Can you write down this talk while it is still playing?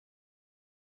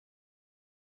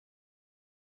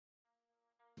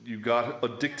You got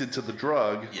addicted to the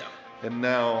drug. Yeah. And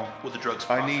now Well, the drug's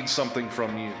I profit. need something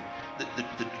from you.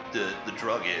 The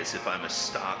drug is if I'm a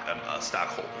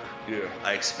stockholder. Yeah.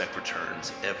 I expect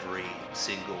returns every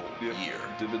single year.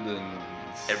 Dividends.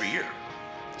 Every year.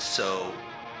 So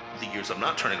the years I'm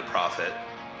not turning a profit,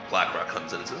 BlackRock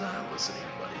comes in and says, listen here,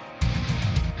 buddy.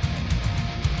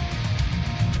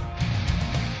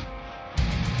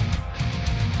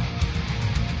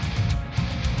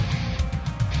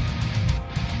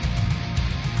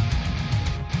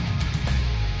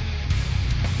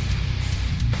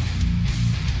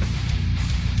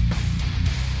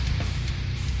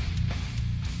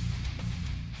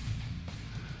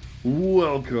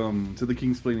 Welcome to the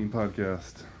Kingsplaining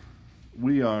Podcast.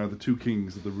 We are the two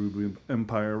kings of the Ruby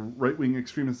Empire, right-wing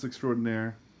extremists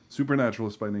extraordinaire,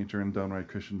 supernaturalists by nature, and downright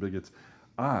Christian bigots.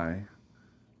 I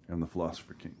am the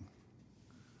Philosopher King,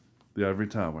 the Ivory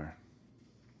Tower,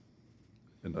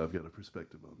 and I've got a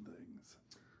perspective on things.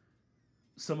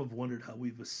 Some have wondered how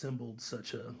we've assembled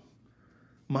such a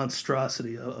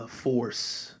monstrosity, a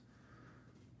force,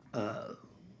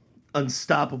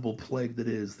 unstoppable plague that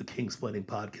is the Kingsplaining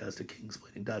Podcast at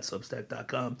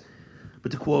kingsplaining.substack.com.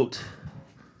 But to quote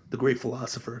the great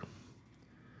philosopher,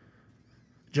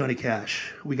 Johnny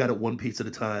Cash, we got it one piece at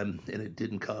a time, and it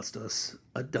didn't cost us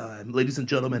a dime. Ladies and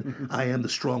gentlemen, I am the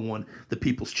strong one, the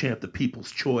people's champ, the people's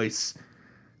choice,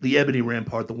 the ebony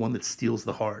rampart, the one that steals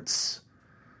the hearts.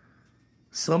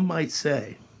 Some might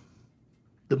say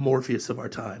the Morpheus of our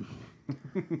time.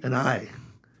 And I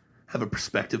have a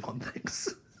perspective on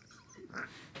things.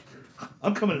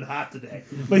 I'm coming in hot today.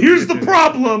 But here's the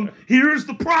problem.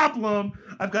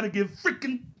 I've got to give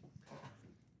freaking...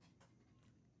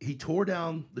 He tore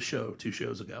down the show 2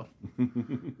 shows ago.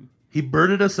 He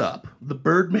birded us up. The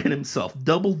Birdman himself,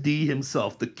 Double D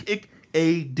himself, the Kick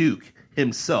A Duke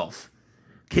himself,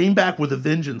 came back with a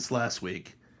vengeance last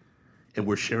week. And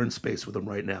we're sharing space with him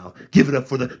right now. Give it up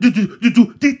for the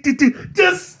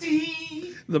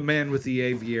Dusty! The man with the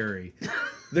aviary.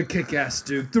 The kick-ass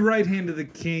Duke. The right hand of the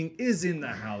king is in the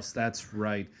house. That's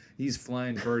right. He's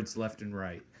flying birds left and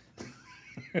right.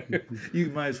 You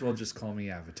might as well just call me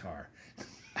Avatar.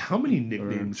 How many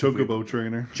nicknames? Chocobo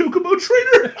Trainer. Chocobo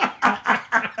Trainer!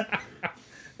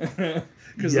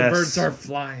 Because the birds are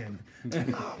flying.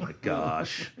 Oh my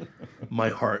gosh. My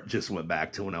heart just went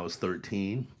back to when I was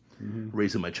 13.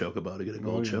 Raising my chocobo to get a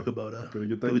gold chocobo. Gotta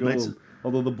get that gold.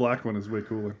 Although the black one is way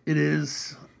cooler. It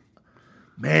is.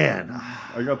 Man.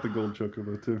 I got the gold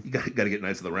chocobo too. You got to get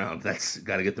Knights of the Round. That's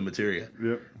got to get the materia.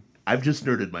 Yep. I've just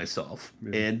nerded myself.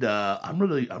 Yeah. And I'm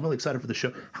really excited for the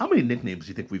show. How many nicknames do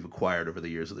you think we've acquired over the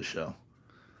years of the show?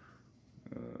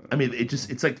 I mean,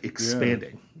 it's like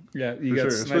expanding. Yeah, you got sure.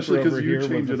 Especially because you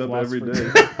change it up every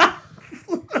day.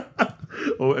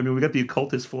 Oh, I mean, we got the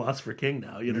occultist philosopher king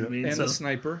now. You know what I mean? And the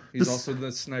sniper. He's also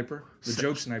the sniper. The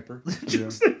joke sniper.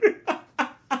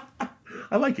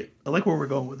 I like it. I like where we're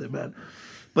going with it, man.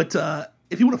 But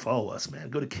if you want to follow us,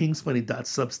 man, go to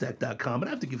kingsplaining.substack.com. And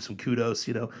I have to give some kudos.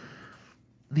 You know,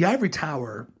 the Ivory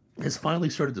Tower has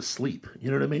finally started to sleep. You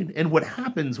know what I mean? And what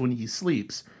happens when he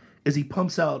sleeps is he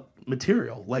pumps out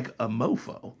material like a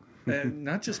mofo. And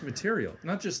not just material.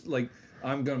 Not just like,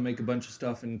 I'm going to make a bunch of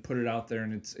stuff and put it out there,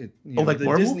 and it's like the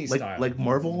Marvel? Disney style. Like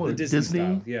Marvel the or Disney Disney?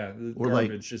 style. Yeah, or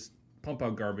garbage. Just pump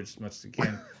out garbage as much as you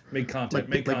can. Make content,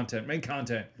 make content.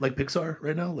 Like Pixar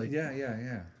right now? Like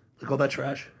Yeah. Like all that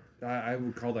trash? I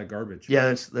would call that garbage.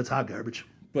 Yeah, that's hot garbage.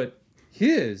 But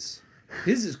his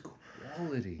is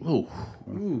quality. Ooh.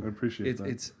 I appreciate that.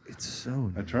 It's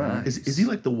so I try. nice. Is he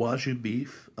like the Wagyu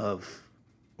beef of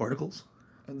articles?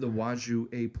 The Wagyu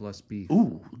A+ beef.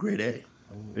 Ooh, grade A.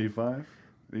 A5?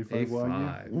 A5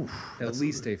 Wagyu? A5. At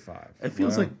least A5. It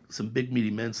feels like some big meaty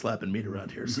men slapping meat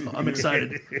around here, so I'm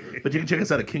excited. But you can check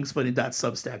us out at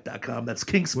kingsplaining.substack.com. That's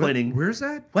Kingsplaining. Where's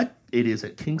that? What? It is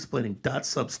at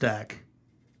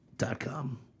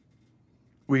kingsplaining.substack.com.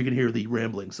 Where you can hear the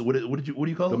ramblings. So what do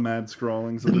you call The it? mad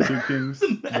scrawlings of the two kings.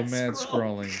 The mad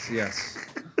scrawlings, yes.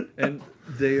 And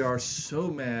they are so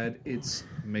mad, it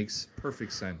makes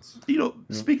perfect sense. You know,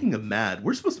 speaking of mad,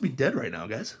 we're supposed to be dead right now,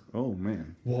 guys. Oh,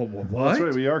 man. What? That's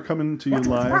right. We are coming to you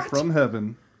live What? from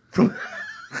heaven.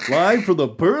 Live from the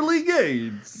pearly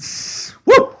gates.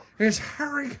 Woo! It's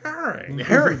Harry Carey.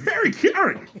 Harry. What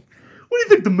do you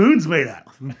think the moon's made out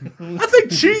of? I think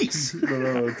cheese.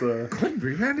 No, it's Could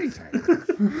be anything.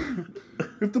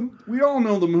 we all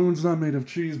know the moon's not made of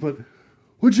cheese, but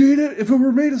would you eat it? If it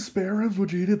were made of spare ribs,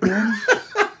 would you eat it then?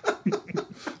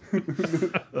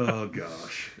 Oh,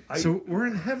 gosh. So we're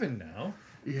in heaven now.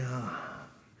 Yeah.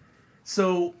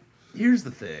 So here's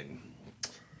the thing.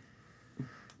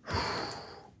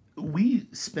 We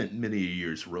spent many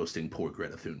years roasting poor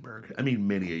Greta Thunberg. I mean,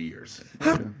 many years.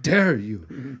 How dare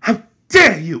you? How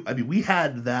dare you? I mean, we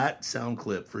had that sound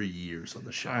clip for years on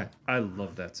the show. I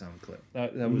love that sound clip.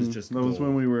 That was just That was gold.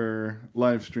 when we were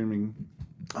live streaming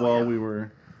while we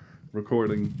were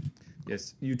recording.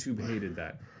 Yes, YouTube hated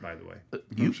that, by the way.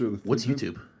 I'm sure What's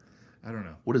YouTube? I don't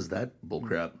know. What is that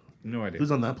bullcrap? No idea.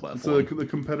 Who's on that It's platform? the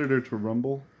competitor to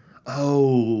Rumble.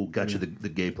 Oh, gotcha. The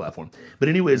gay platform. But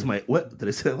anyways, what did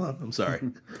I say? Aloud? I'm sorry.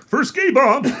 First gay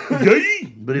bomb.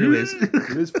 Gay. But anyways,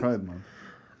 It is Pride Month.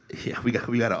 yeah, we got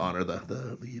to honor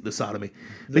the sodomy.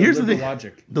 But The here's the liberal thing.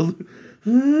 logic. The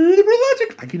liberal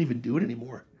logic. I can't even do it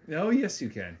anymore. Oh, yes, you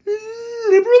can.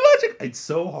 Liberal logic. It's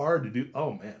so hard to do.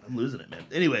 Oh man, I'm losing it, man.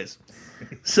 Anyways,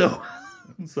 so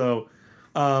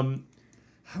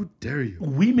How dare you?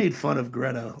 we made fun of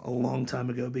Greta a long time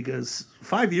ago because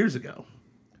 5 years ago.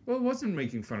 Well, it wasn't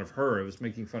making fun of her. It was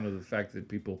making fun of the fact that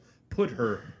people put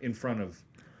her in front of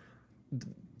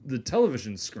the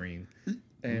television screen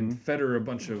and fed her a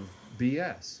bunch of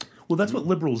BS. Well, that's what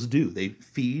liberals do. They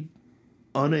feed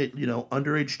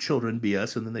underage children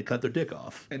BS, and then they cut their dick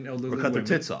off And or elderly cut their women.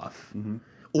 tits off,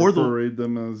 Or or the parade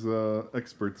them as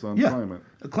experts on Yeah. climate.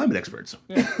 climate experts.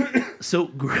 So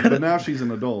Greta, But now she's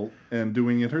an adult and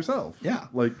doing it herself. Yeah.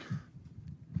 Like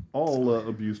all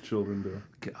abused children do.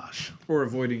 gosh, Or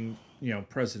avoiding,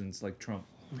 presidents like Trump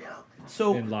yeah.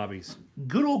 So in lobbies.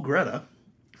 good old Greta,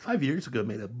 5 years ago,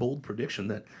 made a bold prediction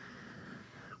that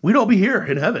we'd all be here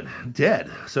in heaven, dead.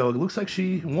 So it looks like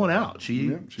she won out.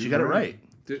 She she's got it right.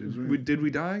 right. Did we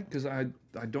die? Because I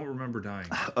don't remember dying.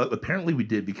 Apparently we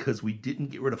did because we didn't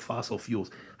get rid of fossil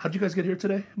fuels. How'd you guys get here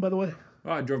today, by the way?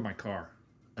 Oh, I drove my car.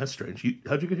 That's strange.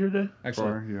 How'd you get here today? Actually,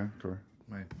 Car.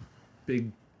 my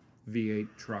big V8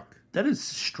 truck. That is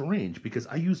strange because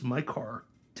I used my car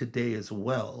today as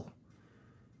well.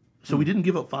 So we didn't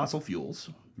give up fossil fuels.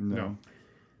 No.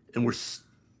 And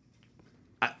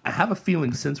I have a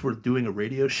feeling since we're doing a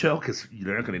radio show, because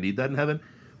you're not going to need that in heaven,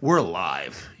 we're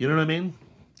alive. You know what I mean?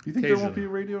 You think there won't Occasionally.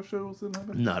 be radio shows in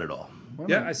heaven? Not at all. Why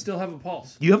Yeah, not? I still have a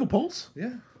pulse. You have a pulse?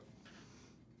 Yeah.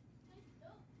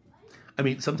 I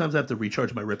mean, sometimes I have to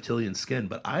recharge my reptilian skin,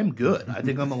 but I'm good. I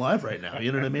think I'm alive right now.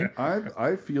 You know what I mean?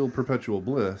 I feel perpetual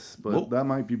bliss, but Whoa. that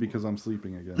might be because I'm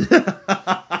sleeping again.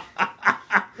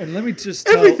 And let me just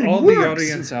tell Everything all works. the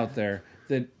audience out there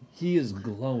that he is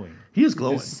glowing. He is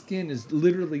glowing. His skin is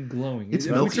literally glowing. It's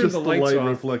if we melting. turn Just the the lights light off,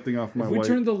 reflecting off my if we white.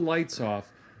 turn the lights off,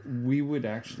 we would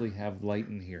actually have light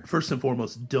in here. First and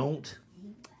foremost, do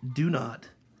not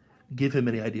give him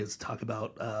any ideas to talk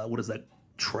about, what is that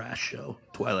trash show?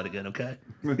 Twilight again, okay?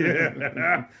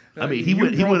 I mean, he You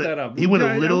went brought that up. he went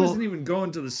I a little wasn't even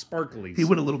going to the sparklies. he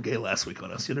went a little gay last week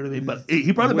on us, you know what I mean? But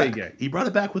he brought it Way back. gay. He brought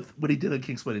it back with what he did on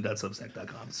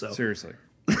kingsplaining.substack.com. So Seriously.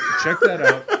 Check that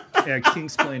out at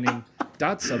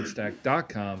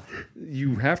kingsplaining.substack.com.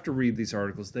 You have to read these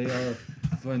articles. They are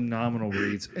phenomenal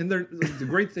reads. And the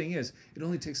great thing is, it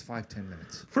only takes 5-10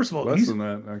 minutes. first of all, Less he's than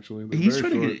that, actually. They're he's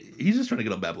very trying to short. get he's just trying to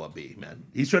get on Babylon B, man.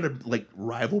 He's trying to like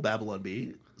rival Babylon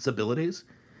B's abilities,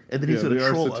 and then he's Yeah, going they to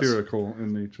are troll us. satirical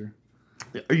in nature.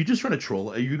 Are you just trying to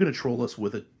troll? Are you going to troll us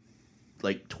with a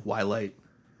like Twilight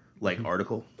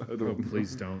article? I Oh, don't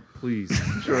please don't. Please.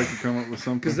 I'm sure I could come up with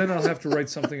something. Because then I'll have to write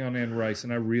something on Anne Rice,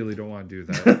 and I really don't want to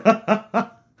do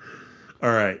that. All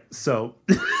right, so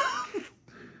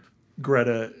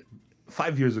Greta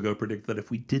 5 years ago predicted that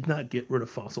if we did not get rid of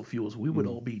fossil fuels, we would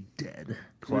all be dead.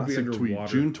 Classic We'd be tweet,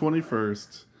 underwater. June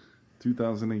 21st,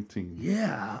 2018.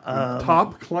 Yeah,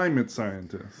 Top climate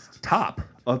scientist. top.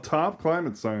 A top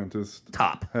climate scientist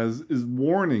is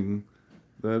warning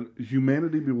that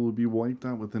humanity will be wiped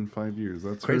out within 5 years.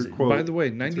 That's Crazy. her quote. By the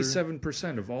way,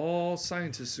 97% of all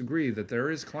scientists agree that there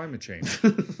is climate change.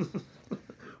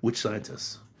 Which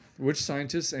scientists? Which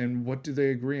scientists and what do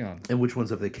they agree on? And which ones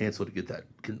have they canceled to get that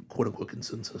quote-unquote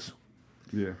consensus?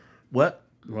 Yeah. What?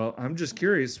 Well, I'm just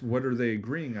curious, what are they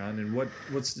agreeing on, and what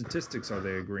statistics are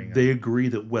they agreeing on? They agree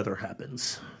that weather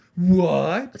happens.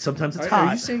 What? Sometimes it's Are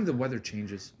hot. you saying the weather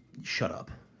changes? Shut up.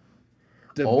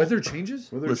 The All- weather changes?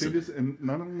 Weather Listen. changes, and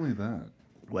not only that,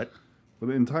 What? but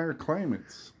entire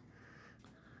climates.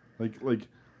 Like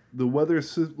the weather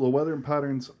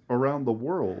patterns around the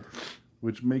world,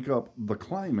 which make up the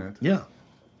climate, Yeah.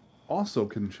 also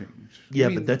can change. Yeah,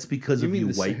 mean- but that's because You of mean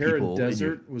you the white Sahara people. and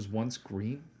Desert was once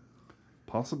green?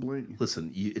 Possibly.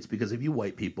 Listen, it's because of you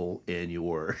white people and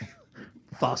your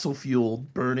fossil fuel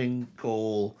burning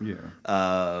coal. Yeah.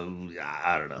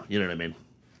 I don't know. You know what I mean?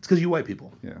 It's because you white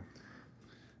people, Yeah.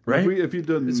 right? If you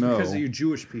didn't It's know, because of you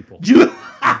Jewish people. Jew-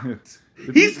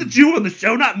 He's the Jew on the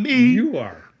show, not me. You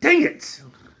are. Dang it!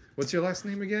 What's your last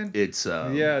name again? It's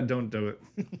Yeah, don't do it.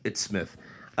 it's Smith.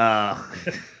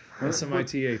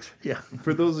 SMITH. Yeah.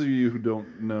 For those of you who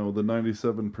don't know, the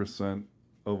 97%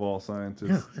 of all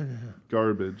scientists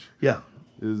garbage Yeah.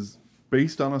 is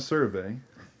based on a survey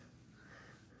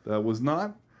that was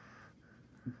not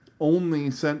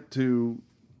only sent to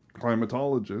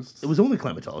climatologists. It was only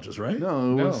climatologists, right?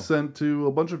 No, it No. was sent to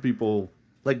a bunch of people,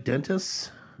 Like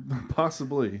dentists?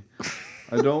 possibly.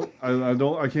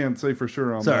 I can't say for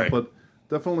sure on Sorry. that, but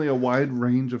definitely a wide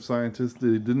range of scientists.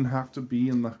 They didn't have to be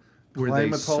in the Were they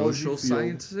climatology social field.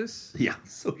 scientists? Yeah.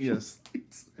 So Yes.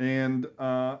 And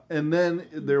then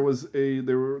there were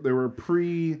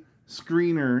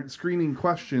screening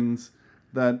questions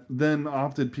that then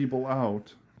opted people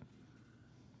out,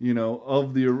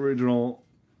 of the original,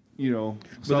 But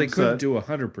they couldn't subset. do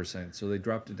 100%, so they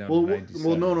dropped it down Well, to 97.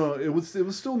 well, no, it was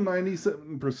still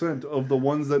 97% of the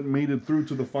ones that made it through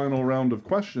to the final round of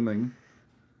questioning.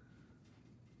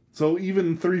 So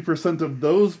even 3% of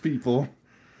those people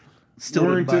Still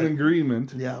weren't didn't in buy it.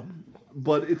 agreement. Yeah.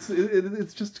 But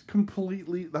it's just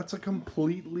completely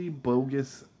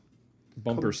bogus,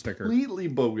 Bumper sticker. completely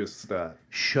bogus stat.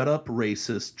 Shut up,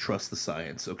 racist. Trust the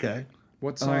science, okay?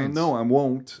 What science? No, I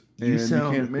won't. You And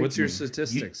sound- can't make What's your me.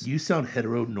 statistics? You sound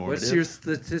heteronormative. What's your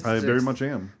statistics? I very much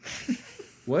am.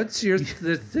 What's your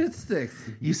statistics?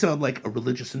 You sound like a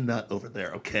religious nut over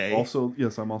there, okay? Also,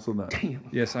 yes, I'm also that.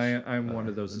 Yes, I'm one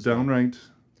of those as well. Downright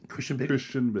Christian bigot.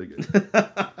 Christian biget.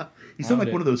 You sound like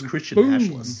Found one it. of those Christian Boom.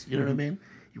 nationalists. You know what I mean?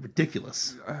 You're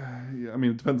ridiculous. Yeah, I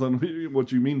mean, it depends on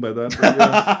what you mean by that. But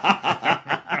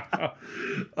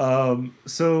yeah.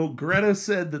 So Greta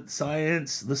said that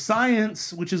the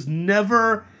science, which is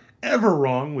never, ever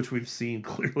wrong, which we've seen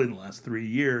clearly in the last 3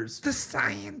 years. The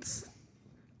science.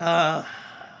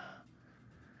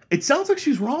 It sounds like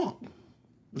she's wrong.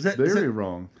 Is that Very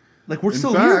wrong. like we're In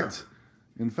still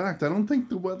fact, I don't think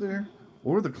the weather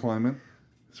or the climate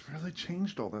has really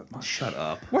changed all that here? much. Shut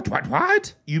up.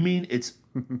 What? You mean it's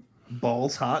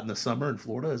balls hot in the summer in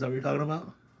Florida? Is that what you're talking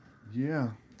about? Yeah.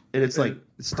 And it's like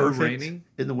It's still perfect raining?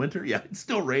 in the winter. Yeah, it's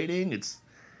still raining. It's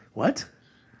what?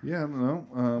 Yeah,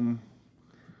 no.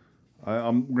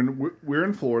 We're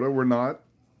in Florida. We're not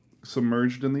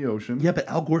submerged in the ocean. Yeah, but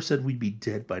Al Gore said we'd be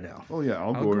dead by now. Oh yeah,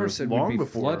 Al Al Gore Gore said we'd long be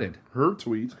before flooded. her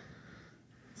tweet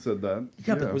said that.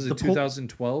 Yeah, but Was The it poll-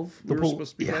 2012 we were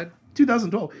supposed to be dead?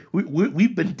 2012.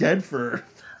 We've been dead for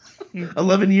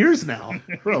 11 years now.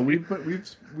 Bro, we've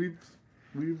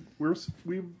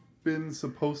been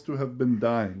supposed to have been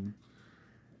dying.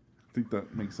 I think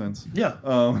that makes sense.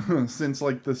 Yeah. Since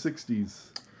like the 60s.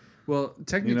 Well,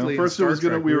 technically, First in it was Star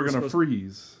gonna Trek, we were gonna supposed-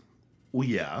 freeze. Well,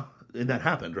 yeah, and that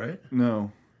happened, right?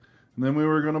 No. And then we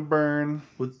were gonna burn.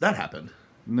 Well, that happened.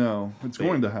 No, it's Wait.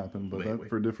 going to happen, but Wait.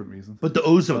 for different reasons. But the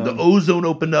ozone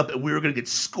opened up, and we were going to get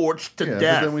scorched to Yeah,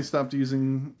 death. but then we stopped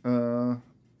using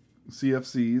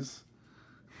CFCs.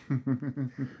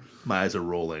 My eyes are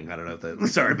rolling. I don't know if that.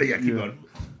 Sorry, but yeah, keep going.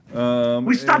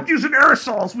 We Stopped using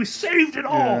aerosols. We saved it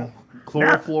all.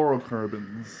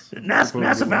 Chlorofluorocarbons. NASA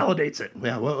supposedly. validates it.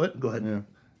 Yeah, what? Go ahead. Yeah.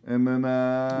 And then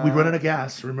We run out of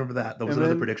gas. Remember that. That was and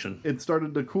another then prediction. It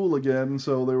started to cool again,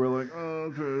 so they were like,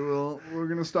 oh, okay, well, we're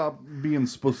going to stop being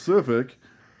specific,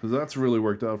 because that's really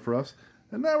worked out for us.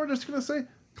 And now we're just going to say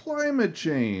climate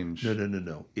change.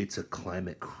 No. It's a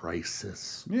climate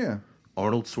crisis. Yeah.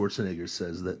 Arnold Schwarzenegger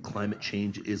says that climate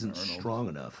change isn't strong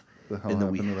enough. The hell and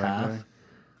that we happened to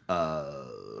that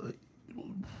have.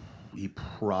 He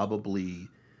probably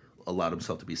allowed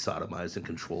himself to be sodomized and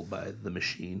controlled by the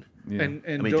machine. Yeah. And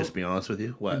I mean, don't, just be honest with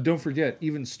you. What? don't forget,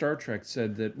 even Star Trek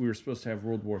said that we were supposed to have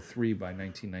World War III by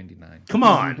 1999. Come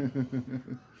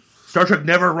on. Star Trek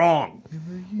never wrong.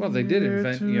 Well, they did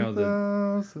invent, the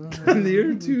in the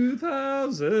year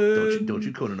 2000. Don't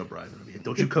you Conan O'Brien on me.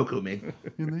 Don't you Coco me.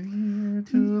 In the year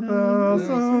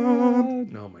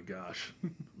 2000. Oh my gosh.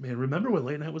 Man, remember when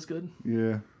late night was good?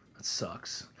 Yeah. That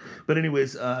sucks. But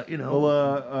anyways,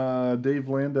 Well, Dave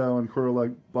Landau and Cora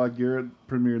Black Garrett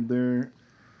premiered their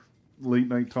late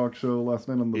night talk show last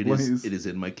night on The Blaze. it is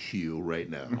in my queue right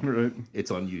now. Right.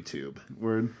 It's on YouTube.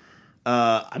 Word.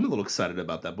 I'm a little excited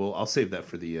about that, but I'll save that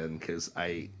for the end because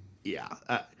I'm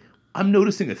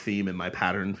noticing a theme, and my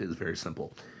pattern is very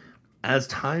simple. As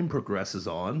time progresses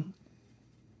on,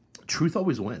 truth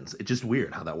always wins. It's just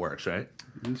weird how that works, right?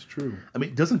 It is true. I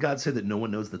mean, doesn't God say that no one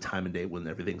knows the time and date when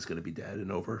everything's going to be dead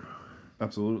and over?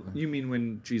 Absolutely. You mean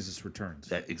when Jesus returns?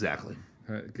 That, exactly.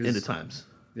 'Cause- End of times.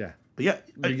 Yeah. But yeah,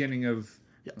 Beginning of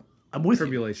I'm with you.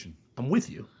 tribulation. I'm with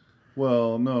you.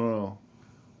 Well, no.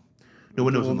 No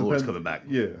one knows when the Well, Lord's depend- coming back.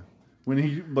 Yeah. When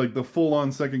he, the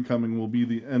full-on second coming will be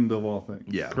the end of all things.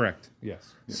 Yeah. Correct.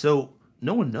 Yes. So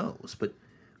no one knows, but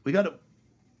we got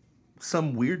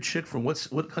some weird chick from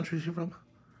what country is she from?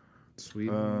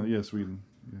 Sweden. Yeah, Sweden.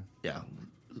 Yeah,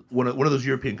 one of those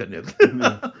European countries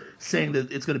saying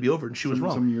that it's going to be over, and she was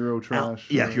wrong. Some Euro trash.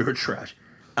 Euro trash.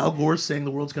 Al Gore's saying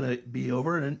the world's going to be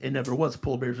over, and it never was.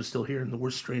 Polar bears are still here, and we're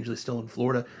strangely still in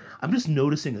Florida. I'm just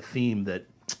noticing a theme that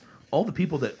all the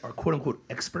people that are quote-unquote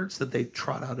experts that they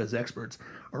trot out as experts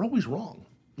are always wrong.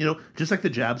 You know, just like the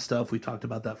jab stuff, we talked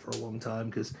about that for a long time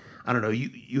because, I don't know,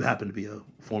 you happen to be a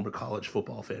former college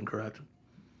football fan, correct?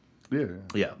 Yeah.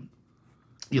 Yeah.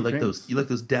 You like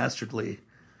those dastardly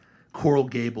Coral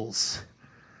Gables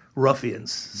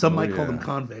ruffians. Some might call them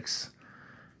convicts.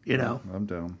 You know. I'm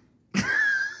down.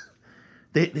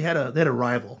 They had a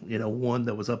rival, you know, one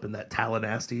that was up in that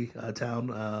Tallahassee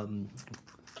town.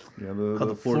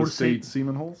 The Florida State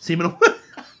Seminoles.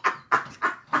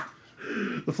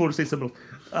 The Florida State Seminoles.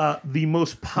 The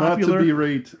most popular. Not to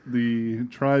berate the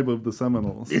tribe of the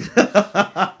Seminoles.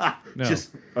 No.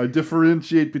 I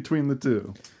differentiate between the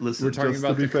two. Listen, We're talking just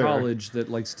about to be the fair. college that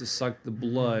likes to suck the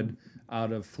blood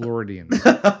out of Floridians.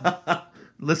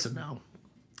 listen now.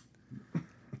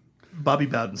 Bobby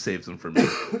Bowden saves them for me.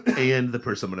 And the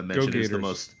person I'm going to mention is the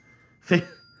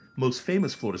most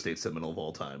famous Florida State Seminole of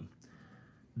all time.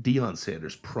 Deion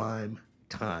Sanders, prime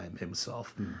time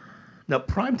himself. Now,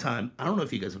 prime time, I don't know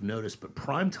if you guys have noticed, but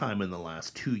prime time in the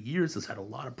last 2 years has had a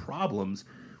lot of problems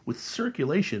with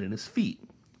circulation in his feet.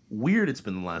 Weird it's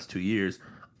been the last 2 years.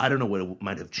 I don't know what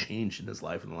might have changed in his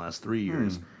life in the last 3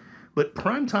 years. But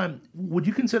prime time, would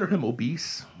you consider him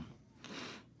obese?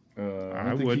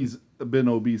 I think he's been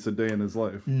obese a day in his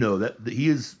life. No, that he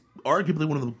is arguably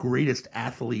one of the greatest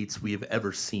athletes we have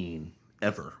ever seen,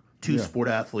 ever. Two-sport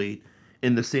athlete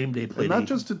in the same day played. And not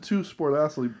just a two-sport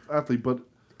athlete, but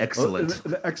excellent.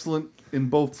 An excellent in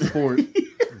both sport,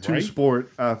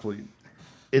 two-sport athlete.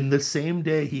 In the same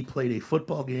day, he played a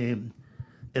football game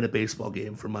and a baseball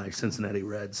game for my Cincinnati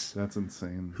Reds. That's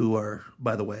insane. Who are,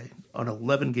 by the way, on an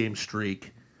 11-game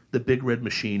streak. The Big Red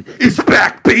Machine is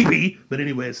back, baby! But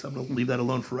anyways, I'm going to leave that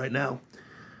alone for right now.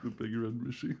 The Big Red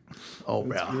Machine. Oh,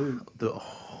 man.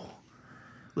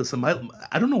 Listen,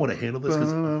 I don't know how to handle this.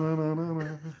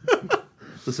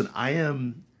 Listen, I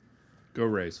am... Go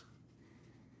Rays.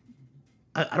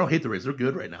 I don't hate the Rays. They're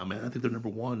good right now, man. I think they're number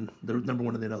one. They're number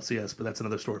one in the NLCS, but that's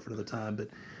another story for another time.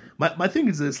 But my thing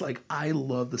is this, like, I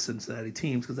love the Cincinnati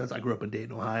teams because I grew up in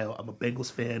Dayton, Ohio. I'm a Bengals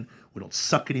fan. We don't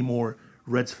suck anymore.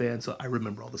 Reds fan, so I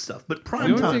remember all this stuff. But prime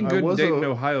The only time... thing good in Dayton,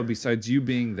 Ohio, besides you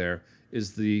being there,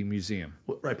 is the museum.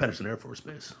 Right, Patterson Air Force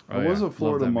Base. I was a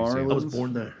Florida Marlins I was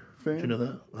born there. fan. Did you know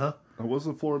that? Huh? I was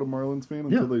a Florida Marlins fan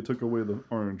until they took away the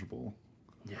Orange Bowl.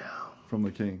 Yeah. From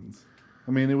the Kings.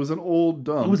 I mean, it was an old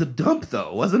dump. It was a dump,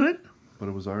 though, wasn't it? But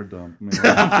it was our dump, man.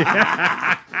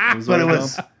 It was our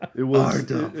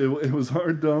dump. It was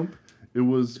our dump. It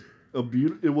was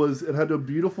it had a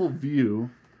beautiful view.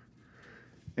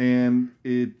 And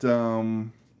it,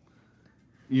 when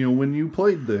you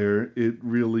played there, it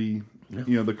really,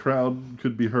 the crowd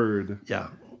could be heard. Yeah.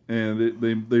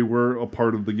 And they were a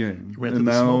part of the game. Ran and through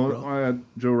the now smoke, bro. at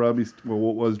Joe Robbie,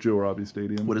 what was Joe Robbie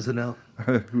Stadium? What is it now?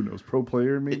 Who knows? Pro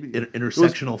Player, maybe?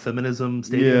 Intersectional feminism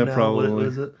stadium yeah, now? probably. What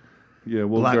is it? Yeah,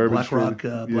 well, Black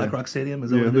Rock Stadium?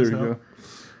 Is that what it is now?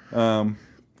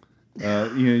 There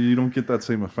you go. You don't get that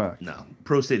same effect. No.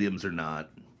 Pro stadiums are not.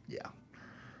 Yeah.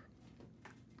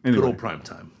 Anyway. Good old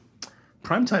Primetime.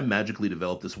 Primetime magically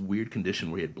developed this weird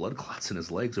condition where he had blood clots in his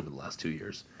legs over the last 2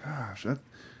 years. Gosh,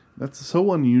 that's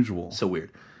so unusual. So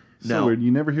weird. So weird. You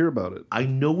never hear about it. I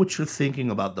know what you're thinking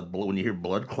about when you hear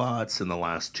blood clots in the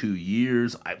last 2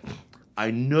 years.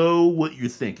 I know what you're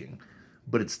thinking,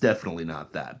 but it's definitely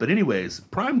not that. But anyways,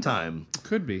 Primetime.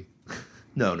 Could be.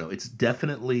 No, it's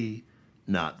definitely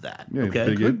not that. Yeah, okay?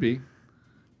 bigot. Could be.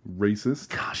 Racist.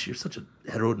 Gosh, you're such a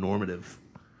heteronormative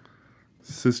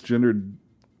cisgendered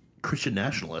Christian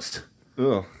nationalist.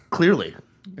 Ugh. Clearly.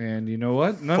 And you know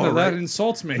what? None Far of that right.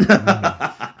 insults me.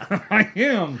 I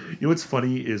am. You know what's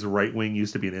funny is right wing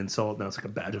used to be an insult. Now it's like a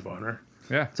badge of honor.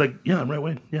 Yeah. It's like, yeah, I'm right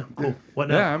wing. Yeah, cool. What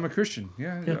now? Yeah, I'm a Christian.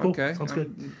 Yeah, Yeah, cool. okay. Sounds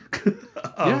good.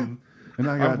 Yeah. And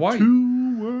I got white.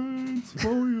 2 words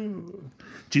for you.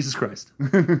 Jesus Christ.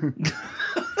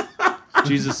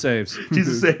 Jesus saves.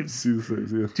 Jesus saves. Jesus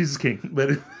saves, yeah. Jesus King.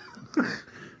 But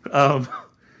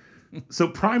so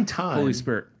Prime Time Holy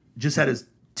Spirit. just had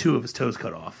 2 of his toes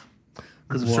cut off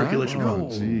because of circulation Oh,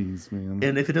 problems. jeez, man.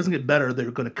 And if it doesn't get better,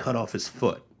 they're going to cut off his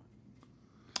foot.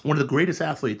 One of the greatest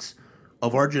athletes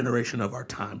of our generation, of our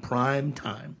time, Prime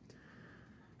Time,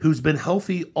 who's been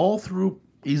healthy all through.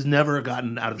 He's never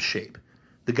gotten out of shape.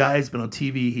 The guy's been on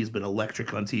TV. He's been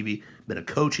electric on TV. Been a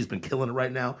coach. He's been killing it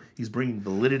right now. He's bringing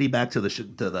validity back to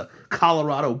the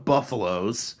Colorado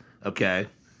Buffaloes. Okay,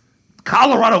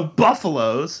 Colorado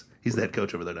Buffaloes. He's the head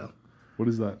coach over there now. What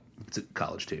is that? It's a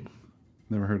college team.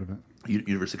 Never heard of it.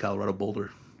 University of Colorado Boulder.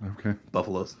 Okay.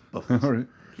 Buffaloes. All right.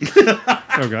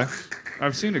 Okay.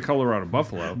 I've seen a Colorado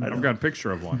buffalo. I've got a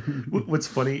picture of one. What's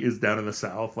funny is down in the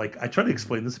South, like I try to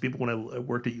explain this to people when I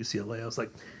worked at UCLA. I was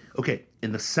like, okay,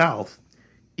 in the South,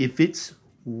 if it's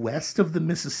west of the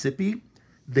Mississippi,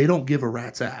 they don't give a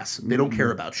rat's ass. They don't care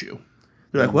about you.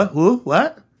 They're like, what? Who?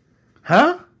 What?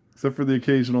 Huh? Except for the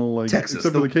occasional, like, Texas,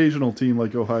 except for the occasional team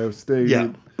like Ohio State. Yeah,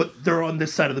 but they're on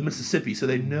this side of the Mississippi, so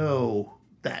they know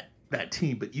that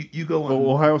team. But you go on.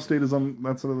 Oh, Ohio State is on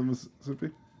that side of the Mississippi?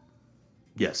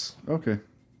 Yes. Okay.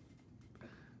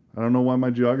 I don't know why my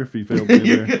geography failed me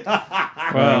there.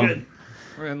 Well,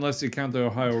 unless you count the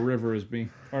Ohio River as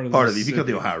being part of the If you count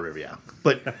the Ohio River, yeah.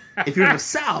 But if you're in the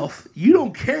South, you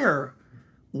don't care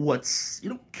what's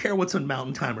in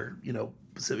Mountain Time or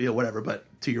Pacific or whatever. But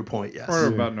to your point, yes. Or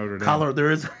about Notre Dame. Colorado,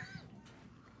 there is.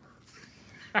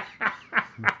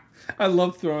 I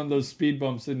love throwing those speed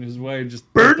bumps in his way.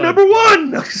 Just Bird number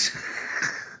one.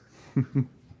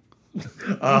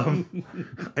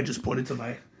 I just pointed to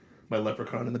my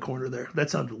leprechaun in the corner there. That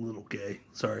sounded a little gay.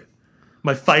 Sorry.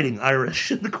 My fighting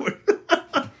Irish in the corner.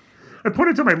 I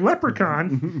pointed to my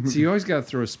leprechaun. So you always got to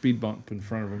throw a speed bump in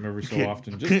front of him every so Can't-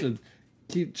 often, just to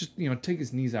keep, take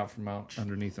his knees out from out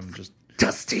underneath him. Just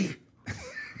Dusty.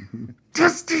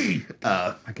 Dusty.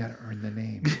 I gotta earn the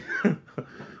name.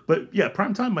 But yeah,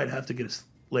 Primetime might have to get his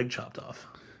leg chopped off.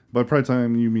 By prime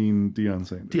time, you mean Deion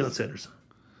Sanders. Deion Sanders.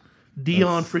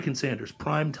 Deion freaking Sanders.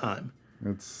 Primetime.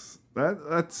 That's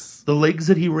The legs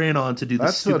that he ran on to do the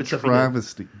that's a stupid stuff. he did.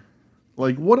 travesty.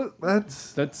 Like what?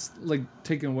 That's like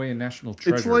taking away a national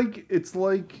treasure. It's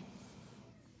like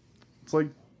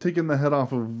taking the head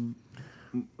off of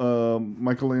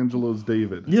Michelangelo's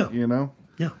David. Yeah. You know.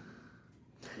 Yeah.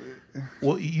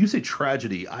 Well, you say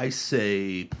tragedy. I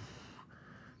say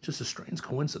just a strange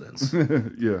coincidence.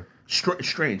 Yeah.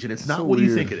 Strange, and it's not So what you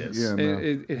weird. think it is. Yeah.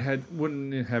 No.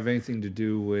 Wouldn't it have anything to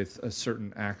do with a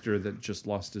certain actor that just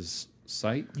lost his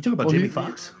sight? You talk about Well, Jamie he-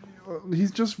 Foxx?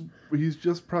 He's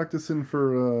just practicing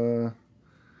for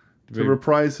to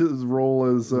reprise his role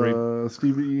as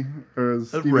Stevie or as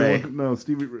Stevie Ray. Wonder. No,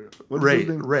 Stevie. What's Ray his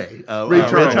name? Ray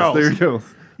Charles. There you go.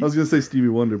 I was gonna say Stevie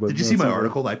Wonder, but Did you no, see it's my not.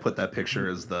 article? I put that picture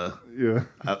as the. Yeah.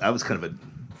 I was kind of a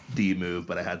D move,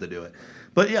 but I had to do it.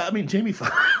 But yeah, I mean, Jamie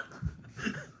Foxx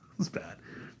was bad.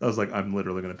 I was like, I'm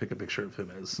literally going to pick a picture of him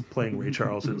as playing Ray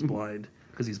Charles who's blind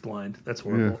because he's blind. That's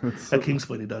horrible. Yeah, that's At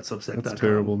kingsplaining.substack.com. That's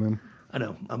terrible, man. I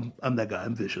know. I'm that guy.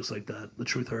 I'm vicious like that. The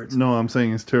truth hurts. No, I'm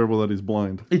saying it's terrible that he's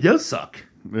blind. It does suck.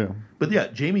 Yeah. But yeah,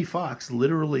 Jamie Foxx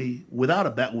literally,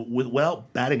 without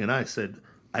batting an eye, said,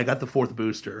 I got the 4th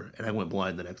booster and I went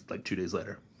blind the next 2 days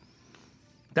later.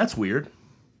 That's weird.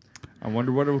 I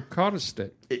wonder what it caused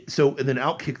it. And then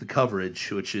Outkick the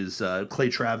Coverage, which is Clay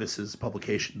Travis's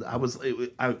publication.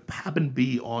 I happened to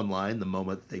be online the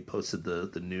moment they posted the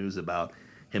news about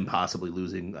him possibly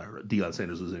losing, or Deion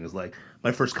Sanders losing his leg.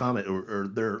 My first comment or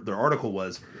their article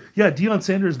was, yeah, Deion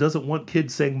Sanders doesn't want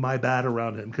kids saying my bad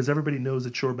around him because everybody knows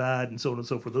it's your bad and so on and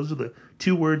so forth. Those are the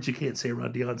 2 words you can't say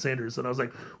around Deion Sanders. And I was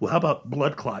like, well, how about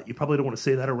blood clot? You probably don't want to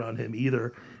say that around him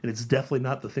either. And it's definitely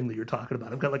not the thing that you're talking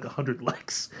about. I've got 100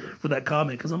 likes for that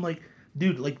comment because I'm like,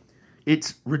 dude,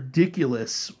 it's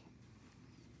ridiculous.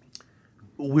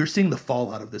 We're seeing the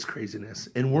fallout of this craziness.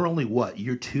 And we're only,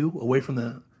 year 2 away from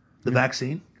the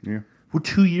vaccine? Yeah. We're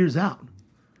 2 years out.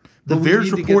 The But we VAERS need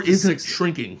to get report the isn't 6th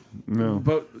shrinking. No.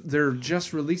 But they're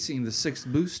just releasing the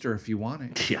 6th booster if you want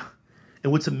it. Yeah.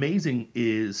 And what's amazing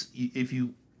is if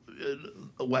you,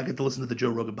 I get to listen to the Joe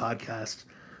Rogan podcast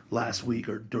last week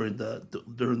or during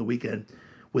the weekend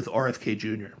with RFK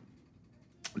Jr.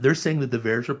 They're saying that the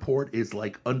VAERS report is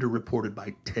underreported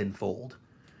by tenfold.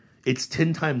 It's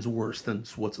 10 times worse than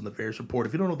what's in the VAERS report.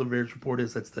 If you don't know what the VAERS report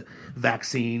is, that's the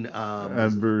vaccine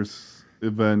Adverse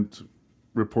event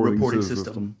reporting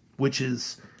system. which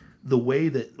is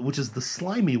the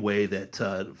slimy way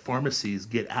that pharmacies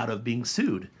get out of being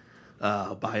sued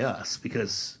by us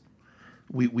because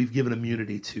we've given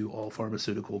immunity to all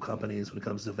pharmaceutical companies when it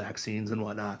comes to vaccines and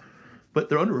whatnot, but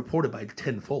they're underreported by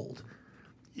tenfold.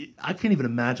 I can't even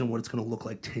imagine what it's going to look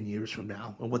like 10 years from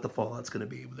now and what the fallout's going to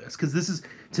be with this. Because this is,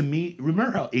 to me,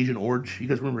 remember how Agent Orange, you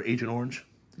guys remember Agent Orange?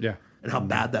 Yeah. And how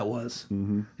bad that was?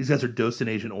 Mm-hmm. These guys are dosed in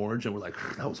Agent Orange and we're like,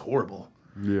 that was horrible.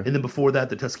 Yeah. And then before that,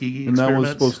 the Tuskegee And that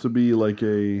experiments. was supposed to be like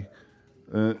a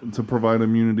to provide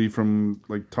immunity from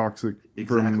toxic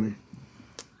Exactly. from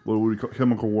what would we call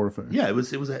chemical warfare. Yeah, it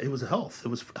was a health. It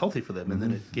was healthy for them, and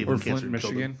then it gave Or them cancer. Flint, and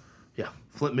killed them. Michigan. Yeah,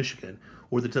 Flint, Michigan,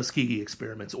 or the Tuskegee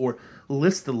experiments, or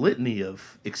list the litany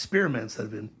of experiments that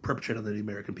have been perpetrated on the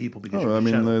American people because Oh, you're I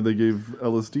mean, shadow. they gave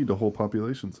LSD to whole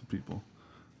populations of people.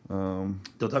 Don't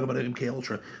talk about MK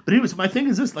Ultra. But anyways, my thing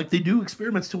is this: like they do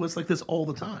experiments to us like this all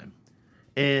the time,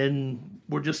 and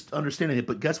we're just understanding it.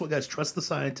 But guess what, guys? Trust the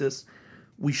scientists.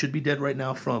 We should be dead right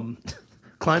now from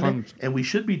climate, and we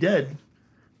should be dead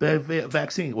by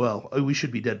vaccine. Well, we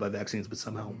should be dead by vaccines, but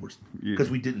somehow we're because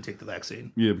we didn't take the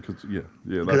vaccine. Yeah, because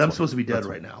Because I'm supposed to be dead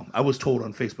right now. I was told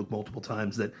on Facebook multiple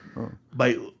times that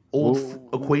by old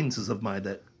acquaintances of mine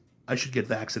that I should get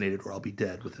vaccinated or I'll be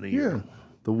dead within a year. Yeah,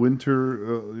 the winter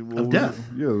Of death.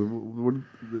 Yeah, You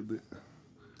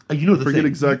know the forget thing.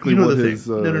 exactly You know what the his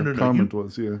thing. No. comment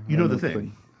was. Yeah, You know I the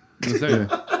thing. The thing.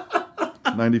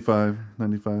 95.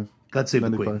 God save the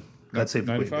 95. Queen. God save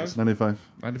the Queen. 95? guys. 95.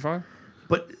 95?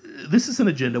 But this is an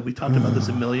agenda. We've talked about this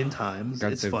a million times.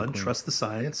 God It's save the fun. Queen. Trust the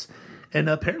science. And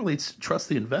apparently it's trust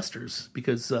the investors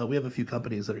because we have a few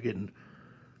companies that are getting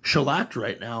shellacked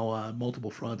right now on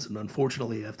multiple fronts. And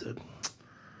unfortunately, I have to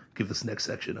give this next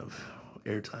section of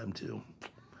airtime to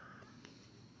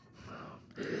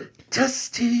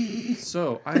Dusty.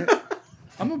 So I'm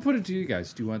going to put it to you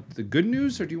guys. Do you want the good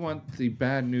news or do you want the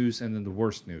bad news and then the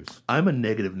worst news? I'm a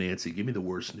negative Nancy. Give me the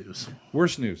worst news.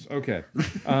 Worst news. Okay.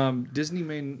 Disney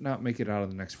may not make it out of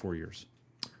the next 4 years.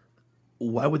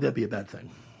 Why would that be a bad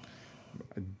thing?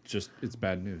 It's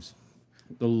bad news.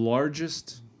 The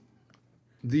largest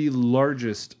movie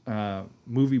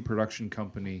production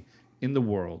company in the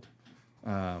world,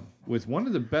 with one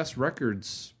of the best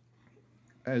records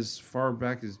as far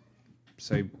back as,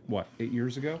 say, 8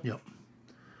 years ago? Yep.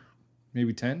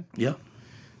 Maybe 10? Yeah.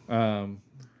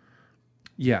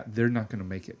 Yeah, they're not going to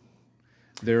make it.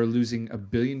 They're losing $1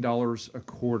 billion a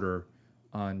quarter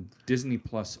on Disney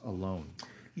Plus alone.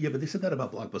 Yeah, but they said that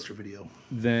about Blockbuster Video.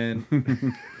 Then,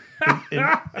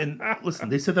 And listen,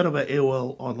 they said that about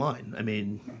AOL Online. I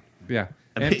mean, yeah.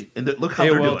 look how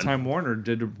they're AOL doing. Time Warner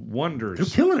did They're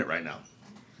wonders. killing it right now.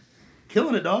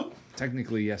 Killing it, dog.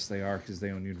 Technically, yes, they are because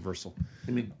they own Universal.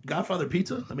 I mean, Godfather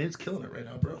Pizza. I mean, it's killing it right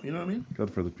now, bro. You know what I mean?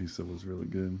 Godfather Pizza was really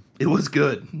good. It was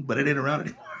good, but it ain't around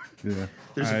anymore. Yeah.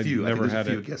 There's a I'd few. never There's had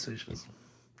a few it. gas stations.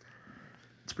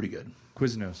 It's pretty good.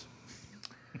 Quiznos.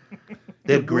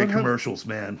 They have great What hap- commercials,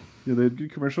 man. Yeah, they had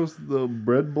good commercials. The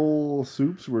bread bowl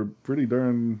soups were pretty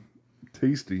darn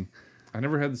tasty. I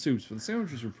never had the soups, but the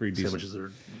sandwiches were pretty decent. Sandwiches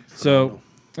are So,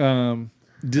 phenomenal.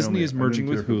 Disney is I merging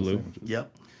didn't with care for the Hulu. sandwiches.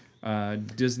 Yep.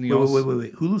 Disney Wait, also...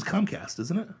 wait. Hulu's Comcast,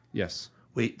 isn't it? Yes.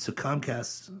 Wait, so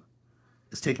Comcast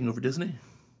is taking over Disney?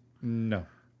 No.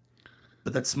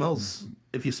 But that smells.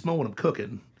 If you smell what I'm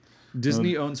cooking,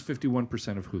 Disney owns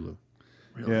 51% of Hulu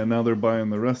Yeah, now they're buying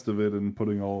the rest of it and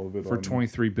putting all of it for on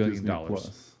 $23 billion. Disney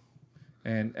Plus.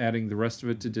 And adding the rest of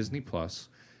it to Disney Plus.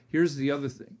 Here's the other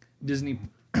thing. Disney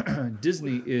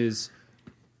is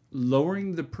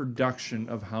lowering the production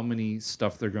of how many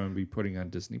stuff they're going to be putting on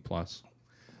Disney Plus.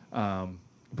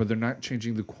 But they're not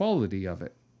changing the quality of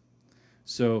it.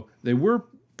 So they were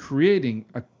creating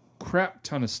a crap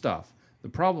ton of stuff. The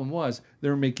problem was they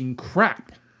were making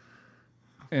crap.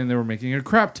 And they were making a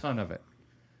crap ton of it.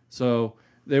 So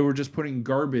they were just putting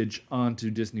garbage onto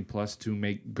Disney Plus to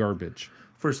make garbage.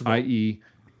 first of all, I.e.,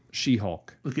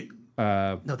 She-Hulk. look at.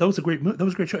 No, that was a great. That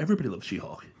was a great show. Everybody loves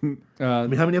She-Hulk. I mean,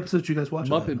 how many episodes did you guys watch?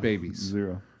 of that? Muppet Babies.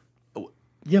 0.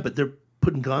 Yeah, but they're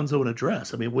putting Gonzo in a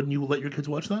dress. I mean, wouldn't you let your kids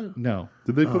watch that? No.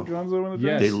 Did they put Gonzo in a Yes.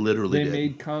 dress? They literally They did.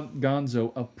 made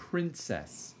Gonzo a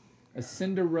princess. A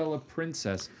Cinderella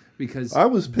princess. Because I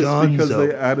was pissed because Gonzo.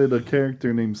 they added a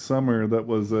character named Summer that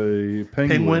was a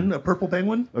Penguin, a purple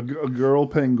penguin. a girl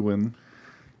penguin,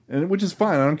 and which is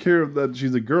fine. I don't care that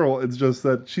she's a girl. It's just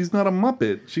that she's not a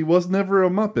Muppet. She was never a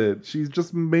Muppet. She's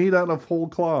just made out of whole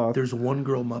cloth. There's one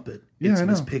girl Muppet. Yeah, It's I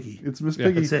know. Miss Piggy. It's Miss Yeah,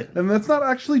 Piggy, that's it. and that's not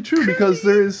actually true because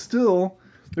there's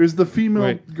the female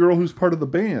Wait. girl who's part of the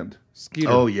band. Skeeter.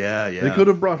 Oh yeah, yeah. They could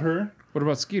have brought her. What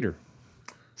about Skeeter?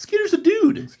 Skeeter's a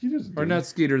dude. Skeeter's a Or dude. not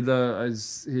Skeeter,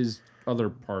 his other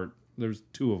part. There's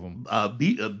two of them.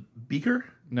 Beaker?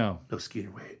 No. No, Skeeter.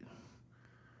 Wait,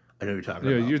 I know who you're talking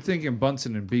Yeah, about. you're thinking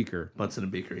Bunsen and Beaker. Bunsen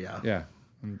and Beaker. Yeah.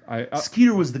 Yeah.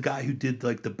 Skeeter was the guy who did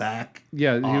like the back.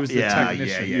 Yeah, he was the yeah,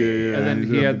 technician. yeah. And then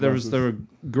he's got there the was the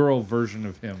girl version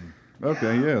of him.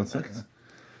 Okay, yeah.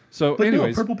 So, But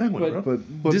anyways, no, Purple Penguin, bro.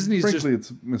 But Disney's frankly,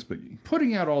 it's Miss Piggy.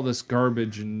 putting out all this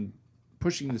garbage and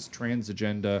pushing this trans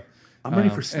agenda. I'm ready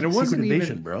for and it Secret wasn't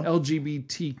Invasion, even bro.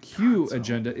 LGBTQ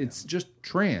agenda. It's just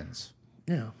trans,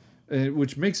 Yeah.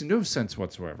 which makes no sense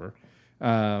whatsoever.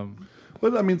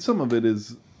 But I mean, some of it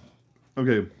is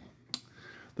okay.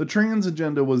 The trans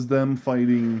agenda was them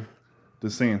fighting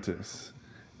DeSantis,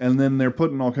 and then they're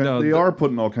putting all kinds. No, they are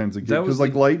putting all kinds of that was because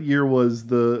like the- Lightyear was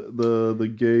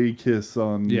the gay kiss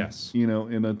on Yes. in a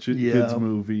Yeah. kids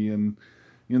movie, and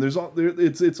there's all there.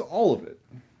 It's all of it.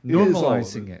 It is all of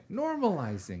Normalizing it.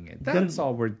 Normalizing it. That's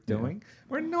all we're doing.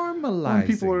 We're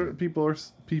normalizing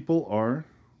And people are,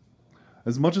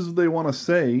 as much as they want to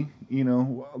say,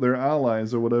 they're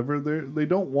allies or whatever, they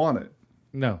don't want it.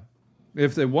 No.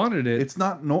 If they wanted it, It's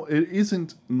not it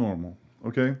isn't normal,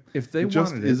 okay? if they It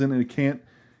just wanted it, isn't. It can't.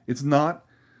 It's not.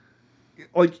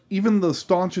 Like even the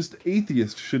staunchest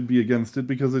atheist should be against it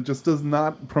because it just does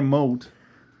not promote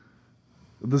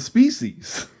the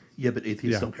species. Yeah, but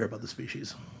atheists Yeah. don't care about the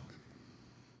species.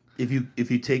 If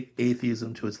you take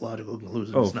atheism to its logical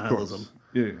conclusion, it's Of nihilism. course.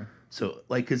 Yeah. So,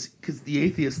 like, because the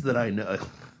atheist that I know,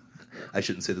 I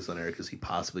shouldn't say this on air because he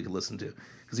possibly could listen to,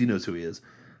 because he knows who he is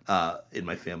in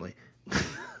my family.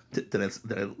 Did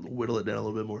I whittle it down a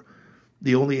little bit more?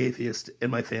 The only atheist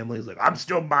in my family is like, I'm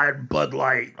still buying Bud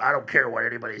Light. I don't care what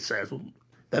anybody says. Well,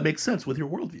 that makes sense with your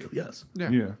worldview. Yes,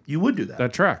 Yeah. you would do that.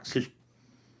 that tracks. 'Cause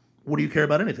what do you care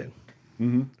about anything?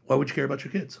 Mm-hmm. Why would you care about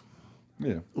your kids?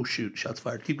 Yeah. Oh shoot! Shots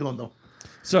fired. Keep going though.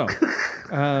 So,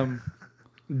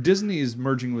 Disney is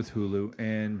merging with Hulu,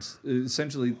 and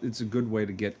essentially, it's a good way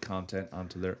to get content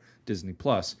onto their Disney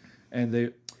Plus.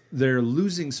 And they're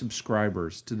losing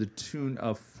subscribers to the tune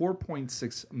of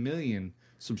 4.6 million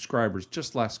subscribers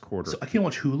just last quarter. So I can't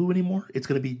watch Hulu anymore. It's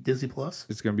going to be Disney Plus.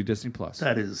 It's going to be Disney Plus.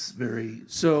 That is very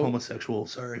So- homosexual.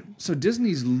 Sorry. So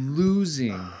Disney's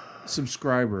losing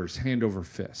subscribers hand over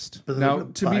fist. But they're Now,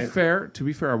 gonna to buy be it. fair,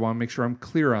 I want to make sure I'm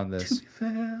clear on this. To be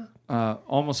fair.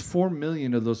 Almost 4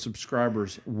 million of those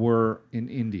subscribers were in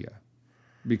India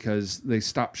because they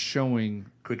stopped showing,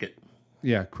 Cricket.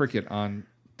 cricket on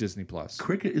Disney Plus.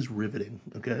 Cricket is riveting.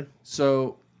 Okay.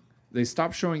 So they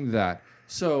stopped showing that.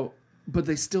 So, but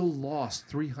they still lost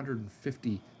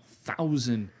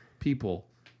 350,000 people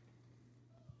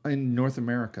in North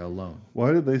America alone.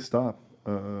 Why did they stop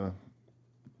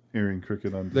airing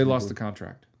cricket on? They Disney lost the Plus?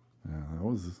 contract. Yeah,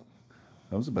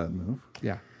 that was a bad move.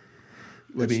 Yeah.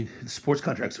 I mean, sports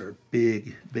contracts are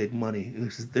big, big money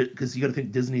because you got to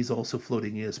think Disney's also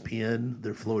floating ESPN.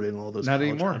 They're floating all those. Not college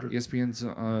anymore. contracts. ESPN's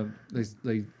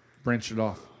they branched it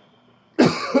off.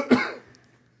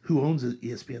 Who owns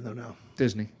ESPN though now?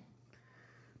 Disney.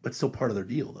 But still part of their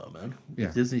deal though, man.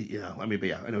 Yeah. Disney. Yeah. I mean, but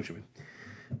yeah, I know what you mean.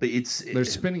 But They're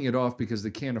spinning it off because they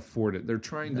can't afford it. They're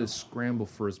trying to scramble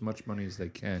for as much money as they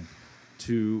can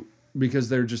because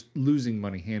they're just losing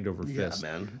money hand over fist.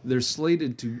 man. They're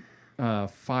slated to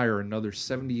fire another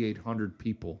 7,800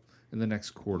 people in the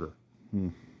next quarter.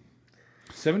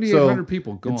 7,800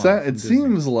 people gone. It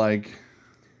seems like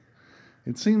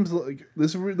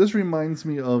this reminds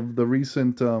me of the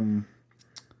recent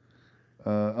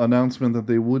announcement that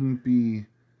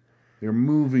they're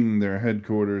moving their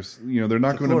headquarters. They're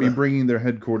not going to be Florida. bringing their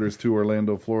headquarters to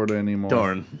Orlando, Florida anymore.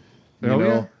 Darn. You Oh,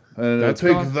 know? That's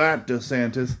Take gone. that,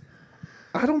 DeSantis.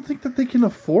 I don't think that they can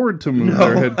afford to move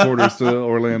their headquarters to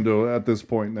Orlando at this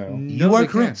point now. You are they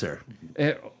correct, can't. sir.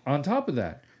 And on top of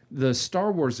that, the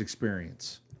Star Wars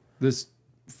experience, this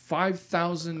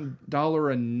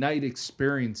 $5,000 a night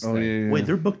experience Oh thing. yeah. Wait,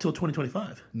 they're booked till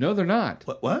 2025. No, they're not.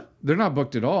 What? They're not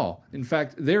booked at all. In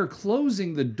fact, they're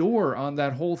closing the door on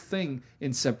that whole thing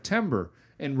in September.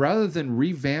 And rather than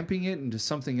revamping it into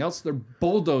something else, they're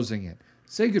bulldozing it.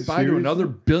 Say goodbye to Seriously? another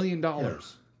 $1 billion.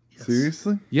 Yes.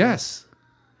 Seriously? Yes.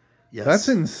 Yes. That's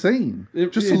insane.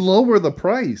 It- Just it- lower the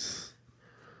price.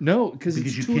 No, because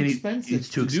because it's you too can't. expensive. It's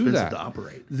too to do expensive that. to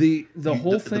operate. The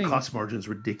whole The thing. cost margin is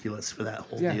ridiculous for that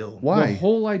whole deal. Why? The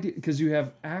whole idea, because you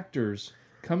have actors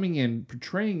coming in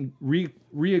portraying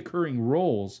reoccurring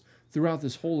roles throughout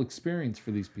this whole experience for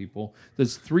these people.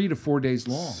 That's 3 to 4 days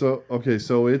long. So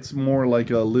it's more like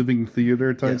a living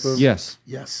theater type Yes. of. Yes,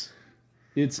 Yes,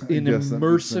 it's I an guess that makes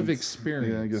immersive sense.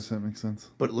 experience. Yeah, I guess that makes sense.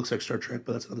 but it looks like Star Trek.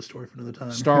 But that's another story for another time.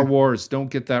 Star Wars, don't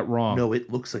get that wrong. No, it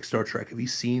looks like Star Trek. Have you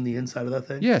seen the inside of that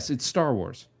thing? Yes, it's Star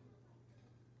Wars.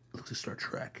 It looks like Star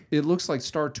Trek. It looks like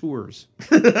Star Tours.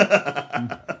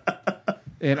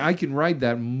 And I can ride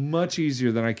that much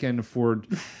easier than I can afford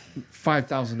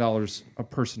 $5,000 a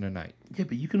person a night. Yeah,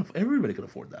 but you can. Everybody can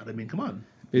afford that. I mean, come on.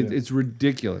 It's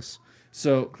ridiculous.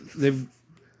 So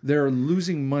they're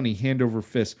losing money hand over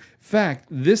fist. Fact,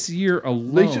 this year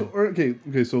alone, They should.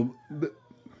 Okay. So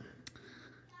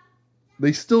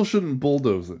they still shouldn't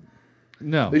bulldoze it.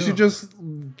 no, They should just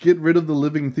get rid of the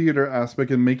living theater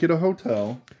aspect and make it a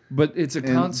hotel. but it's a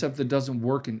concept that doesn't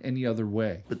work in any other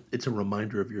way. But it's a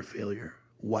reminder of your failure.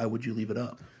 Why would you leave it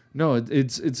up? No,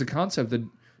 it's a concept that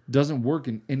doesn't work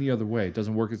in any other way. It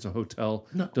doesn't work as a hotel.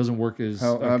 No. Doesn't work as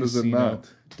How a does it casino.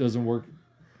 not? Doesn't work.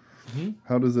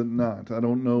 How does it not? I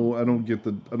don't know. I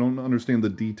don't understand the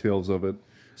details of it.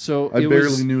 So I it barely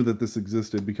was, knew that this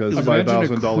existed because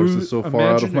Imagine a $5,000 is so far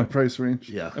out of imagine my a- price range.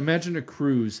 Yeah. Imagine a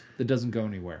cruise that doesn't go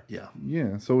anywhere. Yeah.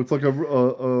 Yeah, so it's like a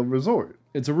resort.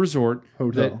 It's a resort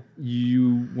Hotel. that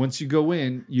you once you go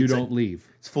in, you It's don't leave.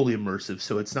 It's fully immersive,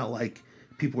 so it's not like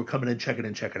people are coming in, checking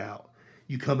it out.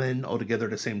 You come in all together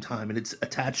at the same time, and it's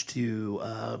attached to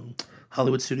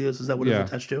Hollywood Studios. Is that what Yeah.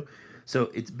 it's attached to? So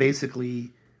it's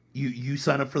basically you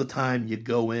sign up for the time, you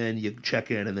go in, you check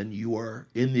in, and then you are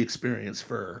in the experience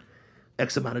for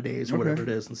X amount of days or whatever it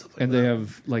is and stuff like And that. they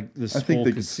have like this. I think whole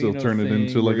they could still casino turn it thing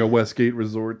into like where a Westgate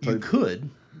resort you type could,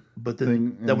 but then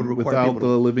thing that would and require without people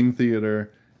the to, living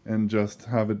theater and just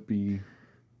have it be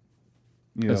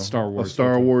Star Wars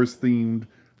Star hotel. Wars themed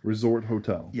resort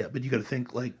hotel. yeah. But you got to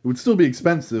think like It would still be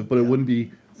expensive, but it wouldn't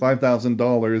be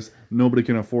 $5,000. Nobody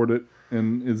can afford it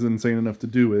and is insane enough to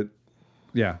do it.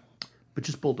 Yeah. but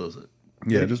just bulldoze it.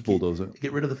 Yeah, just bulldoze it.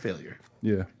 Get rid of the failure.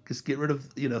 Yeah. Just get rid of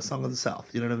Song of the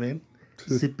South. You know what I mean?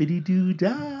 Zippity doo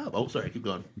dah. Oh, sorry, keep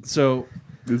going. So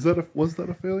Was that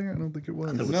a failure? I don't think it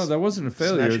was. thought it no, that wasn't a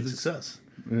failure. Smashing This- success.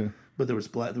 Yeah. But there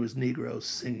was Negroes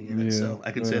singing in it, Yeah, so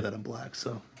I can say yeah. that I'm black.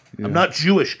 So Yeah. I'm not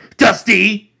Jewish.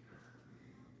 Dusty.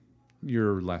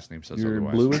 Your last name says You're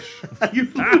otherwise. bluish. You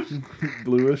Jewish?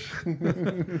 Bluish.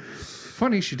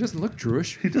 Funny, she doesn't look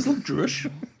Jewish. He does look Jewish.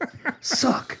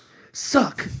 Suck.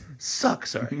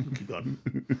 Sorry, keep going.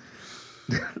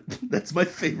 That's my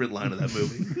favorite line of that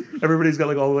movie. Everybody's got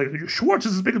like all like Schwartz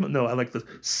is big. No, I like the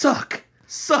suck.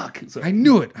 Sorry. I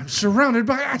knew it. I'm surrounded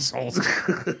by assholes.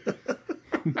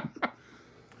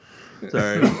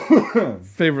 Sorry.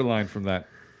 Favorite line from that.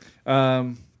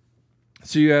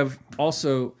 So you have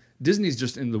also Disney's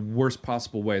just in the worst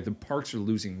possible way. The parks are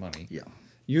losing money. Yeah.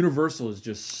 Universal is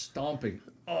just stomping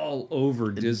all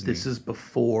over Disney. This is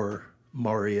before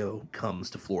Mario comes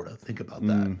to Florida. Think about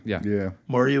that. yeah. Yeah.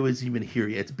 Mario isn't even here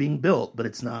yet. It's being built, but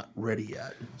it's not ready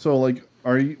yet. So, like,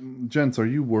 are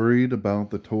you worried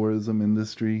about the tourism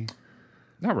industry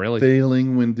Not really.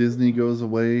 failing when Disney goes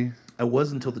away? I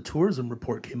was until the tourism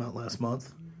report came out last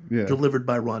month. Yeah. Delivered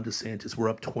by Ron DeSantis. We're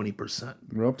up 20%.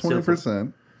 We're up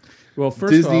 20%, Well,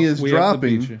 first Disney off, is we have the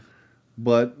dropping. beach,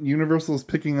 but Universal is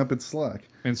picking up its slack.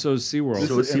 and so is SeaWorld.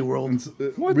 So is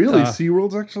SeaWorld. What Really? the-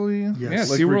 SeaWorld's actually Yes. yeah, like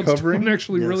SeaWorld's recovering? doing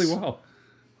actually really Yes. well.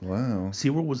 Wow.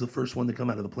 SeaWorld was the first one to come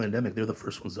out of the pandemic. They're the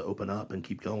first ones to open up and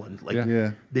keep going. Like Yeah.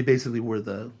 Yeah. they basically were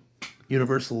the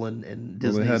Universal and Well,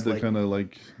 Disney's they had to like kind of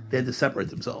like, they had to separate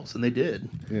themselves, and they did.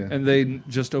 yeah. And they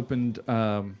just opened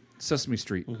Sesame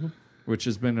Street, which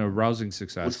has been a rousing It was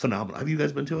success. phenomenal. Have you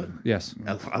guys been to it? Yes.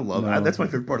 I love it. That's my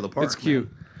favorite part of the park. It's cute.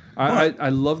 I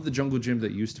love the jungle gym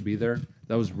that used to be there.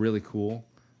 That was really cool.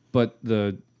 But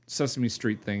the Sesame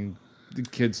Street thing, the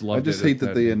kids loved I it. just hate at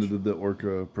that they age. ended the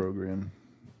Orca program.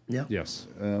 Yeah. Yes.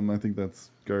 I think that's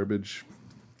garbage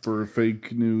for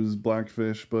fake news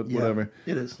Blackfish, but Yeah, whatever.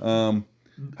 It is.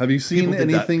 Have you seen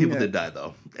anything? People did die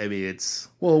though. I mean, it's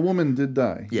Well, a woman did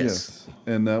die. Yes.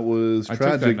 And that was I took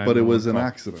that tragic, but it was an 911 call.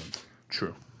 accident.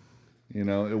 true. You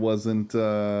know, it wasn't.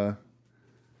 It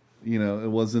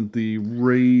wasn't the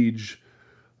rage.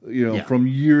 Yeah. From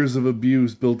years of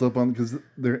abuse built up on because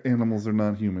their animals are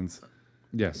not humans.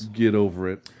 Yes. Get over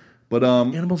it. But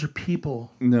Animals are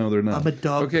people. no, they're not. I'm a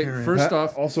dog Okay, parent. first Ha-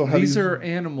 off, also, have these you- are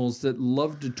animals that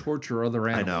love to torture other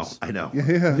I know. animals. I know.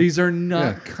 Yeah. These are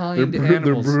not Yeah. kind They're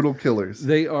animals. brutal killers.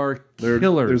 They are They're-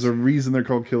 killers. There's a reason they're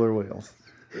called killer whales.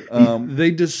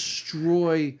 They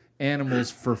destroy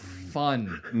animals for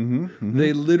fun.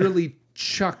 They literally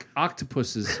chuck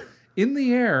octopuses in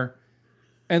the air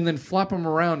and then flap them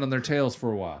around on their tails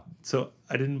for a while. So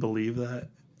I didn't believe that.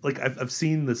 Like I've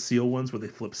seen the seal ones where they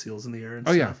flip seals in the air and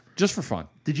Oh, stuff. yeah. Just for fun.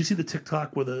 Did you see the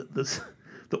TikTok where the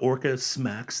orca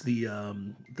smacks the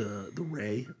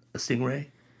ray, a stingray?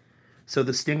 So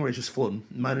the stingray's just floating,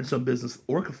 minding its own business. The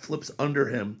orca flips under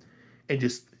him and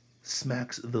just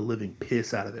smacks the living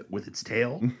piss out of it with its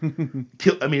tail.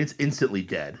 It's instantly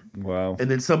dead. Wow.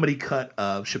 And then somebody cut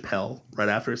Chappelle right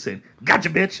after saying, "Gotcha,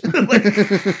 bitch."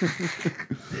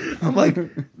 I'm like,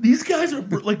 these guys are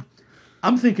like,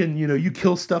 I'm thinking, you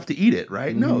kill stuff to eat it,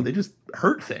 right? No, they just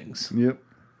hurt things. Yep.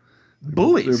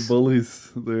 Bullies. They're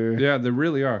bullies. They're Yeah, they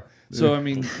really are. So, I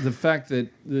mean, the fact that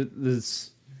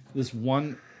this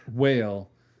one whale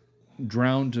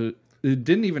drowned, it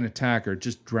didn't even attack her,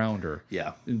 just drowned her.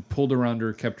 Yeah. And pulled her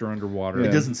under, kept her underwater. It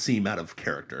Yeah. doesn't seem out of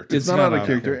character. It's not out of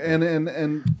character.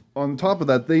 And on top of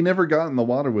that, they never got in the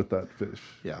water with that fish.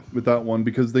 Yeah. With that one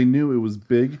because they knew it was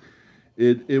big.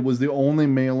 It was the only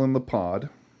male in the pod.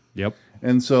 Yep.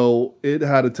 And so it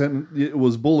had it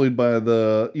was bullied by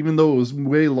even though it was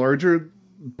way larger,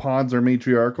 pods are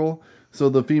matriarchal. So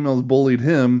the females bullied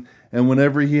him. And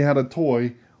whenever he had a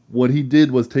toy, what he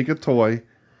did was take a toy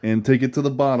and take it to the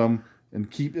bottom and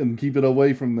keep it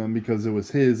away from them because it was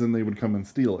his, and they would come and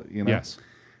steal it. You know. Yes.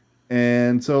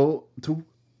 And so to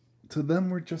them,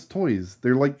 we're just toys.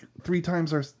 They're like 10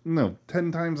 times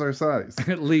our size.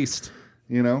 At least.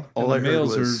 You know. All I the heard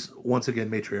males was once again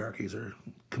matriarchies are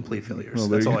complete failures. Well,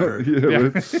 That's there all you I go.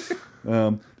 heard. Yeah,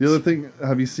 right. The other thing,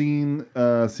 have you seen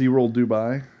SeaWorld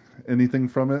Dubai? Anything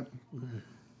from it?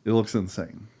 It looks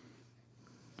insane.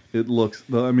 It looks,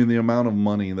 I mean, the amount of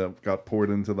money that got poured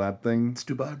into that thing, It's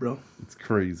Dubai, bro. it's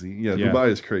crazy. Yeah, Yeah. Dubai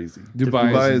is crazy.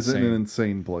 Dubai is is insane. an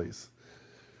insane place.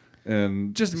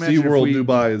 And Just imagine if SeaWorld we-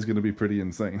 Dubai is going to be pretty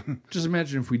insane. Just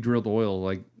imagine if we drilled oil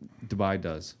like Dubai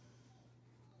does.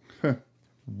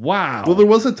 Wow. Well, there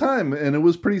was a time, and it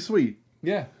was pretty sweet.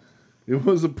 yeah. It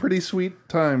was a pretty sweet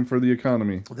time for the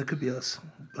economy. Well, that could be us,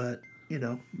 but you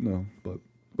know, No,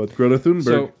 but Greta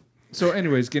Thunberg. So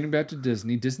anyways, getting back to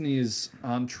Disney. Disney is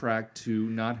on track to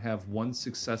not have one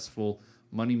successful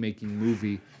money-making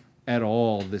movie at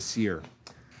all this year.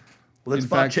 let's In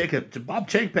Bob fact- Chapek. Bob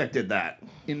Chapek did that.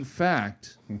 In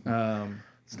fact,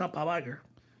 It's not Bob Iger.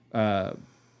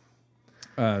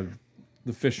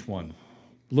 the fish one,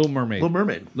 Little Mermaid. Little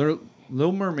Mermaid.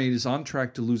 Little Mermaid is on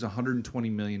track to lose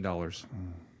 $120 million.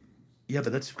 Yeah,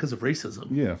 but that's because of racism.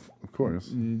 Yeah, of course.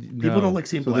 People don't like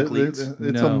seeing So black leads. it's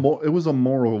No. it was a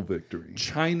moral victory.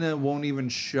 China won't even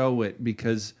show it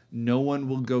because no one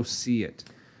will go see it.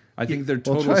 I think their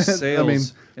Well, total China-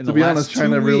 sales. In to the be last honest, 2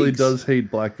 China really weeks- does hate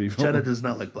black people. China does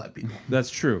not like black people. That's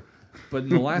true, but in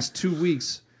the last 2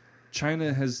 weeks,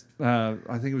 China has. I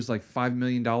think it was like $5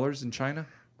 million in China.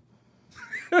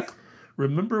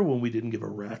 Remember when we didn't give a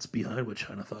rat's behind what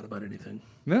China thought about anything?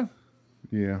 No,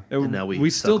 Yeah. And now we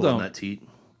still suckle on don't. that teat.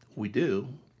 We do.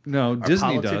 No, Our Disney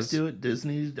politics does. do it.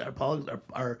 Disney,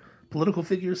 our political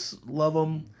figures love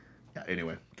them. Yeah.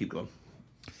 Anyway, keep going.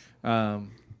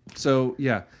 So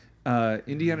yeah,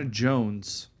 Indiana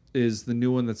Jones is the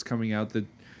new one that's coming out that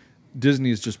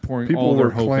Disney is just pouring all People their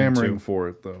were hope clamoring into. for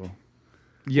it, though.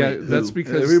 Yeah, Wait, that's who?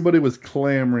 because Everybody was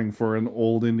clamoring for an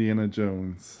old Indiana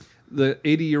Jones. the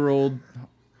 80-year-old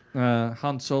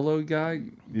Han Solo guy.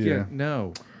 Yeah.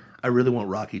 No. I really want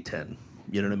Rocky 10.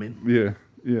 You know what I mean? Yeah,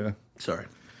 yeah. Sorry.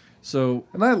 So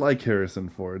And I like Harrison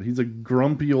Ford. He's a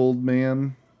grumpy old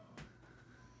man.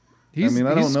 he's. I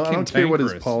don't he's know. I don't care what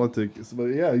his cantankerous. politics is, but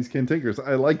yeah, he's cantankerous.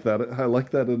 I like that. I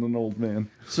like that in an old man.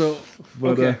 So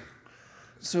But, okay.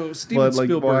 So Steven But like,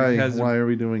 Spielberg has. why are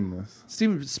we doing this?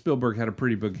 Steven Spielberg had a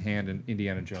pretty big hand in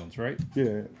Indiana Jones, right?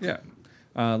 Yeah, Yeah.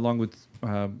 Along with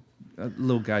a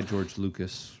little guy George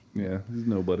Lucas. yeah. He's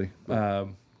nobody. But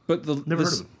Never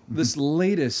heard of him. this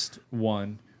latest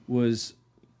one was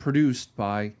produced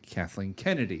by Kathleen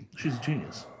Kennedy. She's a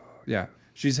genius. Yeah,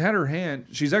 she's had her hand.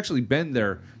 She's actually been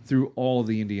there through all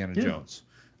the Indiana Jones,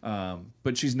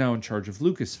 but she's now in charge of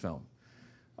Lucasfilm.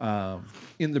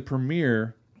 In the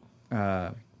premiere,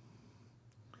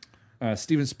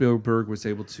 Steven Spielberg was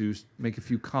able to make a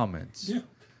few comments. Yeah.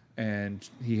 And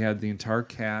he had the entire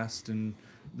cast and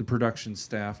the production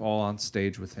staff all on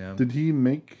stage with him. Did he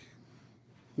make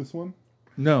this one?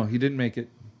 No, he didn't make it.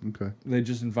 Okay. They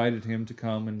just invited him to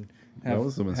come and That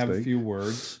was a have a mistake. few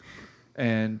words.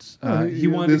 And He he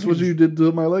wanted this to what you did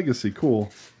to my legacy.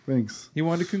 Cool. Thanks. he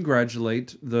wanted to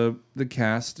congratulate the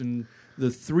cast and the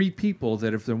 3 people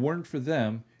that if there weren't for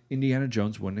them, Indiana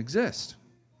Jones wouldn't exist.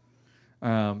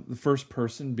 The first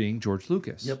person being George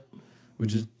Lucas. Yep.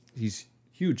 Which is he's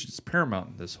huge. It's paramount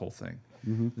in this whole thing.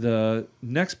 The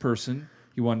next person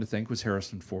he wanted to thank was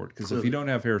Harrison Ford, because if Clearly. you don't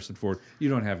have Harrison Ford, you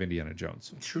don't have Indiana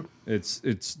Jones. It's true.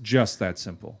 It's just that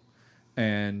simple.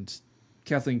 And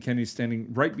Kathleen Kennedy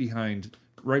standing right behind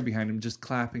him, just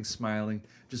clapping, smiling,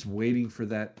 just waiting for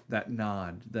that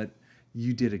nod that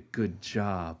you did a good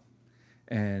job.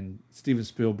 And Steven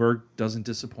Spielberg doesn't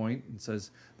disappoint and says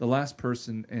the last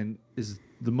person and is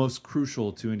the most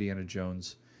crucial to Indiana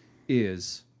Jones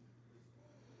is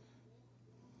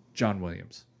John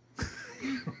Williams.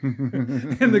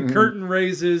 And the curtain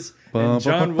raises and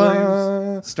John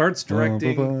Williams starts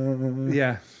directing.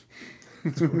 Yeah.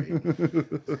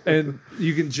 And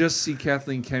you can just see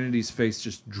Kathleen Kennedy's face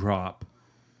just drop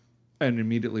and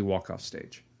immediately walk off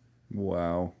stage.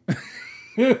 Wow.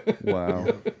 Wow.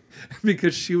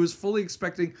 Because she was fully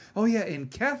expecting, oh yeah, and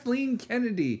Kathleen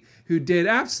Kennedy, who did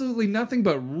absolutely nothing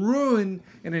but ruin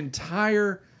an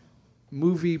entire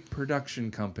movie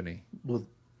production company. Well,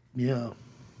 yeah.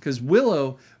 Because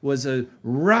Willow was a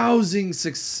rousing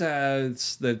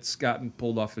success that's gotten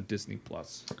pulled off of Disney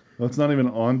Plus. That's not even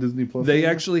on Disney Plus. They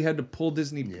anymore? actually had to pull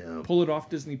it off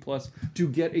Disney Plus to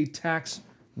get a tax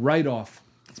write-off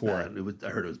for it. Bad.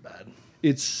 I heard it was bad.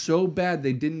 It's so bad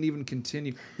they didn't even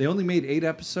continue. They only made 8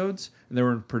 episodes, and they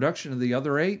were in production of the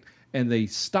other 8, and they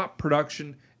stopped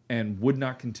production and would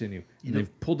not continue. And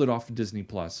they've pulled it off of Disney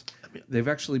Plus. They've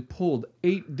actually pulled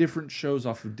 8 different shows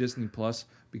off of Disney Plus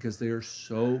because they are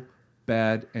so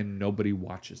bad and nobody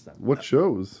watches them. What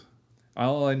shows?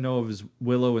 All I know of is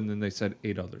Willow, and then they said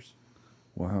 8 others.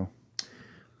 Wow.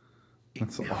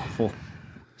 That's awful.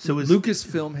 So is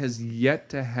Lucasfilm has yet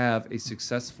to have a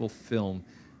successful film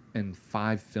and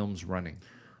 5 films running.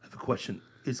 I have a question.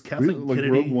 Is Really? Kathleen Like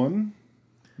Kennedy? Rogue One?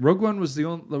 Rogue One was the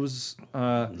only. That was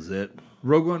Is it?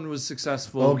 Rogue One was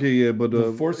successful. Okay, yeah, but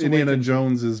The Force Indiana Awakens-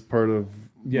 Jones is part of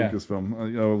Yeah.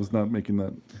 Lucasfilm. I was not making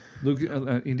that.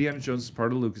 Indiana Jones is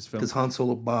part of Lucasfilm. Because Han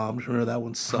Solo bombed. Remember that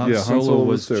one sucked. Yeah, Han Solo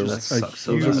was just terrible. That sucks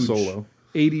so a bad. huge Solo.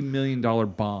 $80 million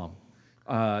bomb.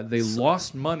 They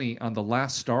lost money on the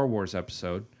last Star Wars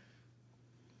episode.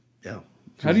 Yeah.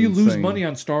 How do you lose insane. money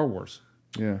on Star Wars?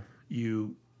 Yeah.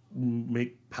 You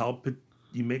make Palpatine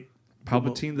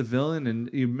the villain, and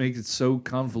you make it so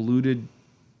convoluted,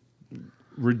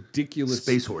 ridiculous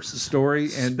Space horses. story.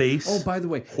 And Space oh, by the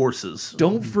way, horses.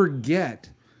 don't forget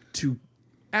to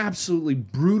absolutely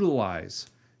brutalize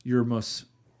your most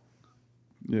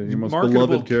Yeah, your most marketable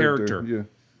beloved character. character. Yeah.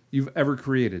 you've ever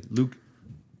created, Luke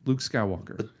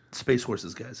Skywalker, Space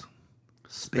horses, guys.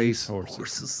 Space horses.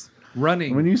 Horses.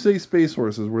 running When you say space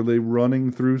horses, were they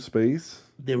running through space?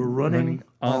 They were running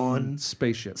on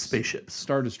spaceships,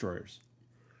 Star Destroyers.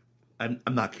 I'm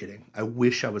not kidding. I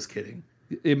wish I was kidding.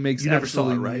 It makes You never saw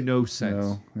it, absolutely right? no sense.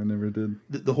 No, I never did.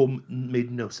 The whole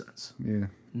made no sense. Yeah.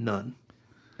 None.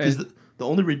 And Because the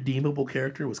only redeemable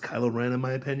character was Kylo Ren, in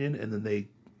my opinion, and then they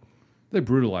they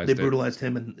brutalized it. brutalized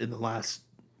him in the last.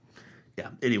 Yeah.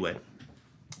 Anyway,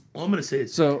 all I'm gonna say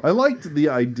is So I liked the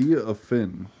idea of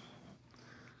Finn.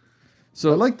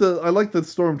 so I like the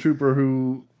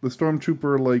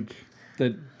stormtrooper like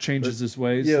that changes his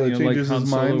ways. yeah, you that know, changes Han his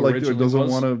Solo mind, like originally doesn't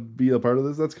was. want to be a part of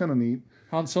this. That's kind of neat.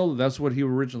 Han Solo, that's what he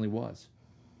originally was.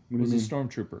 What do Was you a mean?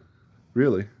 stormtrooper.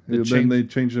 Really? The Then change- they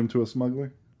changed him to a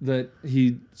smuggler. That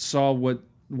he saw what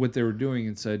they were doing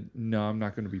and said, "No, I'm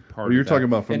not going to be part Or of you're that." talking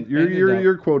about from And you're ended up-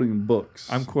 you're quoting books.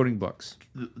 I'm quoting books.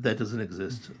 that doesn't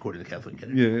exist according to Kathleen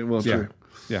Kennedy. yeah, well, Yeah, sure.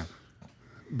 yeah.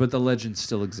 But the legends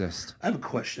still exist. I have a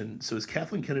question. So is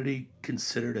Kathleen Kennedy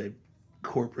considered a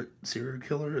corporate serial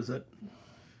killer? Is that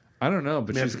I don't know,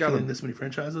 but after she's got killing this many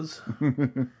franchises?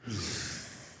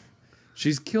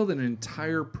 she's killed an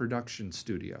entire production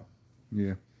studio.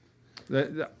 Yeah.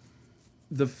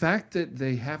 The fact that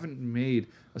they haven't made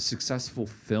a successful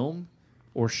film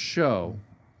or show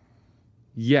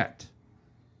yet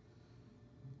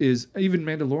is even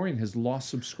Mandalorian has lost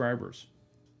subscribers.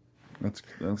 That's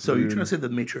So you're weird. trying to say the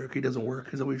matriarchy doesn't work?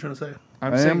 Is that what you're trying to say?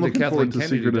 I'm I saying am that looking Kathleen forward to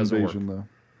Kennedy Secret doesn't Invasion work.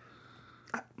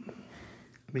 though. I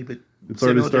mean, but It's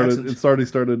already Samuel started. Jackson, It's already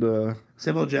started.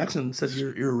 Samuel Jackson says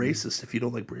you're a racist if you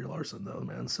don't like Brie Larson, though,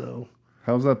 man. So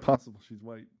How's that possible? She's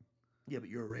white. yeah, but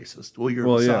you're a racist. Well, you're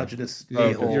Well, a yeah. misogynist,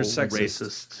 Okay. a-hole, You're sexist.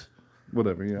 racist.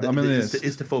 Whatever. Yeah. I'm in this.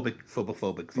 It's the phobic.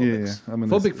 Yeah. I'm in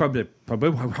Phobic,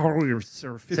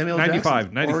 this. Samuel 95,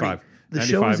 Jackson 95, already- the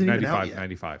show 95, isn't even 95, out yet,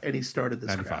 95, and he started this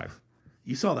 95. crap.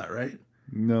 You saw that, right?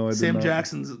 No, I did Sam not.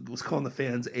 Jackson was calling the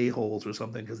fans a-holes or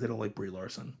something because they don't like Brie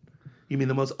Larson. You mean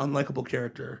the most unlikable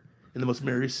character in the most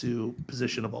Mary Sue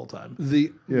position of all time?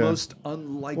 The Yeah. most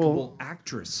unlikable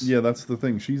actress. Yeah, that's the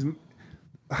thing. She's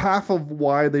half of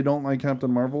why they don't like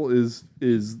Captain Marvel is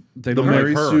They the don't like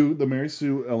Mary her. Sue the Mary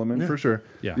Sue element for sure.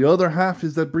 Yeah. The other half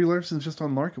is that Brie Larson's just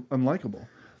unlikable.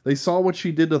 They saw what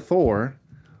she did to Thor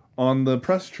on the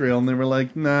press trail and they were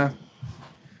like, nah,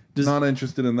 not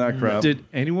interested in that crap. Did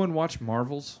anyone watch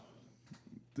Marvels?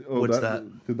 Oh, What's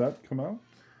that? Did that come out?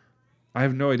 I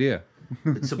have no idea.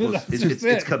 It's supposed.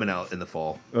 It's coming out in the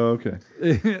fall. Oh, okay.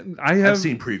 I have I've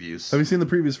seen previews. Have you seen the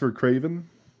previews for Craven?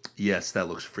 Yes, that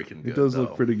looks freaking good. It does though.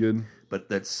 look pretty good. But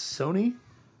that's Sony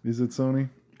Is it Sony?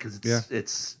 because it's Yeah.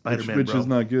 it's Spider-Man, Which bro. is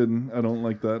not good. I don't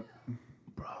like that.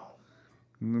 Bro,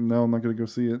 No, I'm not going to go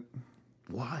see it.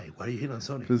 why? Why are you hitting on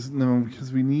Sony?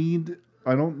 Because we need.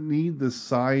 I don't need this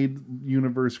side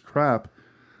universe crap.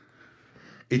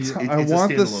 It's I a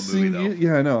want the standalone movie, though.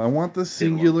 Yeah, I know. I want the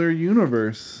singular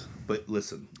universe. But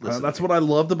listen. That's what I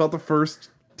loved about the first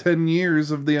 10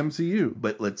 years of the MCU.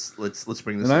 But let's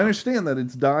bring this And I up. understand that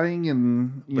it's dying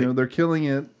and you know they're killing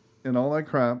it and all that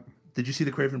crap. Did you see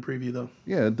the Craven preview though?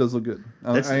 Yeah, it does look good.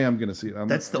 I am going to see it.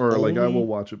 that's the I only- will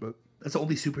watch it, but That's the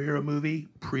only superhero movie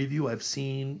preview I've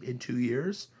seen in 2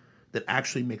 years that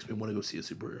actually makes me want to go see a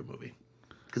superhero movie.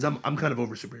 Because I'm kind of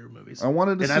over superhero movies. I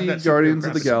wanted to And I've see got superhero Guardians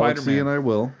of the crap. Galaxy Spider-Man. and I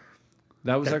will.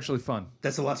 that was actually fun.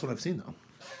 That's the last one I've seen though.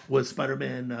 Was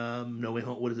Spider-Man No Way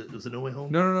Home? What is it? Was it No Way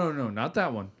Home? No, not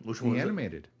that one. Which one The was it?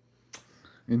 animated.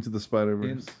 Into the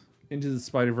Spider-Verse. Into the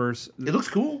Spider-Verse It looks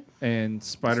cool. and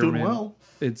Spider-Man. well.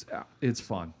 It's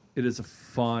fun. It is a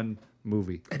fun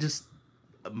movie. I just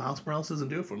Miles Morales doesn't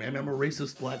do it for me. I mean, I'm a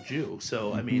racist black Jew,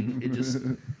 so I mean, it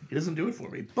doesn't do it for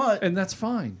me. But And that's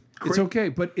fine. It's okay,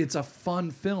 but it's a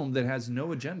fun film that has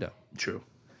no agenda. true.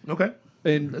 Okay,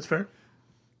 And that's fair.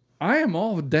 I am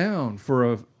all down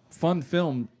for a fun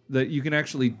film that you can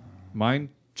actually mind,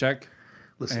 check,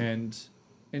 Listen. and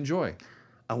enjoy.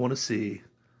 I want to see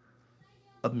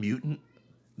a mutant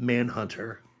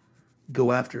manhunter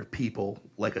go after people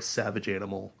like a savage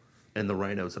animal, and the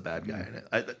Rhino's a bad guy in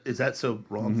it. Is that so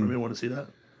wrong for me to want to see that?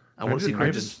 I want to see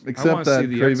Craven. Except wanna see that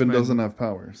the Craven X-Men. doesn't have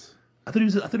powers. I thought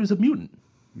he was a mutant.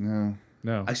 No.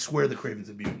 No, I swear that Craven's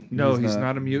a mutant. no, he's he's not.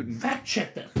 not a mutant. Fact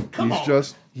check that. Come He's on.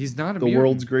 just He's not a the mutant.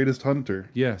 world's greatest hunter.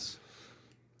 Yes.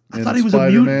 I thought he was a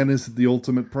Spider-Man mutant. is the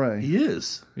ultimate prey. He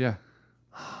is. Yeah.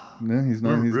 No, he's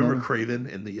not. He's Remember not. Craven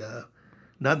in the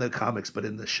not in the comics, but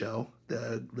in the show.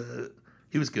 The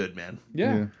he was good, man.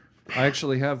 Yeah. Yeah. I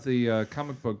actually have the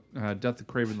comic book Death of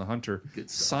Craven the Hunter Good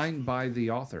stuff. signed by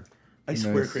the author. I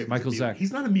swear, Nice. Craven's Michael a mutant. Zack.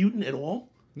 He's not a mutant at all.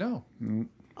 No.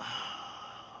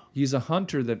 He's a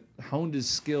hunter that honed his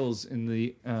skills in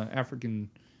the African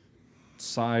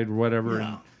side or whatever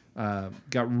Yeah. and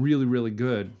got really, really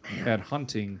good at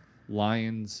hunting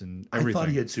lions and everything. I thought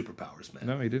he had superpowers, man.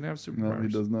 No, he didn't have superpowers. No, he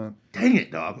does not. Dang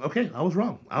it, dog. Okay, I was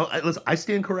wrong. Listen, I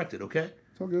stand corrected. Okay,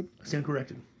 It's all good. I stand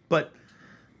corrected. But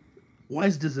why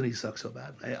does Disney suck so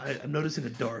bad? I'm noticing a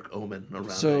dark omen around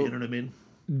So- it. You know what I mean?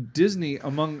 Disney,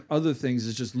 among other things,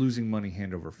 is just losing money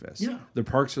hand over fist. Yeah. The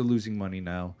parks are losing money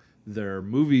now. Their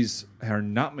movies are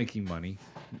not making money.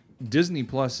 Disney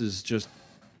Plus is just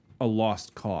a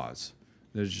lost cause.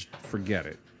 They just forget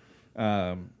it.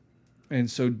 And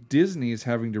so Disney is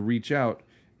having to reach out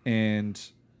and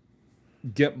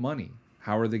get money.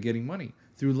 How are they getting money?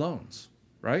 Through loans,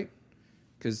 right?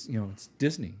 Because, it's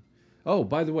Disney. Oh,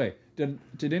 by the way,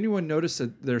 did anyone notice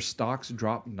that their stocks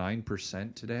dropped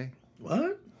 9% today?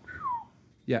 What?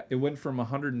 Yeah, it went from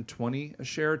 120 a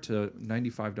share to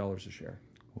 $95 a share.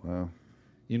 Wow.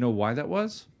 You know why that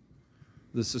was?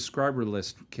 The subscriber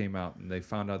list came out and they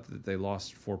found out that they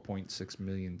lost 4.6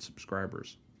 million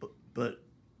subscribers. But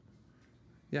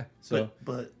Yeah, so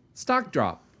but stock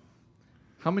drop.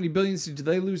 How many billions did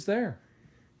they lose there?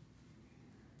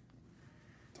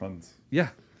 Tons. Yeah.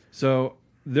 So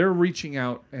they're reaching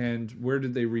out, and where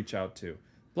did they reach out to?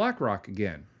 BlackRock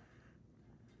again.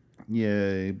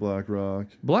 Yay, BlackRock.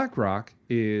 BlackRock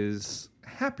is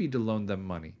happy to loan them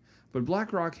money, but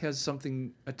BlackRock has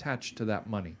something attached to that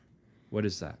money. What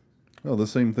is that? Oh, the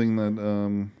same thing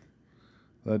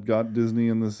that got Disney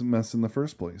in this mess in the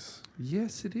first place.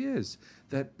 Yes, it is.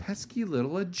 That pesky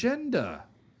little agenda.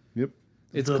 Yep.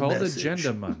 It's The called message.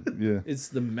 agenda money. Yeah. It's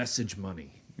the message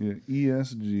money. Yeah.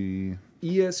 ESG.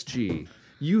 ESG.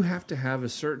 You have to have a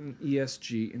certain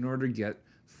ESG in order to get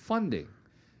funding.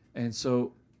 And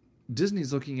so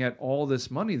Disney's looking at all this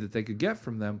money that they could get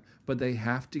from them, but they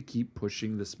have to keep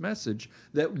pushing this message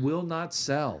that will not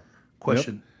sell.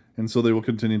 question. And so they will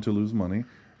continue to lose money.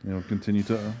 They'll continue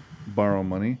to borrow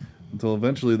money until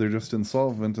eventually they're just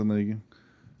insolvent and they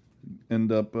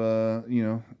end up,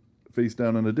 face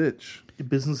down in a ditch.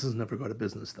 Businesses never go out of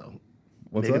business, though.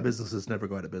 What's Mega that? businesses never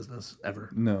go out of business ever.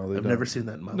 No, they I've don't. never seen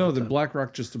that in my No, the lifetime.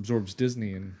 BlackRock just absorbs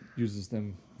Disney and uses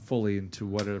them fully into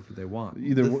whatever they want.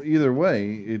 Either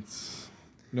way, it's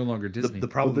No longer Disney. The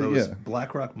problem, Well, though, is yeah.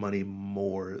 BlackRock money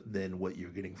more than what you're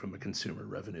getting from a consumer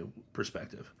revenue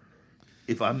perspective.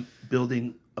 If I'm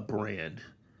building a brand,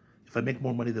 if I make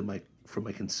more money than from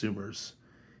my consumers,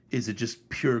 is it just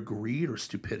pure greed or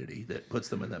stupidity that puts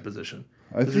them in that position?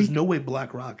 Because there's think- no way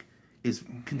BlackRock is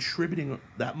contributing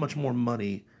that much more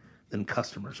money than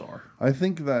customers are. I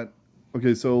think that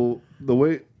okay. So the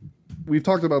way we've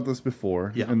talked about this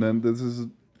before, Yeah. and then this is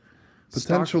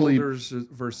potentially Stockholders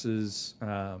versus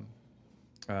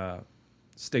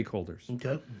stakeholders.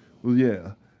 Okay. well,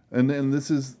 yeah, and this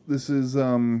is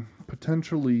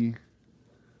potentially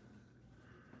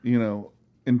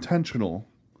intentional.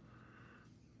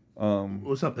 Well,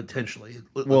 it's not potentially.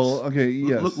 Well, okay,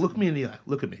 yes, Look me in the eye.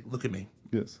 Look at me. Look at me.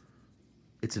 yes,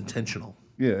 It's intentional.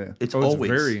 yeah. It's Oh, it's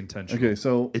always very intentional. Okay,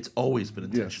 so It's always been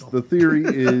yes, intentional. the theory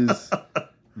is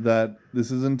that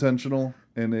this is intentional,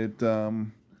 and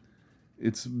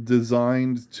it's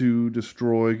designed to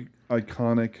destroy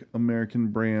iconic American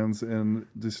brands and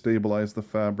destabilize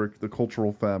the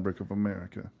cultural fabric of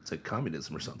America. It's like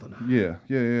communism or something. Yeah.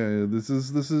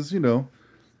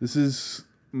 This is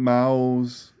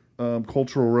Mao's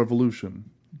cultural revolution.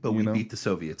 But you we know? beat the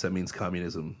Soviets. That means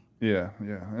communism. Yeah,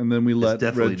 and then we let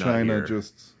definitely Red not China here.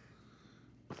 just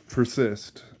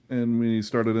persist, and we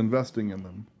started investing in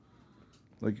them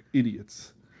like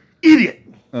idiots. Idiot.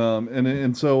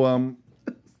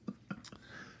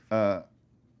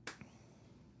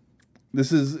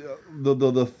 This is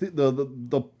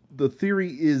the theory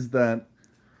is that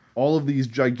all of these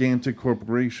gigantic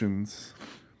corporations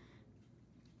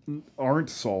aren't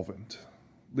solvent.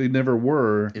 They never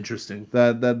were. Interesting.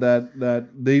 That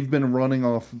they've been running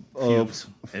off Fumes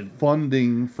of and-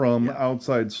 funding from Yeah.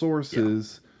 outside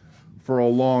sources for a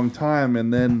long time,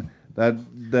 and then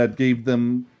that gave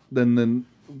them then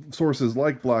sources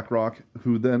like BlackRock,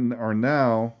 who then are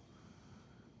now,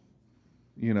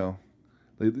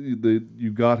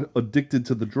 you got addicted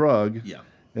to the drug, Yeah.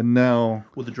 and now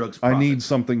Well, the drug's I profits. need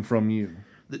something from you.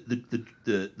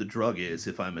 The drug is,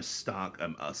 if I'm a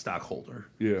stockholder,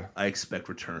 Yeah. I expect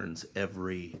returns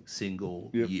every single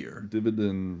Yep. year.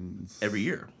 Dividends. Every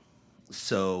year.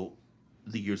 So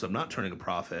the years I'm not turning a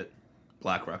profit,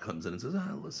 BlackRock comes in and says,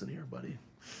 listen here, buddy.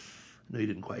 I know you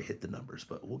didn't quite hit the numbers,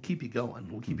 but we'll keep you going.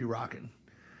 We'll keep you rocking.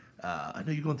 I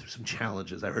know you're going through some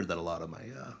challenges. I heard that a lot on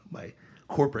my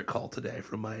corporate call today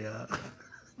from my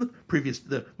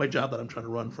my job that I'm trying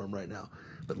to run from right now.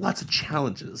 But lots of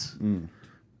challenges.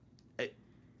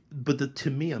 But to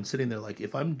me, I'm sitting there like,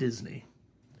 if I'm Disney,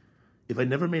 if I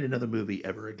never made another movie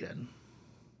ever again,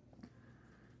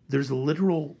 there's a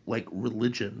literal like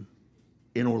religion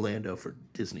in Orlando for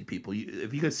Disney people.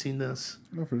 Have you guys seen this?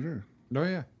 No, for sure. Oh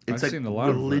yeah, It's I've like seen a lot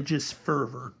of religious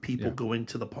fervor, people Yeah. going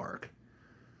to the park.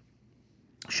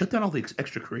 Shut down all the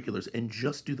extracurriculars and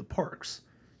just do the parks,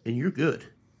 and you're good.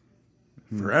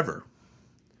 Forever.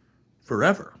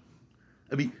 Forever.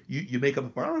 I mean, you make up a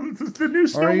park. Oh, this is the new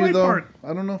Snow Are you White though? park.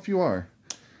 I don't know if you are.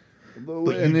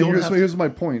 But And you don't have to- here's my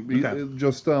point. Okay.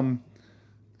 Just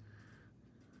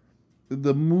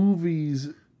the movies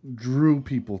drew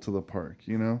people to the park.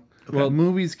 Well-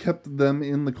 movies kept them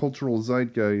in the cultural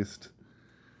zeitgeist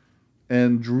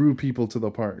and drew people to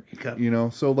the park. Okay.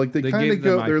 So like they They kind of gave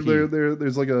them go. IP.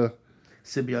 There's like a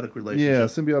Symbiotic relationship.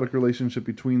 symbiotic relationship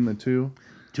between the two.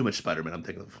 Too much Spider-Man. I'm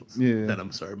thinking of Yeah.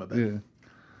 Venom. Sorry, my bad. Yeah.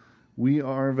 We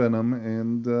are Venom,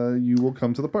 and you will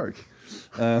come to the park.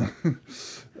 I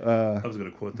was going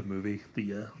to quote the movie,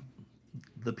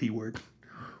 the P word.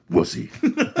 Wussy.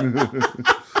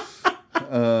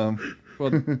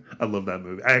 Well, I love that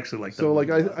movie. I actually like that So, like,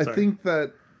 movie a lot. I Sorry. think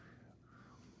that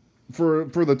for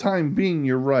the time being,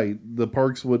 you're right. The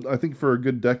parks would, I think, for a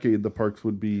good decade, the parks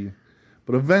would be,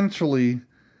 but eventually,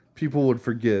 people would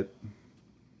forget.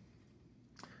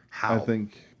 How? I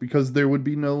think because there would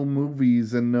be no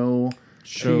movies and no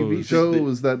TV Shows.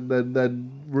 shows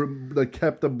that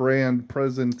kept the brand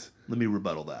present Let me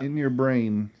rebuttal that. in your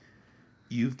brain.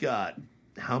 You've got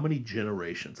how many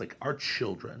generations? Like, our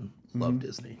children love Mm-hmm.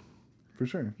 Disney. For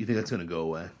sure. You think that's going to go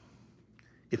away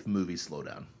if movies slow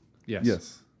down? yes.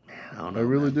 Yes, I don't know. I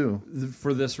really man. do.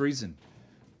 For this reason,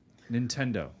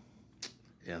 Nintendo.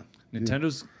 Yeah.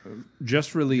 Nintendo's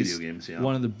just released Video games, yeah.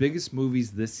 one of the biggest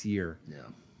movies this year, Yeah.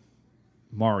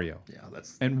 Mario. Yeah.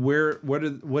 That's And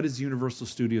what is Universal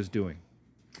Studios doing?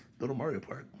 Little Mario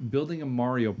Park. Building a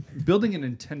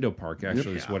Nintendo park.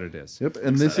 Actually, is Yeah. what it is. Yep,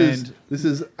 and this And-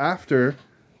 is after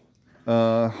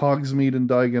Hogsmeade and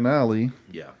Diagon Alley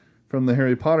Yeah. from the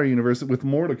Harry Potter universe, with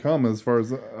more to come, as far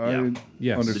as I Yes. They're doing They're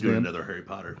doing understand. another Harry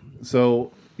Potter.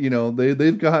 So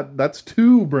they've got that's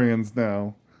two brands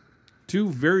now. Two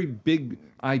very big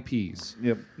IPs.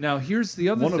 Yep, Now here's the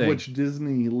other one thing. of which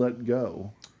Disney let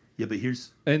go. Yeah, but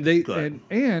here's And they Go ahead.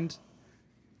 and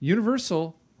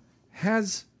Universal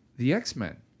has the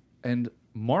X-Men and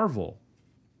Marvel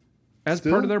as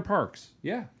Still? part of their parks.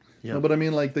 Yeah. Yeah. No, but I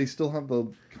mean, like, they still have the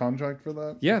contract for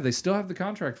that. Yeah, they still have the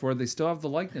contract for it. They still have the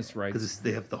likeness rights. because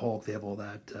they have the Hulk, they have all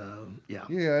that. Yeah.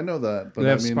 Yeah, I know that. But They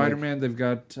have I mean, Spider-Man. They've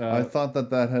got I thought that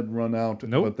had run out,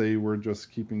 Nope. but they were just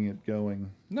keeping it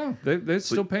going. no. They're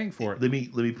still paying for it. Let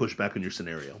me push back on your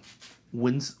scenario.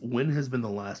 When has been the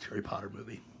last Harry Potter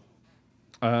movie?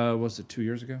 Was it 2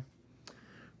 years ago?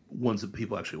 Ones that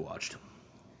people actually watched.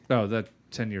 Oh, that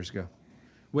 10 years ago.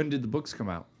 When did the books come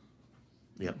out?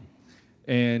 Yeah.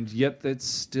 And yet that's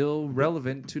still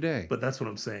relevant today. But that's what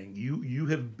I'm saying. You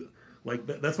have like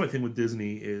that's my thing with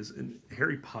Disney is in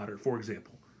Harry Potter, for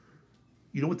example.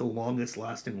 You know what the longest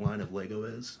lasting line of Lego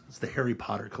is? It's the Harry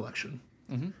Potter collection.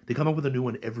 Mm-hmm. They come up with a new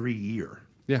one every year.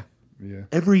 yeah. Yeah,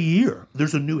 Every year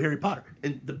there's a new Harry Potter,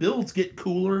 and the builds get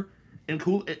cooler and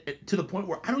cool to the point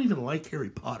where I don't even like Harry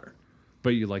Potter.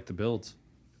 But you like the builds.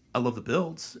 I love the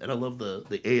builds, and I love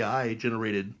the AI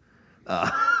generated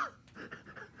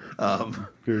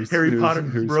Harry Potter,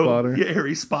 Harry bro. Spotter. Yeah,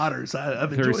 Harry Spotters.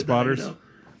 I've enjoyed Spotters. that.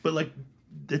 But like,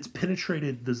 it's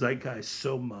penetrated the zeitgeist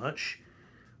so much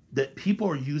that people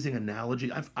are using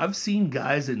analogy. I've seen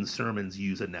guys in sermons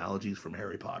use analogies from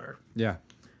Harry Potter, Yeah.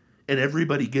 and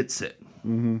everybody gets it.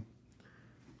 Mm-hmm.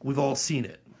 We've all seen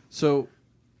it. So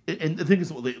And the thing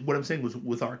is, what I'm saying was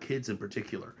with our kids in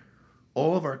particular,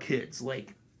 all of our kids,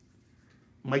 like,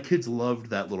 my kids loved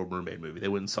that Little Mermaid movie. They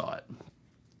went and saw it.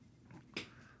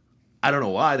 I don't know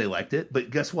why they liked it, but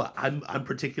guess what? I'm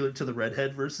particular to the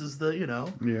redhead versus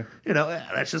the,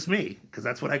 that's just me, because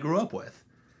that's what I grew up with.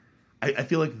 I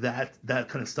feel like that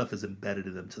kind of stuff is embedded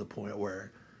in them to the point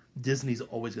where Disney's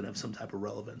always going to have some type of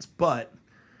relevance. But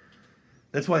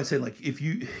that's why I say, like,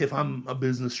 if I'm a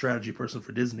business strategy person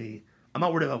for Disney, I'm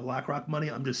not worried about BlackRock money.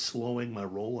 I'm just slowing my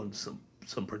roll on some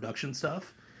production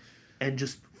stuff and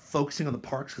just focusing on the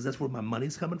parks because that's where my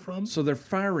money's coming from. So they're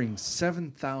firing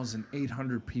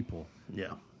 7,800 people.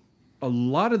 Yeah. A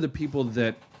lot of the people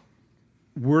that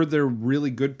were their really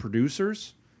good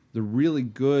producers, the really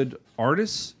good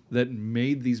artists that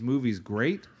made these movies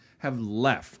great, have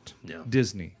left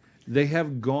Disney. They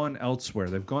have gone elsewhere.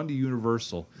 They've gone to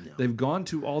Universal. Yeah. They've gone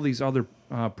to all these other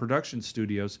production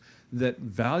studios that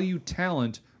value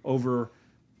talent over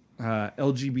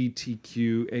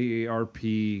LGBTQ,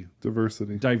 AARP,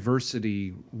 diversity,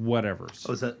 whatever.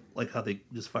 Oh, is that like how they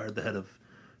just fired the head of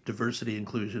diversity,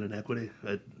 inclusion, and equity?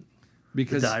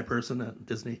 Because the die person at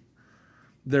Disney?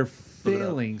 They're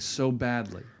failing so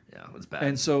badly. Yeah, it's bad.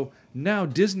 And so now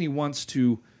Disney wants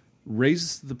to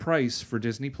raise the price for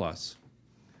Disney Plus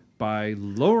by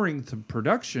lowering the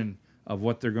production of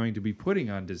what they're going to be putting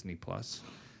on Disney Plus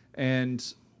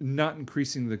and not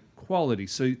increasing the quality.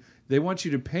 So they want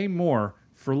you to pay more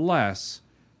for less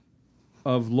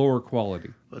of lower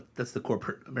quality. But that's the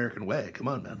corporate American way. Come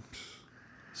on, man.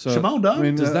 So Shimon, dog. I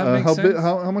mean, Does that make sense?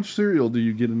 How much cereal do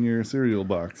you get in your cereal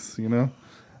box? You know,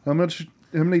 how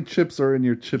many chips are in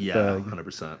your chip bag?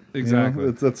 100%. Exactly. You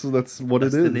know, that's what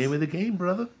That's it is. the name of the game,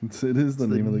 brother. It is the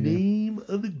name of the game. Name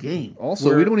of the game.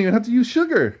 Also, we don't even have to use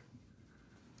sugar.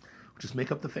 Just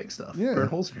make up the fake stuff. Yeah. Burn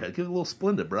holes in your head. Give it a little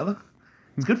Splenda, brother.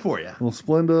 It's good for you. A little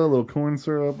Splenda, a little corn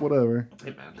syrup, whatever.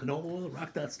 Hey, man, canola oil,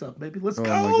 rock that stuff, baby. Let's Oh go.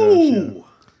 my gosh, yeah.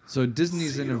 So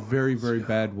Disney's in a very, very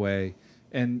bad way,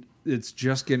 and it's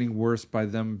just getting worse by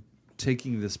them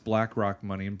taking this BlackRock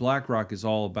money. And BlackRock is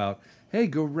all about, hey,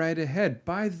 go right ahead.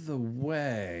 By the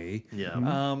way,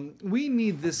 we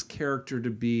need this character to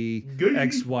be Gay.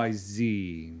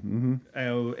 XYZ,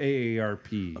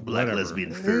 AARP, Black whatever.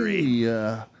 lesbian furry.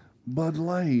 Hey, Bud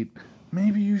Light,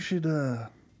 maybe you should, I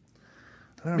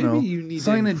don't Maybe know, you need to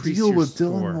sign a increase deal your with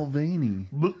score. Dylan Mulvaney.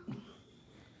 But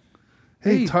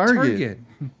Hey, Target.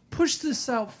 Push this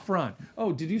out front.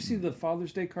 Oh, did you see the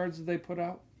Father's Day cards that they put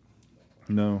out?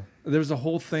 No. There's a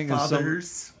whole thing of some,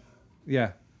 fathers,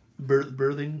 yeah.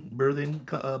 birthing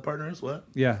partners, what?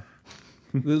 Yeah.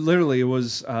 Literally, it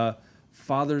was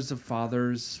fathers of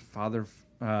fathers, mother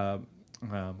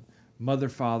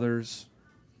fathers,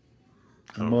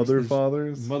 Mother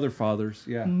fathers. mother fathers,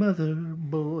 yeah. Mother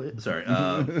boy. Sorry.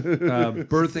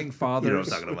 Birthing fathers. You know what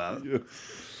I'm talking about.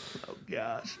 Oh,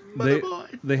 gosh. Mother boy.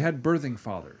 They had birthing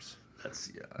fathers.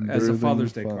 That's, As a Birthing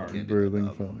Father's Day fa- card.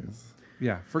 Birthing fathers.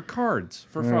 Yeah, for cards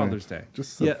for All Father's right. Day.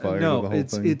 Just set fire to no, the whole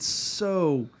thing. it's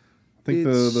so. I think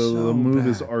the it's so move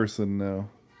is bad. arson now.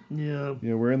 Yeah.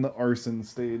 Yeah, we're in the arson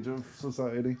stage of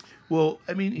society. Well,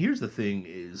 I mean, here's the thing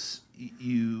is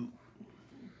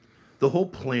the whole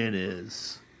plan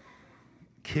is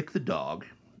kick the dog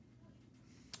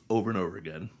over and over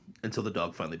again until the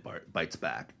dog finally bites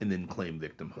back and then claim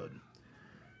victimhood.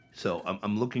 So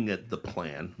I'm looking at the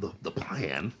plan. The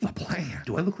plan. The plan.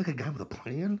 Do I look like a guy with a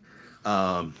plan?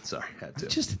 Sorry, had to.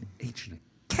 Just an agent of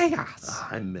chaos.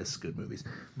 I miss good movies.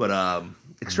 But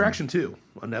Extraction 2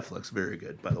 on Netflix, very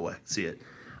good, by the way. See it.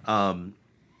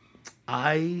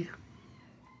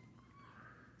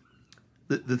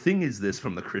 The thing is this,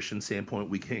 from the Christian standpoint,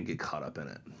 we can't get caught up in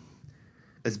it.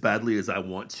 As badly as I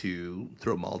want to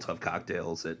throw Molotov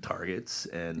cocktails at Targets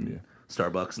and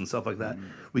Starbucks and stuff like that,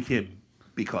 we can't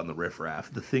be caught in the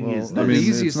riffraff. The thing is, the I mean,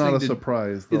 easiest it's not thing a to-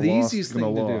 surprise. the lost easiest gonna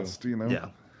thing to do- lost, you know? yeah.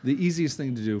 The easiest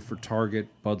thing to do for Target,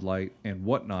 Bud Light, and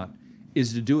whatnot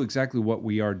is to do exactly what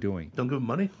we are doing. Don't give them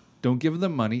money. Don't give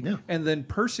them money, Yeah. and then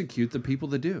persecute the people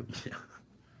that do. Yeah.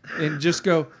 And just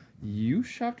go, you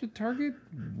shopped at Target?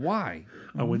 Why?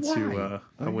 I went Why? to.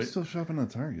 Why are you still shopping at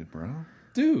Target, bro?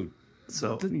 Dude,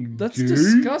 So that's gay?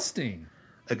 disgusting.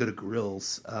 I go to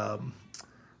Grills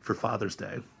for Father's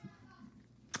Day.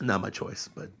 Not my choice,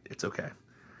 but it's okay.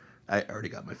 I already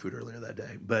got my food earlier that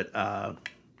day. But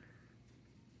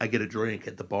I I get a drink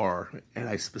at the bar, and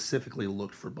I specifically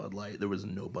looked for Bud Light. There was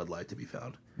no Bud Light to be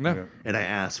found. No. Yeah. And I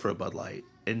asked for a Bud Light,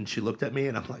 and she looked at me,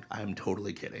 and I'm like, I'm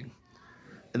totally kidding.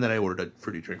 And then I ordered a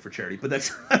fruity drink for charity, but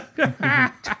that's...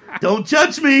 Don't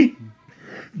judge me,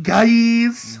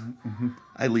 guys.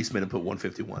 I at least made him put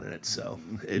 151 in it, so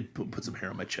it put some hair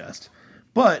on my chest.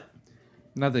 But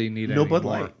Not that you need no any Bud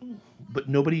more. Light. But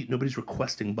nobody's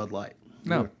requesting Bud Light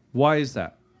No. Why is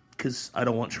that? because I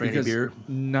don't want tranny Because beer.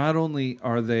 not only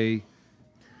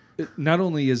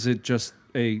is it just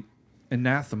a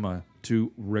anathema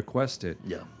to request it,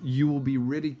 Yeah. you will be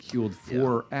ridiculed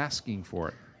for asking for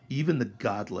it. Even the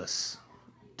godless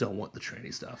don't want the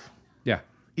tranny stuff. Yeah.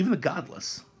 Even the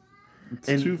godless. It's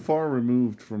And- too far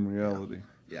removed from reality.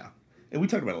 Yeah, and we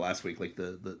talked about it last week, like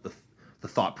the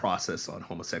thought process on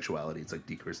homosexuality. It's like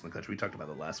decreasing the country. We talked about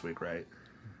it last week, right?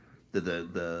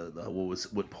 The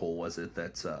what poll was it?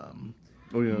 That's Oh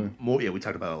yeah. more. Yeah, we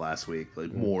talked about it last week.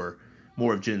 Like more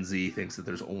of Gen Z thinks that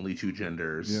there's only two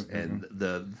genders, Yep, and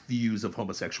the views of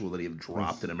homosexuality have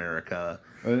dropped in America.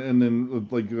 And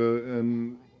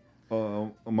then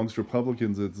amongst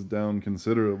Republicans, it's down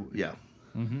considerably. Yeah,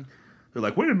 they're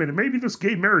like, wait a minute, maybe this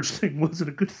gay marriage thing wasn't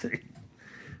a good thing.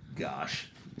 Gosh,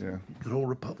 Yeah. good old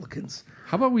Republicans.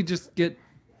 How about we just get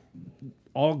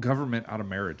all government out of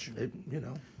marriage?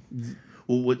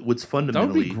 Well, what's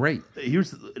fundamentally great.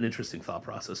 Here's an interesting thought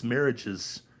process: marriage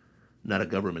is not a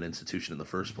government institution in the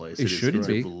first place. It shouldn't it's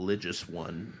be. a religious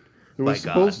one. It was by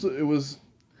supposed God. to. It was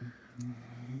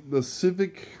the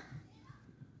civic.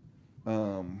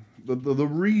 The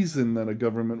reason that a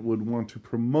government would want to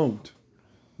promote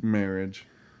marriage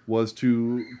was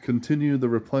to continue the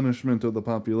replenishment of the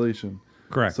population.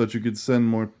 Correct. So that you could send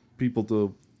more people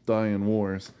to die in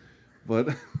wars.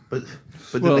 But But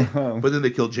Well, then they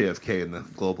killed JFK and the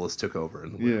globalists took over.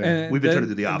 And Yeah. And we've been then, trying to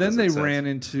do the opposite. Then they since. ran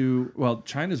into,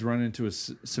 China's run into a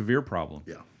severe problem.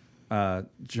 Yeah.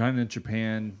 China,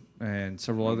 Japan, and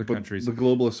several other but countries. the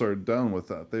globalists are down with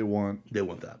that. They want They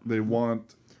want that.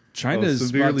 China a is about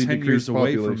severely 10 years decreased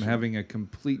away from population. having a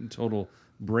complete and total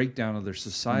breakdown of their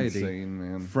society insane,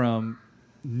 man. from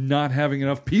not having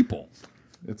enough people.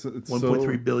 It's 1.3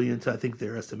 so billion to, I think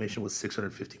their estimation was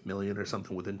 650 million or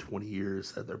something within 20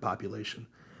 years of their population.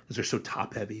 Because they're so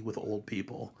top heavy with old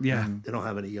people. Yeah. They don't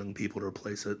have any young people to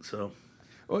replace it. So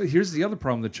Well, here's the other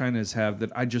problem that China's have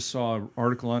that I just saw an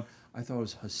article on. I thought it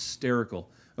was hysterical.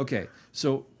 Okay,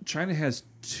 so China has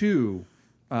two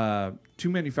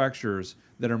manufacturers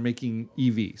that are making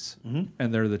EVs,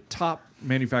 and they're the top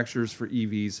manufacturers for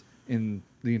EVs in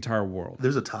the entire world.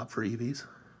 there's a top for EVs.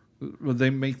 Well, they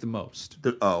make the most.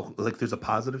 Like there's a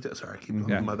positive. Sorry, I keep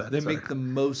my bad. They Sorry. make the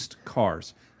most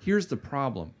cars. Here's the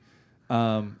problem.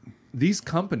 These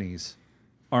companies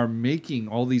are making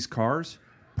all these cars,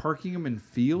 parking them in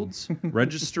fields,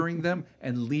 registering them,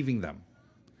 and leaving them.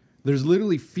 There's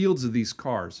literally fields of these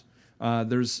cars.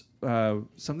 There's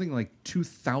something like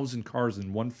 2,000 cars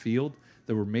in one field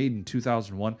that were made in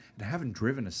 2001 and haven't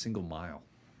driven a single mile.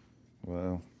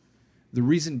 wow. The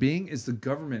reason being is the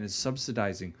government is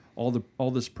subsidizing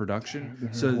all this production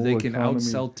so that whole they can economy.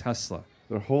 outsell Tesla.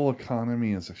 Their whole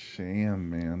economy is a sham,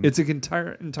 man. It's an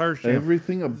entire sham.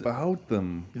 Everything about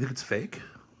them You think it's fake?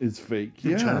 is fake.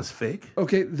 You Yeah. think China's fake?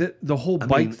 Okay, the whole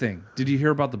bike thing. Did you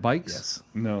hear about the bikes? Yes.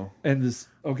 No. And this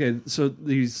so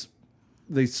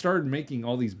they started making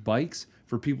all these bikes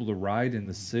for people to ride in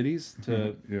the cities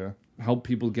to Yeah. help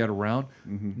people get around.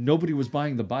 Nobody was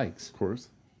buying the bikes. Of course.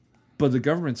 But the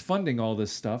government's funding all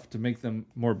this stuff to make them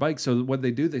more bikes. So what they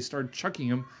do, they start chucking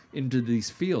them into these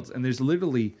fields. And there's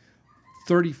literally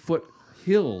 30-foot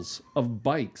hills of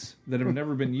bikes that have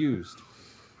never been used.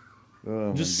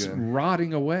 Oh Just my god.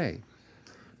 rotting away.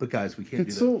 But guys, we can't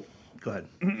It's do so that. Go ahead.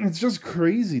 it's just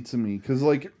crazy to me because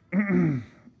like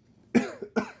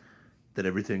That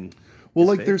everything. well is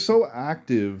like fake? they're so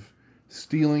active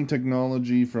stealing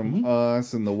technology from Mm-hmm.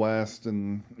 us and the West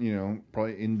and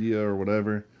probably India or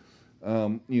whatever.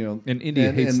 And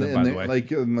India hates them, by the way.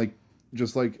 Like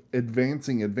just like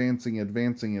advancing,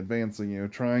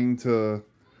 trying to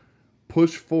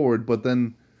push forward, but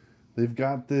then they've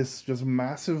got this just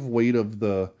massive weight of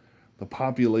the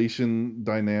population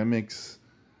dynamics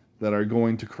that are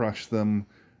going to crush them,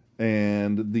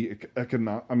 and the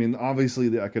obviously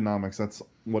the economics, that's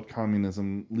what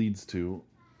communism leads to,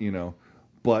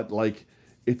 but like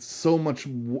it's so much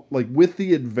like with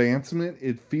the advancement,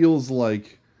 it feels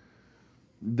like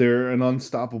they're an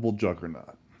unstoppable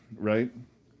juggernaut, right?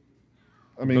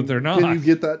 I mean, But they're not. Can you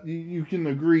get that? You can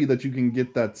agree that you can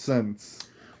get that sense.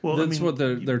 Well, That's what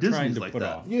they're Disney's trying to like put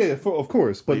that. off. Yeah, of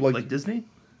course, but Like Disney?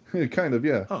 kind of,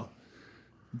 yeah. Oh,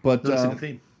 But never seen a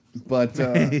theme. but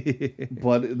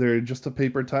they're just a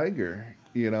paper tiger.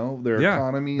 Their Yeah,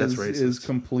 economy that's is racist.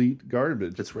 complete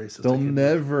garbage. That's racist. They'll I can't-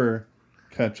 never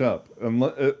catch up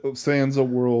unless sans a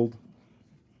world,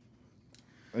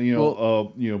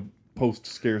 post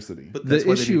scarcity. But that's The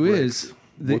why they issue need is bricks.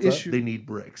 the What's that? issue. They need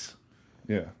bricks.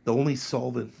 Yeah, The only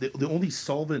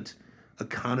solvent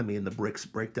economy in the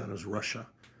BRICS breakdown is Russia.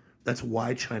 That's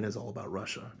why China is all about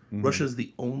Russia. Russia is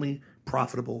the only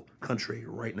profitable country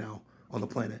right now on the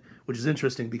planet, which is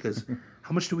interesting because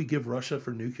how much do we give Russia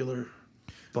for nuclear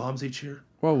bombs each year?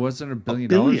 Well, wasn't it $1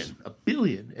 billion? A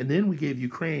billion. And then we gave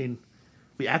Ukraine,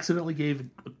 we accidentally gave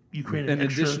Ukraine An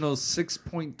extra, additional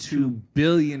 $6.2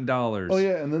 billion. Oh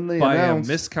yeah, and then they by announced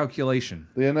a miscalculation.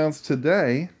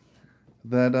 today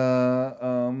that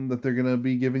that they're going to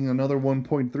be giving another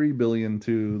 1.3 billion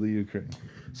to the Ukraine.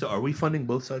 So are we funding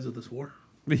both sides of this war?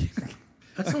 we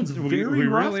That sounds very really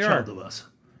Rothschild are. of us.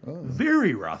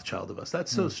 Very Rothschild of us.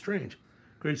 That's so strange.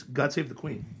 Grace, God save the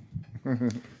Queen.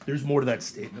 There's more to that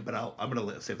statement, but I'm going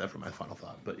to save that for my final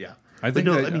thought. But yeah, I think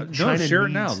but that, no, China share it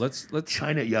now. needs- Let's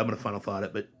China. Yeah, I'm going to final thought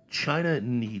it, but China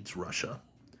needs Russia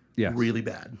yes. really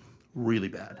bad, really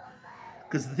bad.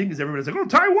 Because the thing is, everybody's like, "Oh,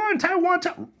 Taiwan."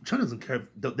 China doesn't care.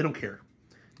 They don't care.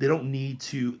 They don't need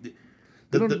to.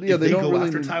 don't- If they they don't go really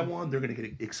after need- Taiwan, they're going to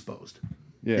get exposed.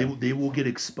 Yeah. They will get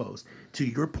exposed. To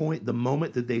your point, the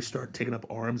moment that they start taking up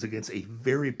arms against a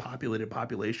very populated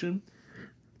population,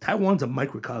 Taiwan's a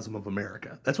microcosm of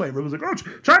America. That's why everyone's like, "Oh,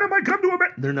 China might come to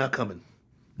America." They're not coming.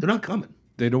 They're not coming.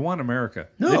 They don't want America.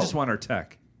 No. They just want our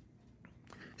tech.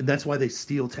 And that's why they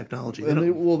steal technology. And they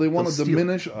want they'll to steal it.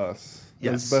 diminish us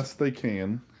Yes. as best they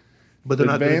can. But they're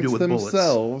not going to Advance do it with bullets.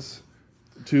 themselves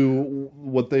to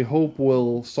what they hope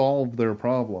will solve their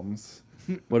problems,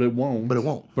 but it won't. But it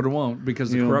won't. But it won't because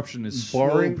the You know, corruption is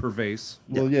barring- so pervasive.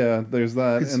 Well, yeah, there's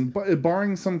that, 'Cause- and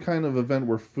barring some kind of event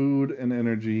where food and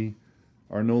energy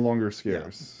are no longer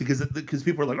scarce. Because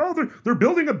people are like, "Oh, they're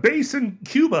building a base in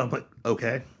Cuba." I'm like,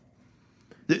 okay.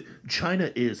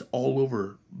 China is all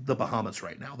over the Bahamas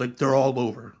right now. Like they're all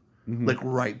over, like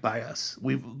right by us.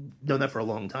 We've done that for a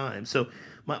long time. So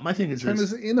my thing is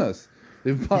China's this. in us.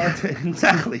 They've bought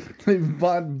Exactly. they've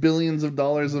bought billions of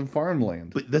dollars of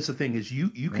farmland. But that's the thing is you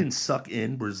can suck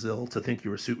in Brazil to think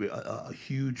you're a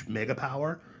huge mega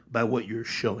power by what you're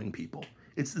showing people.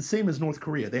 It's the same as North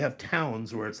Korea. They have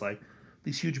towns where it's like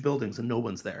these huge buildings and no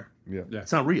one's there. Yeah. Yeah.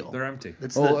 It's not real. They're empty.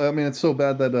 It's Oh, the- I mean, it's so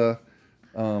bad that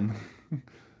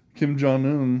Kim Jong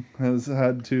Un has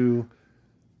had to.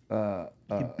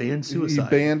 he banned He suicide.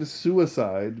 banned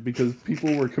suicide because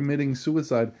people were committing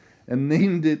suicide and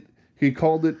named it. He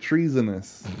called it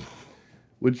treasonous,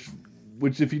 which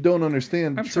if you don't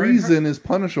understand, I'm sorry, treason is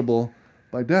punishable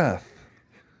by death.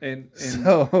 And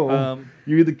So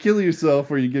you either kill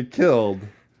yourself or you get killed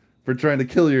for trying to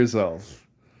kill yourself.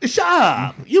 Shut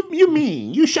up! You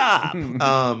mean you shut up?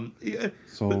 Yeah,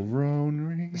 So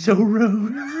Ronry. so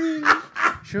rude.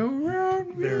 show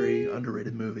around me. Very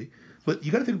underrated movie. But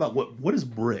you got to think about what is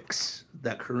BRICS,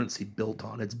 that currency, built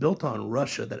on? It's built on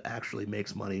Russia that actually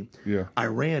makes money. Yeah.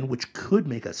 Iran, which could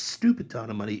make a stupid ton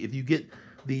of money if you get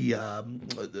the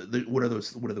what are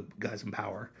the guys in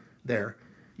power there?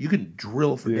 You can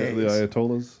drill for The days.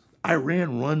 Ayatollahs.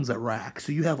 Iran runs Iraq,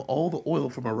 so you have all the oil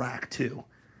from Iraq too.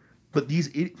 But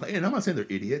and I'm not saying they're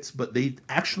idiots, but they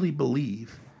actually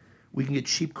believe we can get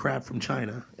cheap crap from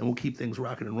China and we'll keep things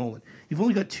rocking and rolling. You've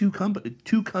only got two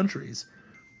countries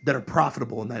that are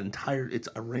profitable in that entire. It's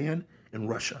Iran and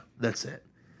Russia. That's it.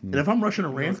 And if I'm Russia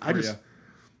and Iran, North Korea.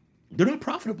 they're not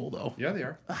profitable though. Yeah, they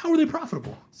are. How are they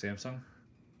profitable? Samsung.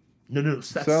 No, that's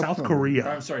South South Korea.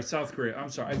 Korea. I'm sorry, South Korea. I'm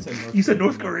sorry. I said North. You said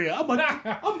North Korea. I'm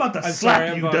about to I'm slap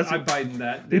sorry. you. I'm biting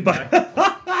that. didn't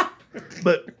I?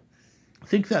 But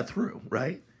think that through,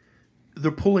 right? They're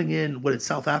pulling in what it's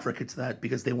South Africa to that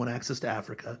because they want access to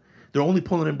Africa. They're only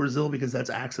pulling in Brazil because that's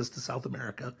access to South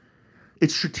America.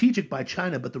 It's strategic by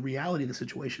China, but the reality of the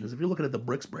situation is if you're looking at the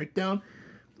BRICS breakdown,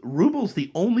 ruble's the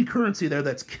only currency there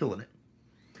that's killing it.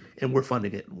 And we're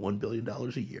funding it $1 billion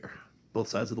a year, both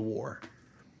sides of the war.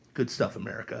 Good stuff,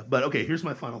 America. But okay, here's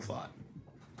my final thought.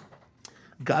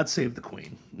 God save the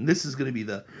Queen. And this is going to be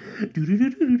the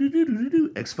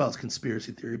X-Files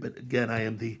conspiracy theory, but again, I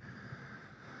am the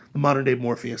modern day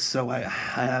Morpheus, so I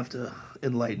have to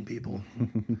enlighten people.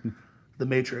 The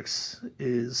Matrix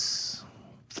is.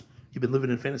 You've been living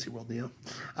in a fantasy world, Neo.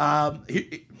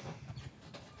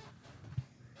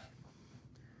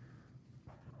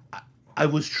 I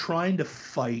was trying to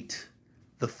fight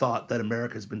the thought that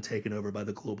America has been taken over by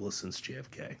the globalists since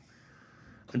JFK.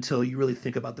 Until you really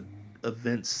think about the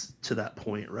events to that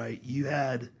point, right?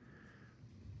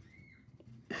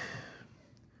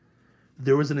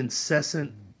 There was an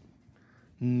incessant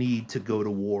need to go to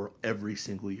war every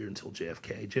single year until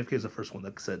JFK. JFK is the first one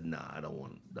that said, "Nah, I don't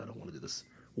want to do this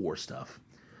war stuff."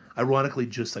 Ironically,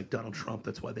 just like Donald Trump,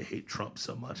 that's why they hate Trump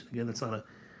so much. Again, that's not an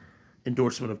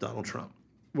endorsement of Donald Trump.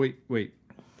 Wait.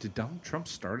 Did Donald Trump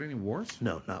start any wars?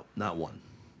 No, not one.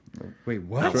 Wait,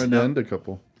 what? Trying to end a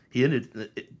couple. He ended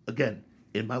again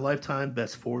in my lifetime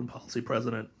best foreign policy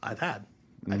president I've had.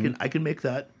 I can make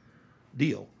that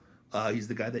deal. He's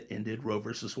the guy that ended Roe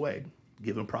versus Wade.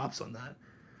 Give him props on that.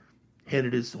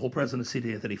 Handed his whole presidency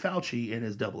to Anthony Fauci and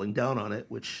is doubling down on it,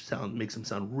 which makes him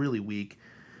sound really weak.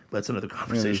 But that's another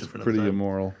conversation for another pretty time.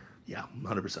 immoral. Yeah,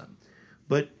 100%.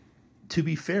 But to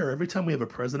be fair, every time we have a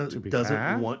president that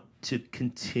doesn't want to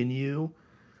continue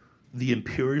the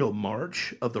imperial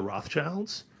march of the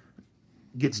Rothschilds,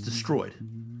 gets destroyed.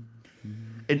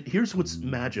 And here's what's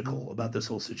magical about this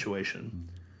whole situation.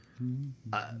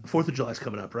 4th of July is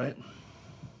coming up, right?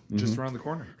 Just around the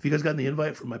corner. Have you guys gotten the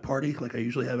invite from my party like I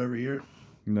usually have every year?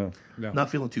 No. Not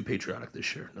feeling too patriotic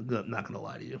this year. I'm not going to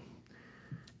lie to you.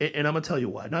 And I'm going to tell you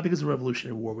why. Not because the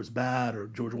Revolutionary War was bad or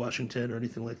George Washington or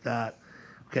anything like that.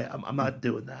 Okay, I'm not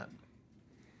doing that.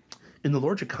 In the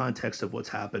larger context of what's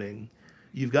happening,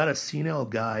 you've got a senile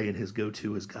guy and his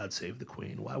go-to is God Save the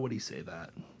Queen. Why would he say that?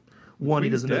 One, he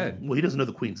doesn't dead. know. Well, he doesn't know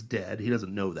the Queen's dead. He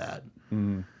doesn't know that.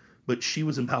 But she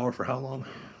was in power for how long?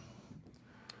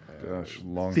 Gosh,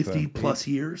 long 50 time. plus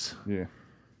years. Yeah.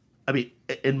 I mean,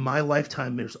 in my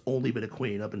lifetime, there's only been a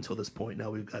queen up until this point. Now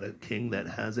we've got a king that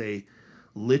has a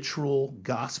literal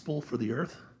gospel for the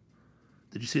earth.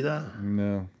 Did you see that?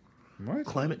 No. What?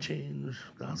 Climate change,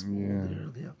 gospel. Yeah.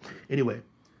 Yeah. Anyway,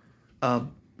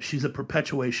 she's a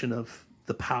perpetuation of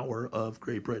the power of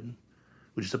Great Britain,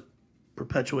 which is a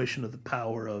perpetuation of the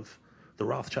power of the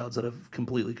Rothschilds that have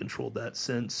completely controlled that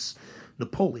since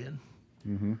Napoleon.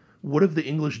 What have the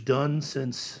English done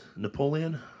since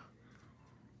Napoleon?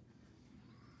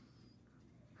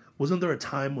 Wasn't there a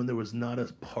time when there was not a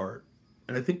part,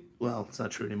 and I think, well, it's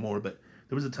not true anymore, but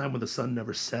there was a time when the sun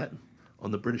never set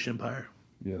on the British Empire?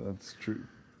 Yeah, that's true.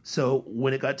 So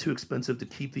when it got too expensive to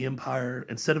keep the empire,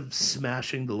 instead of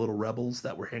smashing the little rebels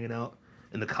that were hanging out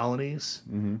in the colonies,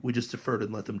 we just deferred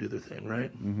and let them do their thing,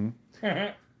 right?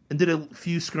 And did a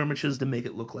few skirmishes to make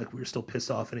it look like we were still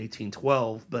pissed off in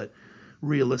 1812, but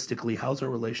realistically, how's our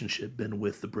relationship been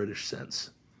with the British since?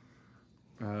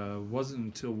 Wasn't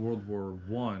until World War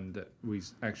I that we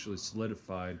actually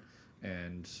solidified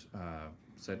and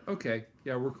said, okay,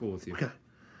 yeah, we're cool with you. Okay.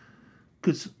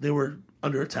 Because they were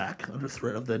under attack, under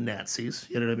threat of the Nazis.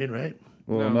 You know what I mean, right?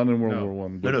 Well, No, not in World no. War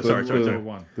One. No, but sorry.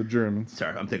 The Germans.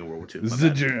 Sorry, I'm thinking World War II. The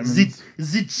Germans.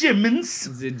 The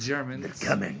Germans The Germans.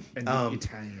 coming. And the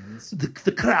Italians.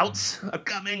 The Krauts are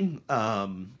coming.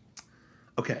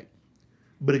 Okay.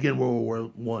 But again, World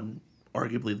War One,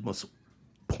 arguably the most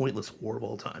pointless war of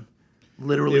all time.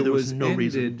 Literally, there was no ended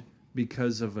reason.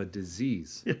 because of a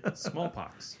disease.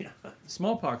 Smallpox.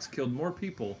 Smallpox killed more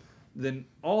people than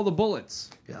all the bullets.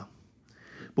 Yeah.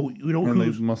 But you know And they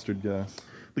who's, mustard gas.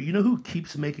 but you know who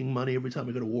keeps making money every time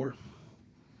we go to war?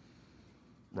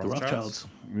 The Rothschilds.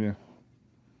 Yeah.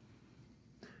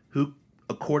 Who,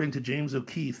 according to James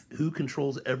O'Keefe, who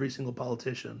controls every single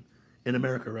politician in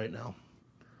America right now?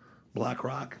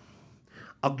 BlackRock.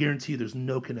 I'll guarantee you there's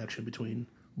no connection between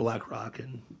BlackRock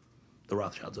and the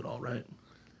Rothschilds at all, right?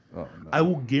 Oh, no. I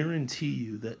will guarantee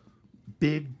you that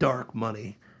big dark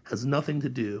money has nothing to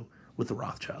do with the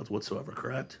Rothschilds whatsoever,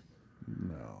 correct?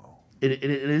 No. It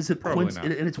is a Probably coinc- not.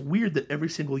 and it's weird that every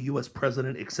single U.S.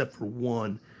 president, except for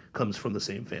one, comes from the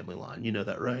same family line. You know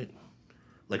that, right?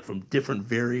 Like from different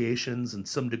variations and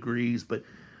some degrees, but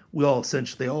we all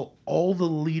essentially all the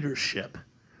leadership,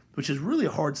 which is really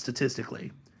hard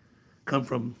statistically,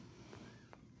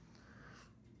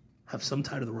 have some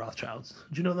tie to the Rothschilds.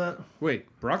 Did you know that? Wait,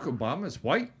 Barack Obama is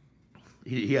white?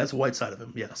 He has a white side of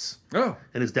him, yes, Oh.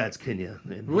 and his dad's Kenya.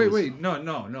 And he Wait, was-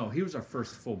 no. He was our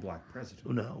first full black president.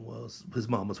 No, well, his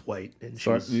mom was white, and she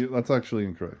Sorry, was that's actually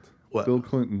incorrect. What? Bill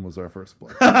Clinton was our first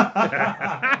black.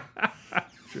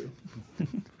 true.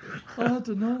 I had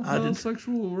to not I didn't-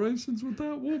 sexual relations with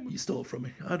that woman. You stole it from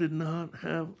me. I did not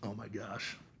have. Oh my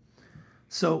gosh.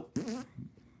 So,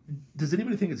 does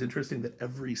anybody think it's interesting that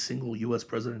every single U.S.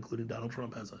 president, including Donald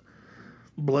Trump, has a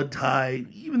blood tie,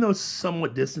 even though it's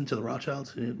somewhat distant to the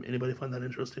Rothschilds? Anybody find that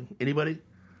interesting? Anybody?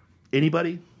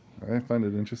 I find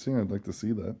it interesting. I'd like to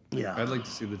see that. Yeah. I'd like to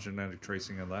see the genetic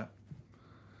tracing of that.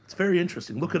 It's very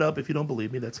interesting. Look it up. If you don't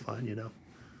believe me, that's fine, you know.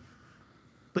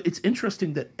 But it's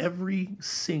interesting that every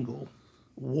single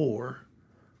war,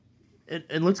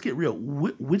 and let's get real,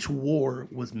 which war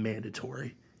was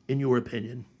mandatory, in your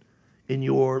opinion?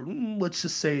 Let's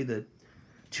just say that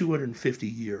 250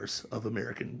 years of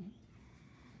American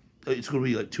It's going to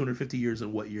be like 250 years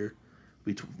in what year?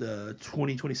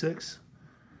 2026?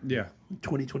 Yeah,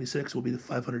 2026 will be the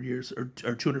 500 years or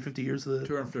 250 years of the.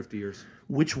 250 years.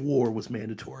 Which war was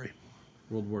mandatory?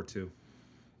 World War II.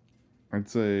 I'd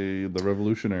say the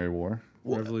Revolutionary War.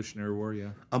 Well, Revolutionary War, yeah.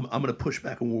 I'm going to push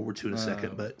back on World War II in a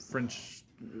second, but French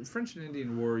and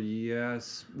Indian War,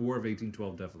 yes. War of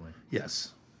 1812, definitely.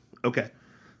 yes. Okay.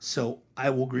 So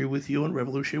I will agree with you on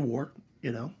Revolutionary War,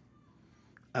 you know.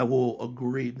 I will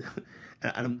agree.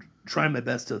 And I'm trying my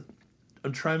best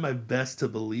to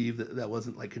believe that that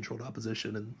wasn't like controlled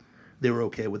opposition and they were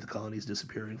okay with the colonies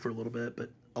disappearing for a little bit, but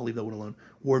I'll leave that one alone.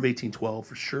 War of 1812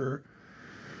 for sure.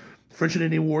 French and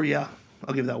Indian War, yeah,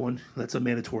 I'll give that one. That's a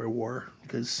mandatory war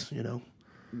because I don't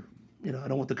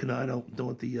want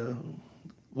the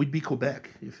we'd be Quebec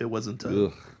if it wasn't.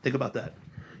 Think about that.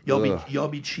 Y'all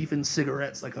be chiefing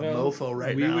cigarettes like a mofo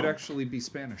right now. We would actually be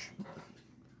Spanish.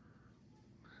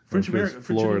 French Like America, this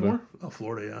French Indian Florida. War. Oh,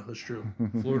 Florida, yeah, that's true.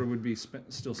 Florida would be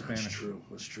still Spanish.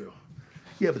 That's true.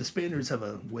 Yeah, but the Spaniards have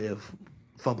a way of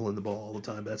fumbling the ball all the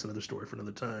time. But that's another story for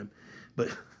another time. But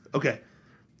okay,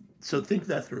 so think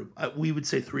that through. We would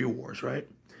say 3 wars, right?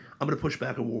 I'm going to push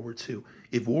back on World War II.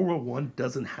 If World War I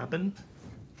doesn't happen,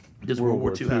 does World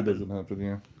War II happen? doesn't happen,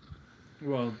 yeah.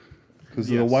 Well, Because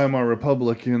yes. the Weimar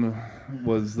Republic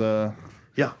was the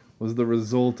Yeah,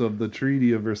 result of the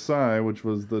Treaty of Versailles, which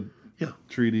was the yeah.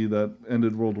 treaty that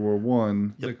ended World War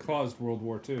One. that caused World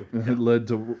War II. It led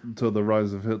to the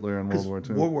rise of Hitler in World War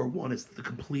Two. World War I is the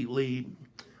completely,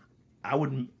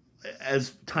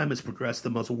 as time has progressed, the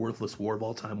most worthless war of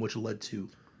all time, which led to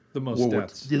The most World War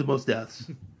deaths. the most deaths.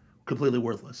 Completely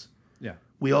worthless. Yeah.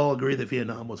 We all agree that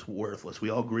Vietnam was worthless. We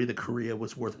all agree that Korea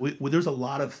was worthless. There's a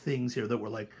lot of things here that we're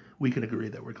like, we can agree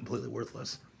that we're completely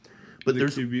worthless. But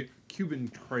there's Cuban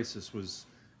crisis was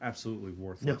absolutely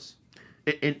worthless.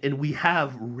 and we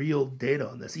have real data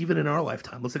on this, even in our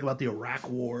lifetime. Let's think about the Iraq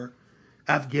War,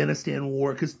 Afghanistan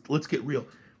War, because let's get real.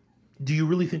 Do you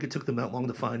really think it took them that long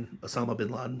to find Osama bin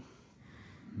Laden?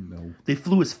 No. They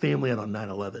flew his family out on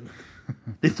 9/11.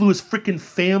 They flew his freaking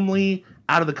family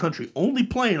out of the country. Only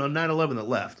plane on 9/11 that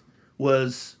left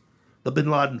was the bin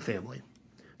Laden family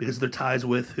because of their ties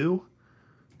with who?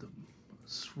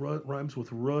 Rhymes with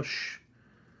Rush.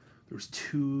 There's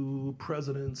 2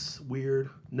 presidents. Weird.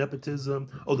 Nepotism.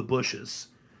 Oh, the Bushes.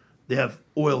 They have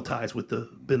oil ties with the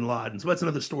bin Laden. So that's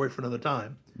another story for another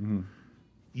time. Mm-hmm.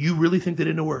 You really think they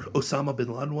didn't know where Osama bin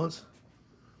Laden was?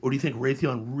 Or do you think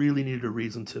Raytheon really needed a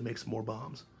reason to make some more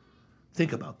bombs?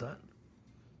 Think about that.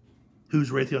 Who's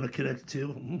Raytheon connected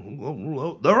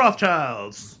to? The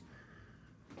Rothschilds.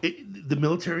 The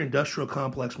military-industrial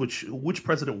complex. Which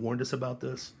president warned us about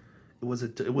this? It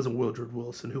wasn't Woodrow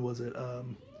Wilson. Who was it?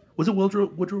 Was it Woodrow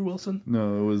Wilson?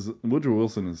 No, it was Woodrow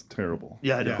Wilson is terrible.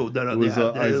 Yeah, I know. It was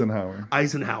Eisenhower.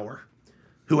 Eisenhower,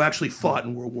 who actually fought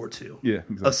in World War II. Yeah,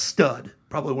 exactly. A stud,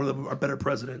 probably one of our better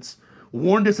presidents.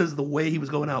 Warned us as the way he was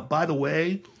going out. By the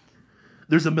way,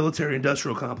 there's a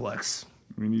military-industrial complex.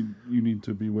 I mean, you need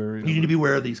to be wary. You need to be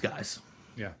aware of these guys.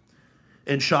 Yeah.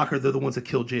 And shocker, they're the ones that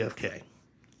killed JFK.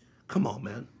 Come on,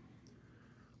 man.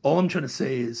 All I'm trying to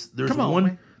say is there's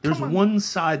one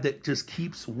side that just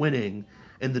keeps winning,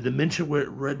 and the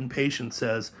dementia-ridden patient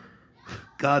says,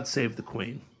 God save the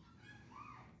Queen.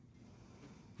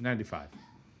 95.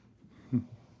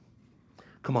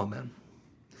 Come on, man.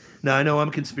 Now, I know I'm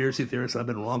a conspiracy theorist. I've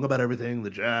been wrong about everything, the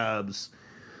jabs,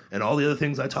 and all the other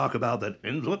things I talk about that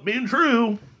ends up being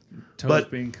true. Toes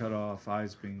being cut off,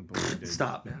 eyes being blinded.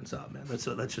 Stop, man.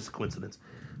 That's just a coincidence.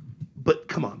 But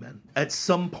come on, man. At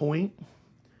some point,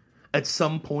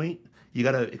 you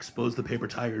got to expose the paper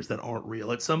tigers that aren't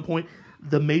real. At some point,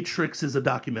 The Matrix is a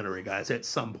documentary, guys. At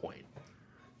some point,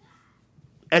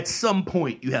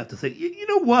 you have to think, you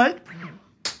know what?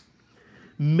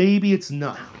 Maybe it's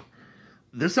not.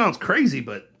 This sounds crazy,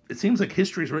 but it seems like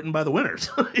history is written by the winners.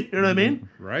 You know what I mean?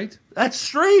 Right? That's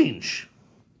strange.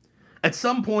 At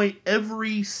some point,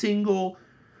 every single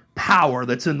power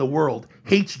that's in the world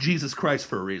hates Jesus Christ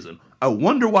for a reason. I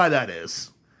wonder why that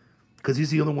is. Because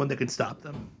he's the only one that can stop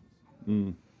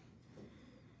them.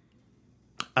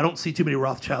 I don't see too many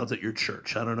Rothschilds at your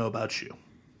church. I don't know about you.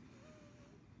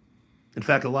 In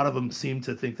fact, a lot of them seem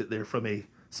to think that they're from a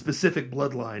specific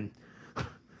bloodline.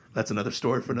 That's another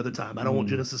story for another time. I don't want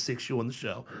Genesis 6 you on the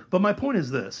show. But my point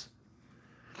is this.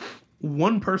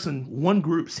 One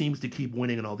group seems to keep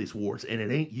winning in all these wars, and it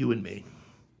ain't you and me.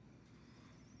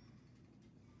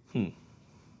 And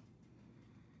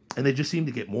they just seem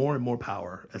to get more and more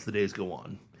power as the days go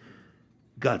on.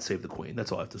 God save the Queen. That's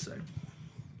all I have to say.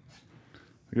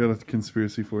 I got a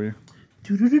conspiracy for you.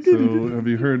 So, have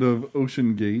you heard of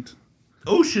Ocean Gate?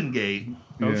 Ocean Gate.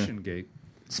 Yeah. Ocean Gate.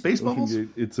 Space Bubbles? OceanGate.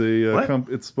 It's a What?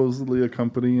 it's supposedly a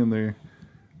company, and they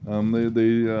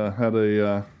had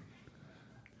a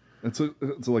it's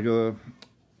like a A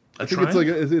I think it's Triumph? like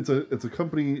it's a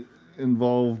company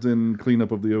involved in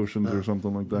cleanup of the oceans or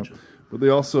something like that. gotcha. But they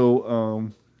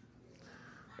also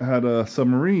had a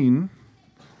submarine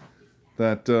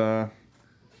that that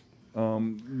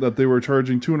they were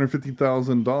charging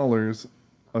 $250,000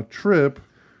 a trip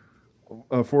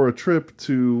for a trip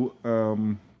to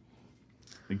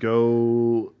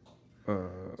go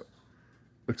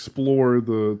explore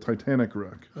the Titanic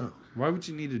wreck. Why would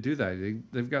you need to do that?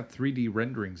 They've got 3D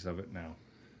renderings of it now.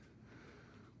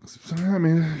 I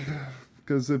mean,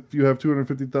 because if you have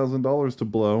 $250,000 to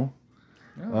blow,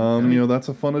 Oh, you know, that's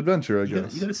a fun adventure, I You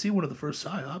guess. got to see one of the first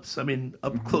psyops. I mean,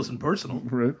 up close and personal.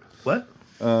 Right? What?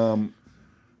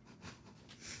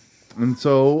 And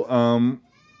so I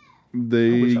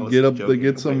they wish I was get up, joking. they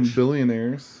get I some wish.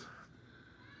 billionaires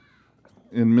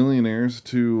and millionaires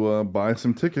to buy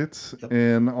some tickets, Yep.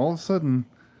 and all of a sudden,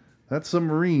 that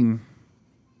submarine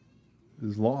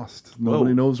is lost.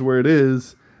 Nobody Whoa. knows where it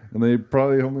is, and they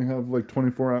probably only have like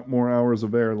 24 more hours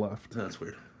of air left. That's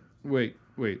weird. Wait.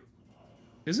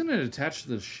 Isn't it attached to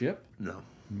the ship? No.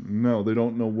 No, they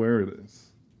don't know where it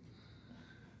is.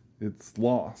 It's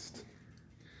lost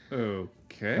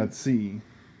Okay. at sea.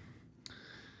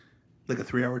 Like a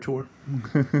 3-hour tour?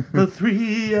 A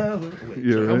 3-hour... Wait,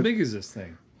 Yeah, How right? big is this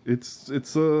thing? It's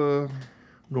a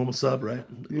normal sub, right?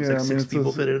 It was Yeah, like I mean, six it's people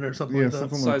a- fit in or something yeah, like that.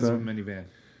 something like Size of a that. minivan.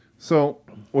 So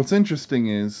what's interesting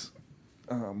is,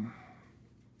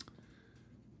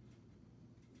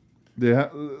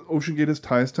 OceanGate has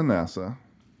ties to NASA.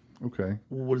 Okay,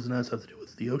 Well, what does NASA have to do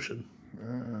with the ocean?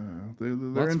 they're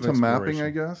Lots of into mapping, exploration. I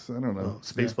guess. I don't know. Oh,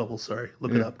 space bubbles, sorry.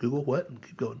 Look it Yeah. up. Google what? And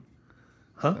keep going.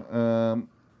 Huh?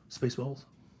 Space bubbles?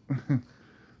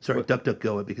 Sorry,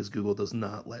 DuckDuckGo it because Google does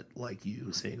not like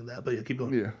you saying that. But yeah, keep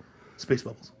going. Yeah. Space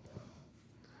bubbles.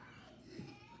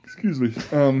 Excuse me.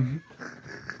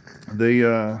 They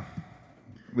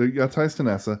got ties to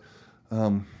NASA.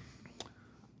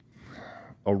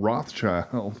 A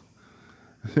Rothschild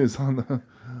is on the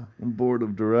board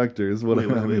of directors.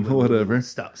 Whatever.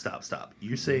 Stop.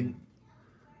 You're saying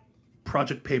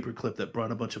Project Paperclip that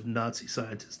brought a bunch of Nazi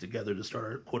scientists together to start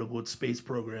our quote-unquote space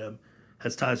program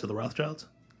has ties to the Rothschilds?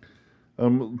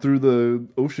 Through the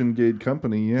OceanGate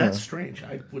company, yeah. That's strange.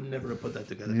 I would never have put that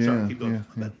together. Yeah, Sorry, keep going. yeah,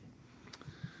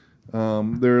 My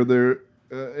bad. They're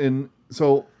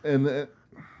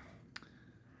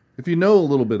if you know a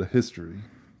little bit of history,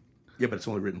 Yeah, but it's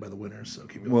only written by the winners, so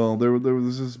keep going. well, there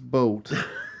was this boat.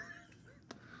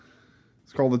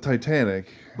 It's called the Titanic.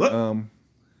 What?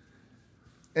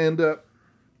 And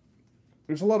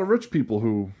there's a lot of rich people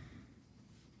who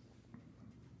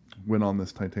went on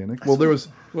this Titanic. Well, there was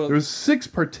 6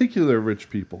 particular rich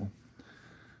people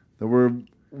that were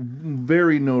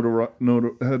very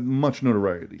had much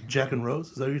notoriety. Jack and Rose?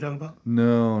 Is that what you're talking about?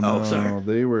 No, Oh, sorry.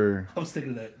 they were I was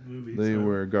thinking of that movie. they sorry.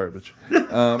 were garbage.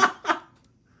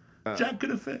 Jack could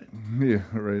have fit. Yeah,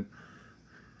 right.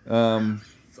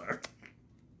 Sorry.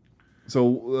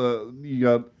 So you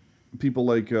got people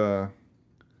like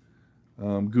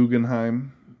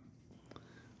Guggenheim,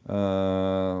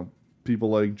 people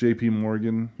like J.P.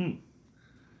 Morgan,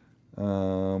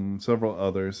 several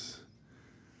others.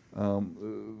 A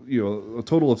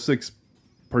total of 6,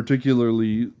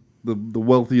 particularly the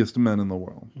wealthiest men in the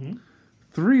world.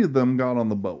 3 of them got on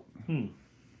the boat, and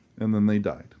then they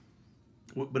died.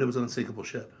 But it was an unsinkable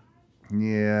ship.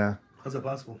 Yeah. How's that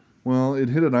possible? Well, it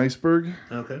hit an iceberg.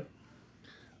 Okay.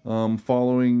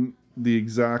 Following the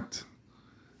exact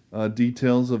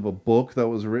details of a book that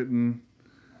was written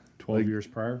 12 years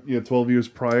prior? 12 years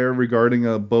prior regarding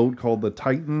a boat called the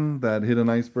Titan that hit an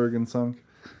iceberg and sunk,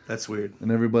 That's weird.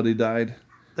 and everybody died.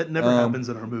 That never happens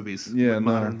in our movies. Yeah, Like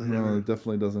modern, they no, never- it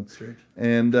definitely doesn't. Strange.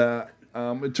 And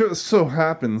it just so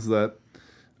happens that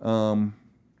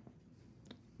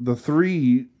the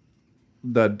 3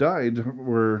 that died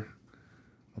were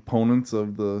opponents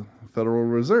of the Federal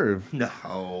Reserve. No.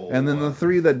 And then the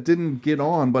 3 that didn't get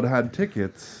on but had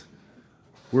tickets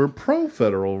were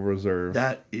pro-Federal Reserve.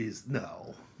 That is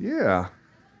no. Yeah.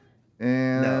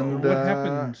 And What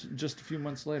happened just a few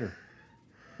months later?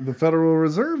 the Federal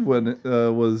Reserve when it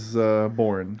was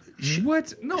born,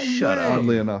 What? No Shut way. up.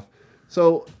 oddly enough.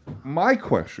 So my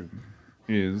question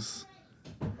is,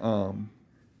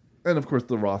 and of course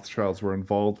the Rothschilds were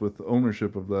involved with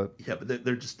ownership of that, Yeah, but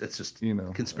they're just that's just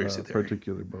conspiracy theory.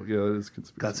 particular boat. Yeah, it is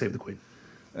conspiracy. God save the Queen.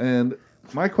 And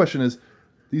my question is,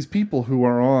 these people who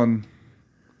are on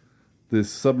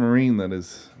this submarine that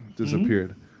has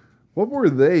disappeared, what were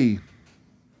they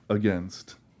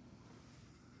against?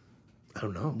 I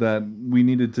don't know. that we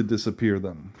needed to disappear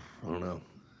them I don't know.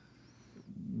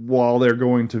 while they're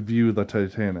going to view the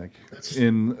Titanic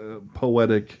in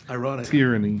poetic Ironic.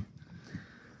 tyranny.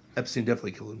 Epstein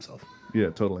definitely killed himself. Yeah,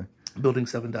 totally. Building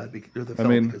 7 died fell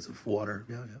mean- because of water.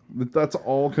 Yeah. But that's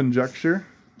all conjecture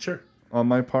Sure. on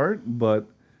my part, but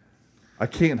I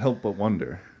can't help but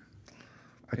wonder.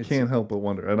 I can't help but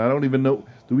wonder. And I don't even know.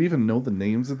 Do we even know the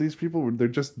names of these people? They're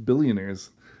just billionaires.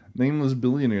 Nameless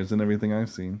billionaires in everything I've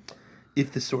seen.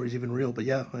 If the story's even real, but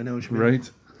yeah, I know what you mean. Right?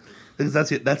 Because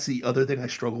that's the other thing I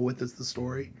struggle with is the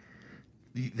story.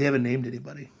 They haven't named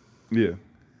anybody. Yeah.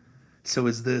 So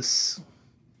is this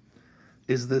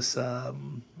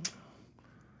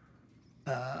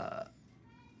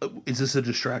a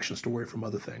distraction story from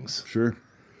other things? Sure.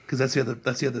 Because that's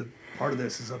the other part of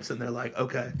this is I'm sitting there like,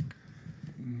 okay.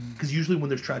 Because usually when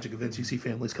there's tragic events, you see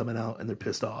families coming out and they're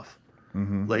pissed off.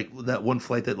 Mm-hmm. Like that one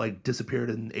flight that like disappeared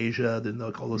in Asia, then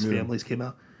like all those families came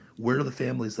out. Where are the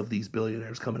families of these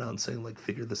billionaires coming out and saying like,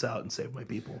 figure this out and save my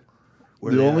people?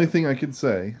 Where are The they only at? thing I could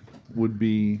say would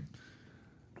be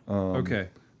Okay,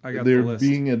 I got they're the list.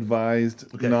 being advised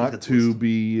Okay, you not got the to list.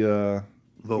 be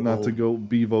Vocal. not to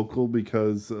be vocal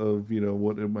because of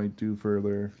what it might do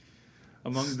further.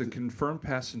 Among the confirmed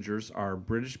passengers are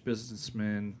British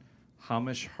businessman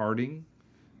Hamish Harding,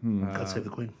 God save the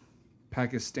Queen.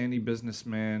 Pakistani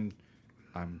businessman,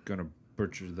 I'm going to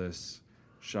butcher this,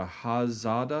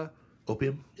 Shahzada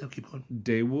Opium. Yeah, keep going.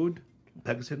 Dawood,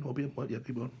 Pakistan, opium. What? Yeah,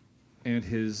 keep going. and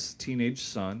his teenage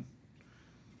son,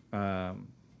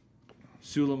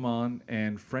 Suleiman,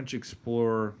 and French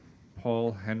explorer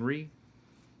Paul Henry,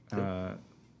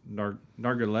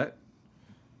 Nargalet,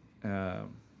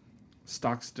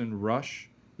 Stockton Rush,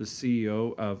 the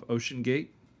CEO of Ocean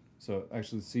Gate. So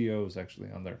actually, the CEO is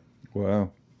actually on there. Wow.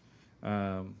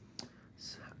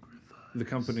 The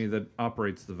company that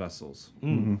operates the vessels.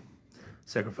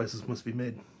 Sacrifices must be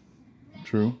made.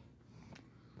 True.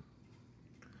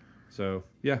 So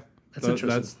yeah, That's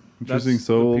interesting. Interesting. that's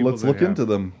So the people let's they look have. into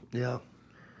them. Yeah.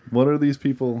 What are these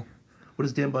people? What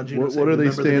does Dan Bongino say? What are they Remember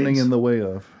the standing names. in the way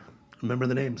of? Remember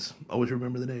the names. Always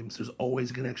remember the names. There's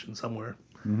always a connection somewhere.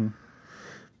 Mm-hmm.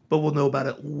 But we'll know about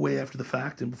it way after the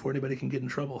fact and before anybody can get in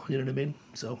trouble. You know what I mean?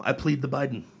 So I plead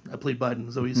Biden.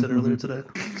 Is that what you said earlier today?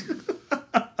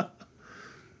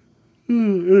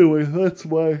 Anyway, that's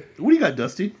my What do you got,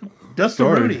 Dusty? Dustin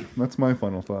story. Rooney. That's my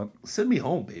final thought. Send me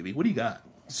home, baby. What do you got?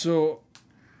 So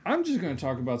I'm just going to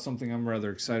talk about something I'm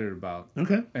rather excited about,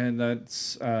 Okay. and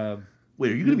that's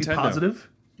Wait, are you going to be Nintendo. positive?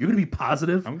 You're going to be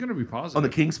positive I'm going to be positive. on the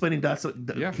Kingsplaining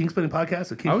Yeah. Kingsplaining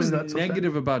podcast? Or I was Kingsplaining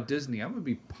negative about Disney. I'm going to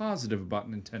be positive about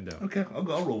Nintendo. Okay, I'll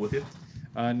roll with you.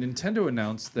 Nintendo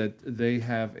announced that they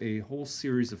have a whole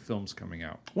series of films coming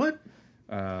out. What?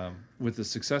 With the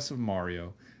success of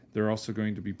Mario, they're also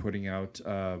going to be putting out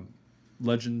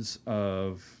Legends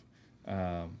of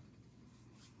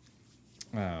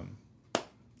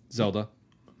Zelda.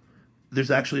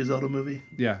 There's actually a Zelda movie?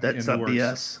 Yeah, That's in the not works.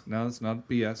 BS. No, it's not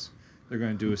BS. They're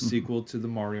going to do a sequel to the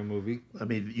Mario movie I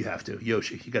mean, you have to.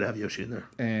 Yoshi. You got to have Yoshi in there.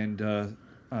 and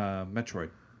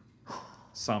Metroid.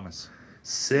 Samus.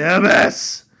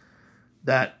 Samus!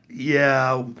 Dang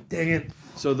it.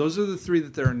 So those are the three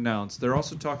that they're announced. They're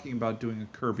also talking about doing a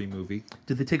Kirby movie.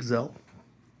 Did they take Zell?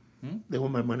 They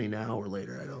want my money now or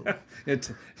later. I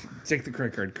don't. Take the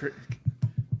credit card.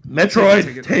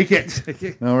 Metroid, take it. Take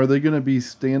it. Now, are they going to be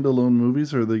standalone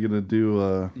movies, or are they going to do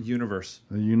a Universe.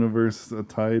 universe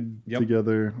tied Yep.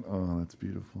 together? Oh, that's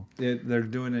beautiful. They're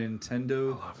doing a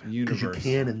Nintendo Because you Universe.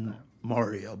 can in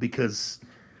Mario. Because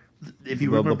if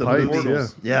you Well, remember the the, pipes,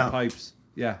 movies, yeah. The pipes.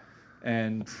 Yeah.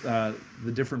 And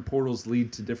the different portals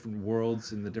lead to different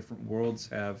worlds, and the different worlds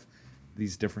have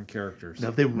these different characters. Now,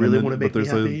 if they really want to make me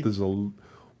happy,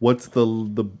 What's the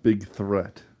big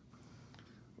threat?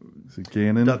 Is it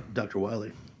Ganon? Dr.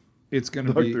 Wiley. It's going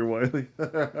to be Dr. Wiley.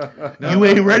 You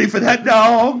ain't ready for that,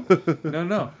 dog.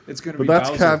 no. It's going to But be that's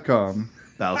Bowser. Capcom.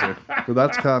 Bowser. But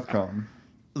that's Capcom.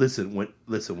 Listen,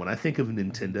 when I think of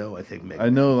Nintendo, I think Mega. I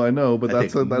know, but I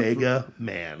that's think that's Mega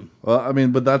Man. well, I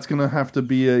mean, but that's gonna have to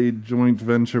be a joint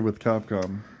venture with Capcom.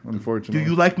 Do Unfortunately,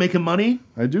 you like making money?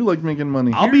 I do like making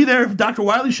money. I'll be there if Dr.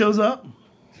 Wiley shows up.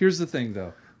 Here's the thing,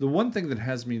 though. The one thing that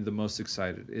has me the most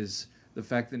excited is the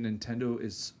fact that Nintendo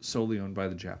is solely owned by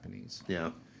the Japanese.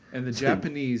 Yeah. And the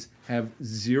Japanese have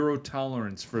zero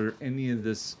tolerance for any of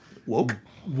this Woke.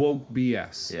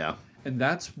 BS. Yeah. And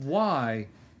that's why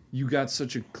you got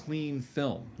such a clean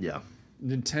film. Yeah.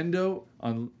 Nintendo,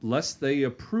 unless they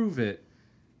approve it,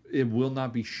 it will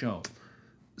not be shown.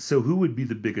 So who would be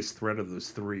the biggest threat of those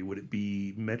three? Would it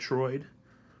be Metroid,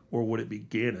 or would it be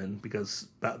Ganon? Because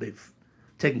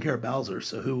taking care of Bowser.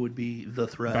 So who would be the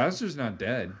threat? Bowser's not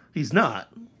dead. He's not.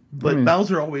 But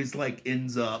Bowser always like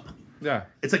ends up. Yeah.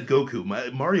 It's like Goku.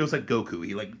 Mario's like Goku.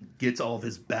 He like gets all of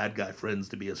his bad guy friends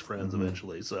to be his friends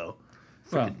eventually. So,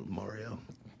 freaking Mario.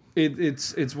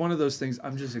 It's one of those things.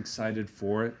 I'm just excited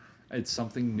for it. It's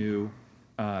something new.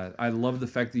 I love the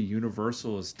fact that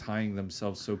Universal is tying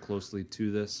themselves so closely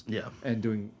to this. Yeah. And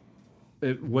doing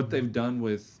what they've done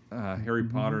with Harry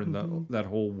Potter and that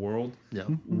whole world. Yeah.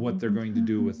 What they're going to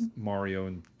do with Mario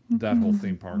and that whole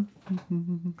theme park.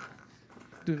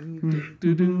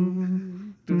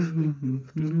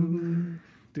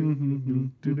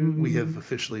 We have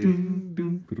officially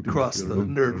crossed the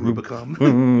nerd Rubicon.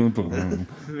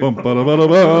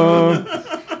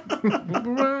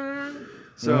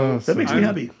 So That makes me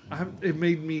happy. It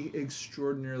made me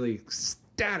extraordinarily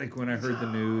ecstatic when I heard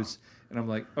the news, and I'm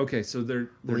like, okay, so they're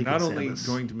Lincoln not only Samus.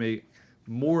 going to make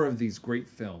more of these great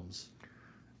films,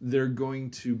 they're going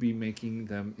to be making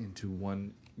them into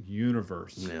one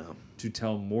universe Yeah. to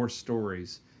tell more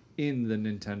stories in the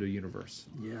Nintendo universe.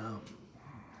 Yeah.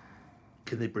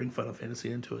 Can they bring Final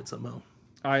Fantasy into it somehow?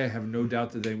 I have no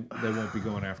doubt that they won't be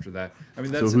going after that. I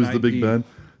mean, So that's who's an the big IP. bad?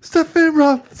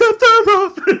 Sephiroth!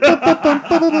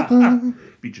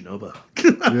 Be Genova.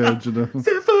 Yeah, Genova.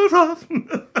 Sephiroth!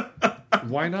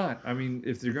 Why not? I mean,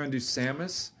 if they're going to do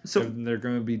Samus, So- and they're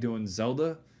going to be doing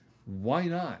Zelda, why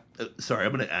not? Sorry,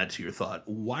 I'm going to add to your thought.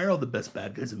 Why are all the best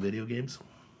bad guys in video games?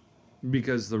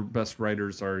 Because the best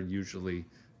writers are usually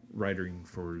writing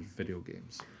for video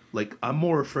games. Like, I'm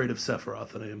more afraid of Sephiroth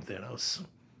than I am Thanos.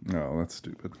 No, that's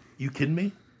stupid. You kidding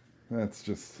me? That's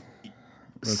just...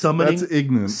 Summoning That's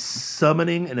ignorant.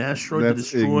 summoning an asteroid to That's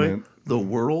destroy ignorant. the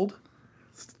world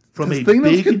from a Thanos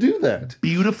big, could do that.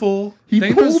 beautiful, He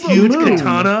Thanos pulled a huge moon.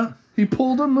 katana. He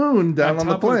pulled a moon down on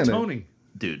the top of planet. Tony.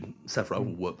 Dude,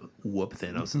 Sephiroth will whoop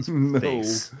Thanos' No,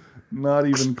 face. not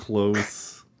even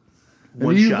close.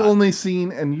 One and you've shot. only seen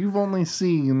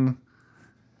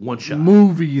One shot.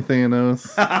 movie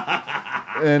Thanos,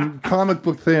 and comic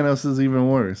book Thanos is even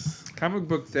worse. Comic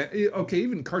book okay,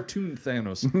 even cartoon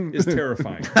Thanos is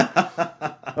terrifying.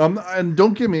 And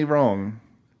don't get me wrong,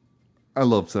 I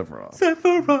love Sephiroth.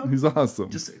 Sephiroth. He's awesome.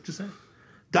 Just say.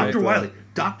 Dr. Right. Wily.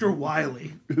 Dr.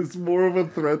 Wily. It's more of a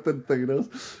threat than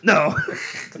Thanos. No.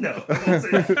 No.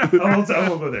 I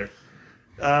won't go there.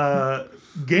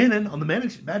 Ganon on the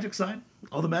magic side.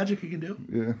 All the magic he can do.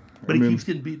 Yeah, But he keeps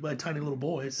getting beat by a tiny little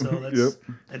boy, so that's... Yep.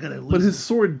 I gotta lose. But his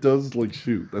sword does like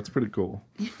shoot. That's pretty cool.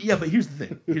 Yeah, but here's the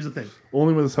thing.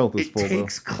 Only when his health is It full,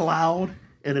 takes Cloud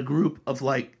and a group of,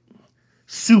 like,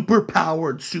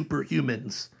 super-powered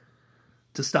superhumans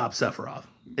to stop Sephiroth.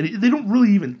 And they don't really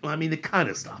even... I mean, they kind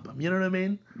of stop him. You know what I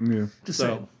mean? though. Yeah. Just So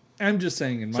saying. I'm just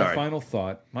saying, in my Sorry. final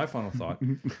thought,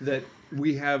 that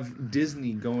we have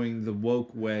Disney going the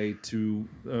woke way to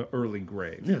early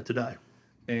grave. Yeah, to die.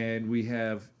 And we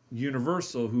have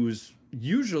Universal, who's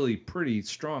usually pretty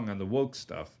strong on the woke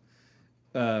stuff,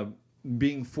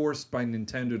 being forced by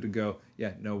Nintendo to go,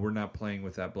 yeah, no, we're not playing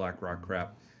with that BlackRock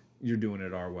crap. You're doing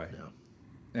it our way.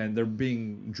 Yeah. And they're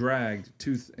being dragged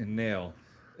tooth and nail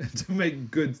to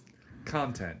make good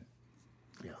content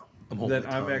Yeah. I'm holding that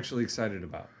my I'm tongue. actually excited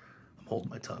about. I'm holding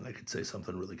my tongue. I could say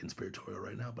something really conspiratorial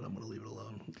right now, but I'm going to leave it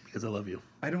alone because I love you.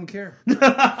 I don't care.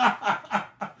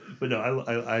 But no,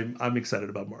 I'm excited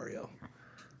about Mario.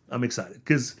 I'm excited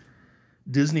because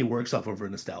Disney works off of our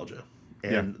nostalgia,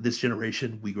 and this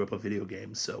generation we grew up with video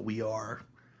games, so we know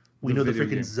the video freaking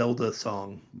game. Zelda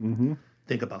song. Mm-hmm.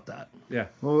 Think about that. Yeah.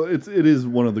 Well, it is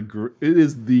one of it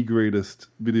is the greatest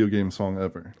video game song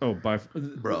ever. Oh,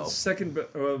 Bro. Second,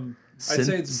 I'd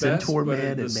say it's Centaur best, Man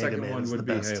but the and Mega second Man one is would the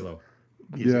be best. Halo.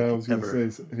 Music Yeah, I was going ever.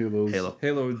 to say Halo's. Halo.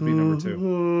 Halo would be number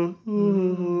 2.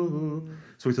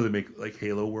 So wait till they make like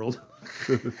Halo World.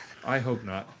 I hope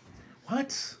not.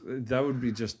 What? That would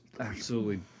be just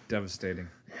absolutely devastating.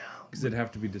 Yeah. Because it'd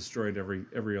have to be destroyed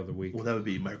every other week. Well, that would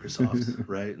be Microsoft,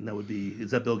 right? And that would be,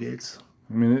 is that Bill Gates?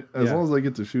 I mean, as Yeah. long as I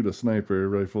get to shoot a sniper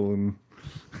rifle and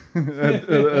at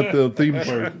the theme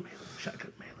park,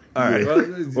 Shotgun melee. All right.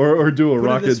 Well, or do a Put it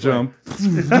rocket this way. jump.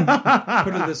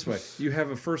 put it this way: you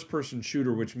have a first-person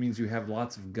shooter, which means you have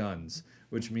lots of guns,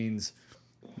 which means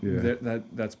Yeah.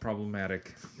 that's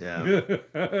problematic. Yeah.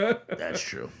 That's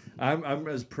true. I'm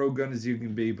as pro-gun as you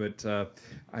can be, but I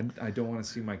don't want to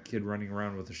see my kid running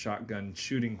around with a shotgun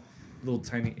shooting little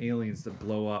tiny aliens that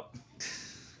blow up.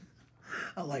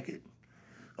 I like it.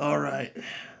 All right.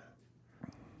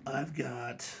 I've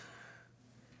got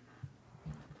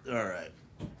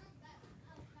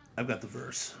the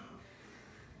verse.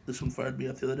 This one fired me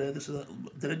up the other day.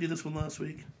 Did I do this one last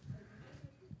week?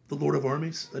 The Lord of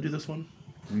Armies. Did I do this one?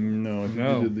 No, I think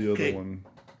No. you did the other Okay. one.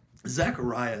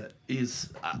 Zechariah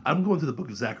is. I'm going through the book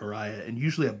of Zechariah, and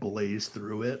usually I blaze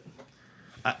through it.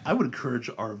 I would encourage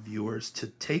our viewers to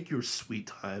take your sweet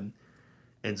time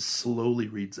and slowly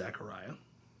read Zechariah.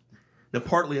 Now,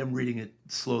 partly I'm reading it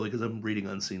slowly because I'm reading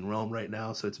Unseen Realm right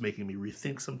now, so it's making me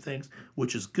rethink some things,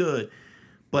 which is good.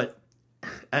 But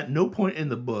at no point in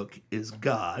the book is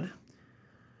God,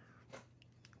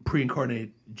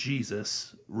 pre-incarnate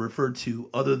Jesus, referred to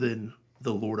other than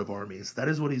the Lord of Armies. That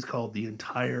is what he's called the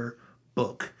entire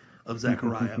book of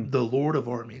Zechariah, the Lord of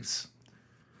Armies.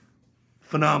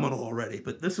 Phenomenal already,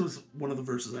 but this was one of the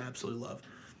verses I absolutely love.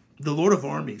 The Lord of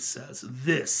Armies says,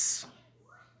 "This,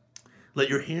 let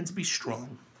your hands be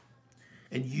strong,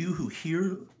 and you who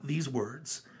hear these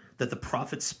words that the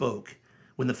prophet spoke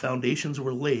when the foundations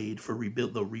were laid for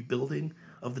the rebuilding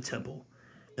of the temple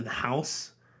and the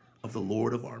house of the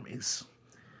Lord of Armies."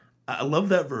 I love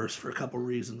that verse for a couple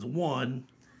reasons. One,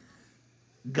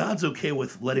 God's okay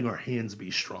with letting our hands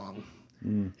be strong.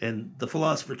 And the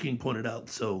philosopher King pointed out,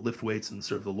 so lift weights and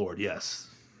serve the Lord. Yes,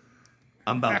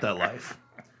 I'm about that life.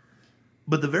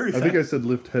 But the very fact... I think I said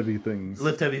lift heavy things.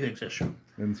 Lift heavy things, yes, sure.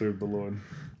 And serve the Lord.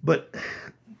 But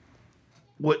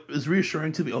what is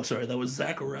reassuring to me... Oh, sorry, that was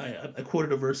Zechariah. I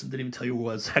quoted a verse and didn't even tell you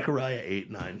what it was. Zechariah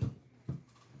 8:9.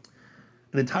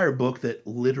 An entire book that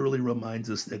literally reminds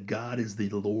us that God is the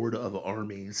Lord of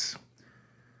Armies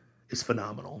is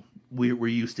phenomenal. We're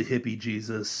used to hippie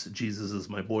Jesus. Jesus is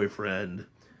my boyfriend.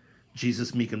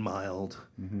 Jesus meek and mild.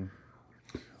 Mm-hmm.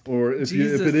 Or if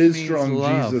Jesus it is means strong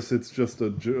love. Jesus, it's just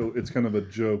a joke. It's kind of a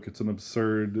joke. It's an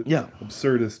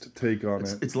absurdist take on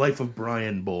it. It's Life of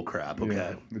Brian bullcrap, okay?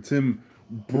 Yeah. It's him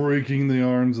breaking the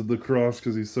arms of the cross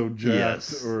because he's so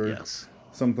jacked, Yes.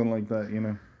 something like that, you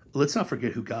know? Let's not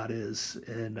forget who God is,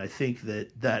 and I think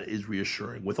that is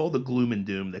reassuring. With all the gloom and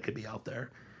doom that could be out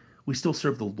there, we still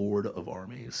serve the Lord of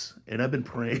Armies. And I've been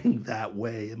praying that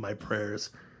way in my prayers.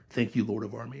 Thank you, Lord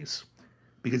of Armies,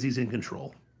 because he's in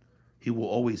control. He will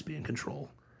always be in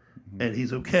control. Mm-hmm. And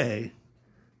he's okay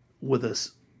with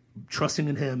us trusting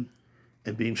in him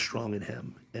and being strong in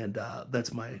him. And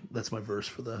that's my verse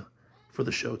for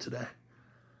the show today.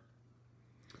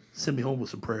 Send me home with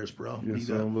some prayers, bro. Yeah,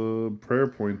 so the prayer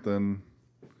point then.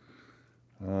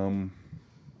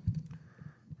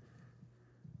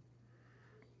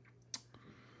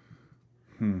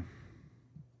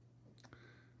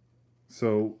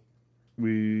 So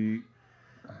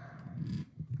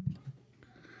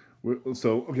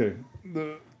okay,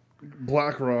 the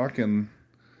BlackRock and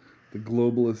its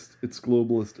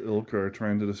globalist ilk are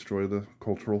trying to destroy the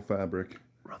cultural fabric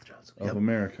of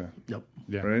America. Yep.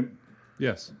 Yeah. Right?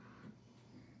 Yes.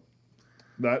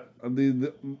 That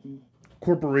the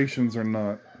corporations are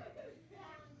not.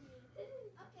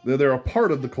 They're a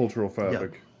part of the cultural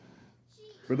fabric,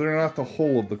 but they're not the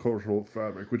whole of the cultural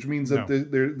fabric. Which means that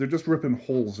they're just ripping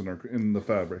holes in the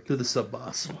fabric. They're the sub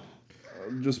boss.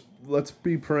 Just let's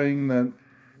be praying that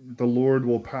the Lord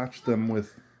will patch them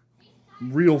with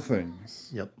real things.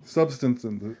 Yep.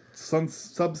 Substantive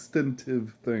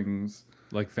things.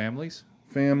 Like families?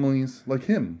 Families, like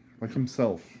him, like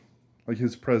himself, like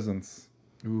his presence.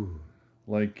 Ooh.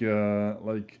 Like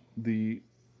true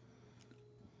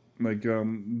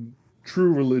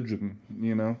religion,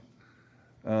 you know?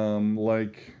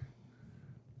 Like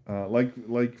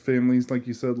families, like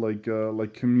you said,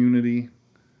 like community,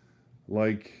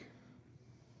 like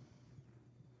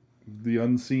the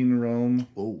unseen realm.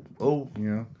 Oh. You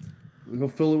know? He'll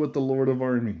fill it with the Lord of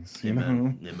Armies, you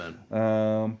know?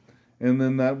 Amen. And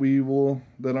then that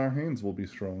our hands will be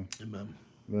strong. Amen.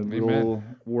 That we'll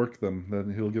work them.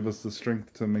 That he'll give us the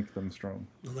strength to make them strong.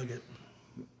 I like it.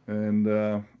 And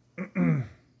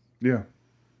yeah.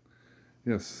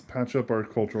 Yes, patch up our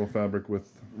cultural fabric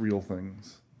with real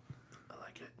things. I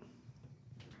like it.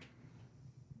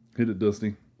 Hit it,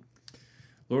 Dusty.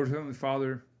 Lord Heavenly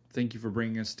Father, thank you for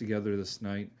bringing us together this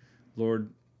night.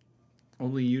 Lord,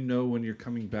 only you know when you're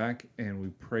coming back, and we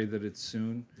pray that it's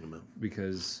soon. Amen.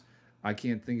 Because I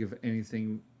can't think of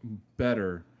anything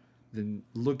better than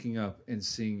looking up and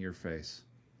seeing your face.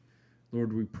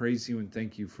 Lord, we praise you and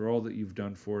thank you for all that you've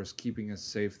done for us, keeping us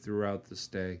safe throughout this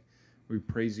day. We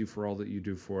praise you for all that you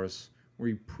do for us.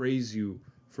 We praise you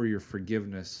for your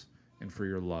forgiveness and for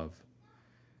your love.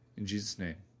 In Jesus'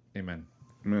 name, amen.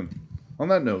 Amen. On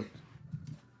that note,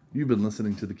 you've been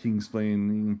listening to the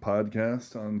Kingsplaining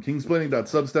podcast on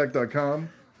kingsplaining.substack.com.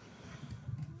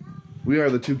 We are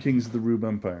the two kings of the Rube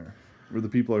Empire, where the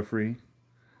people are free,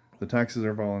 the taxes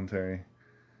are voluntary,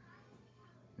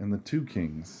 and the two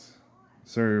kings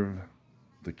serve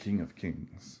the King of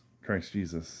Kings, Christ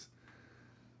Jesus.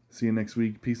 See you next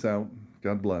week. Peace out.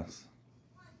 God bless.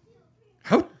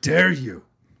 How dare you?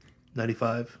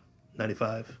 95.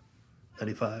 95,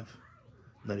 95,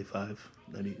 95,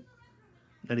 90,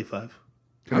 95.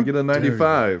 Can I get a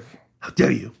 95? How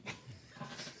dare you?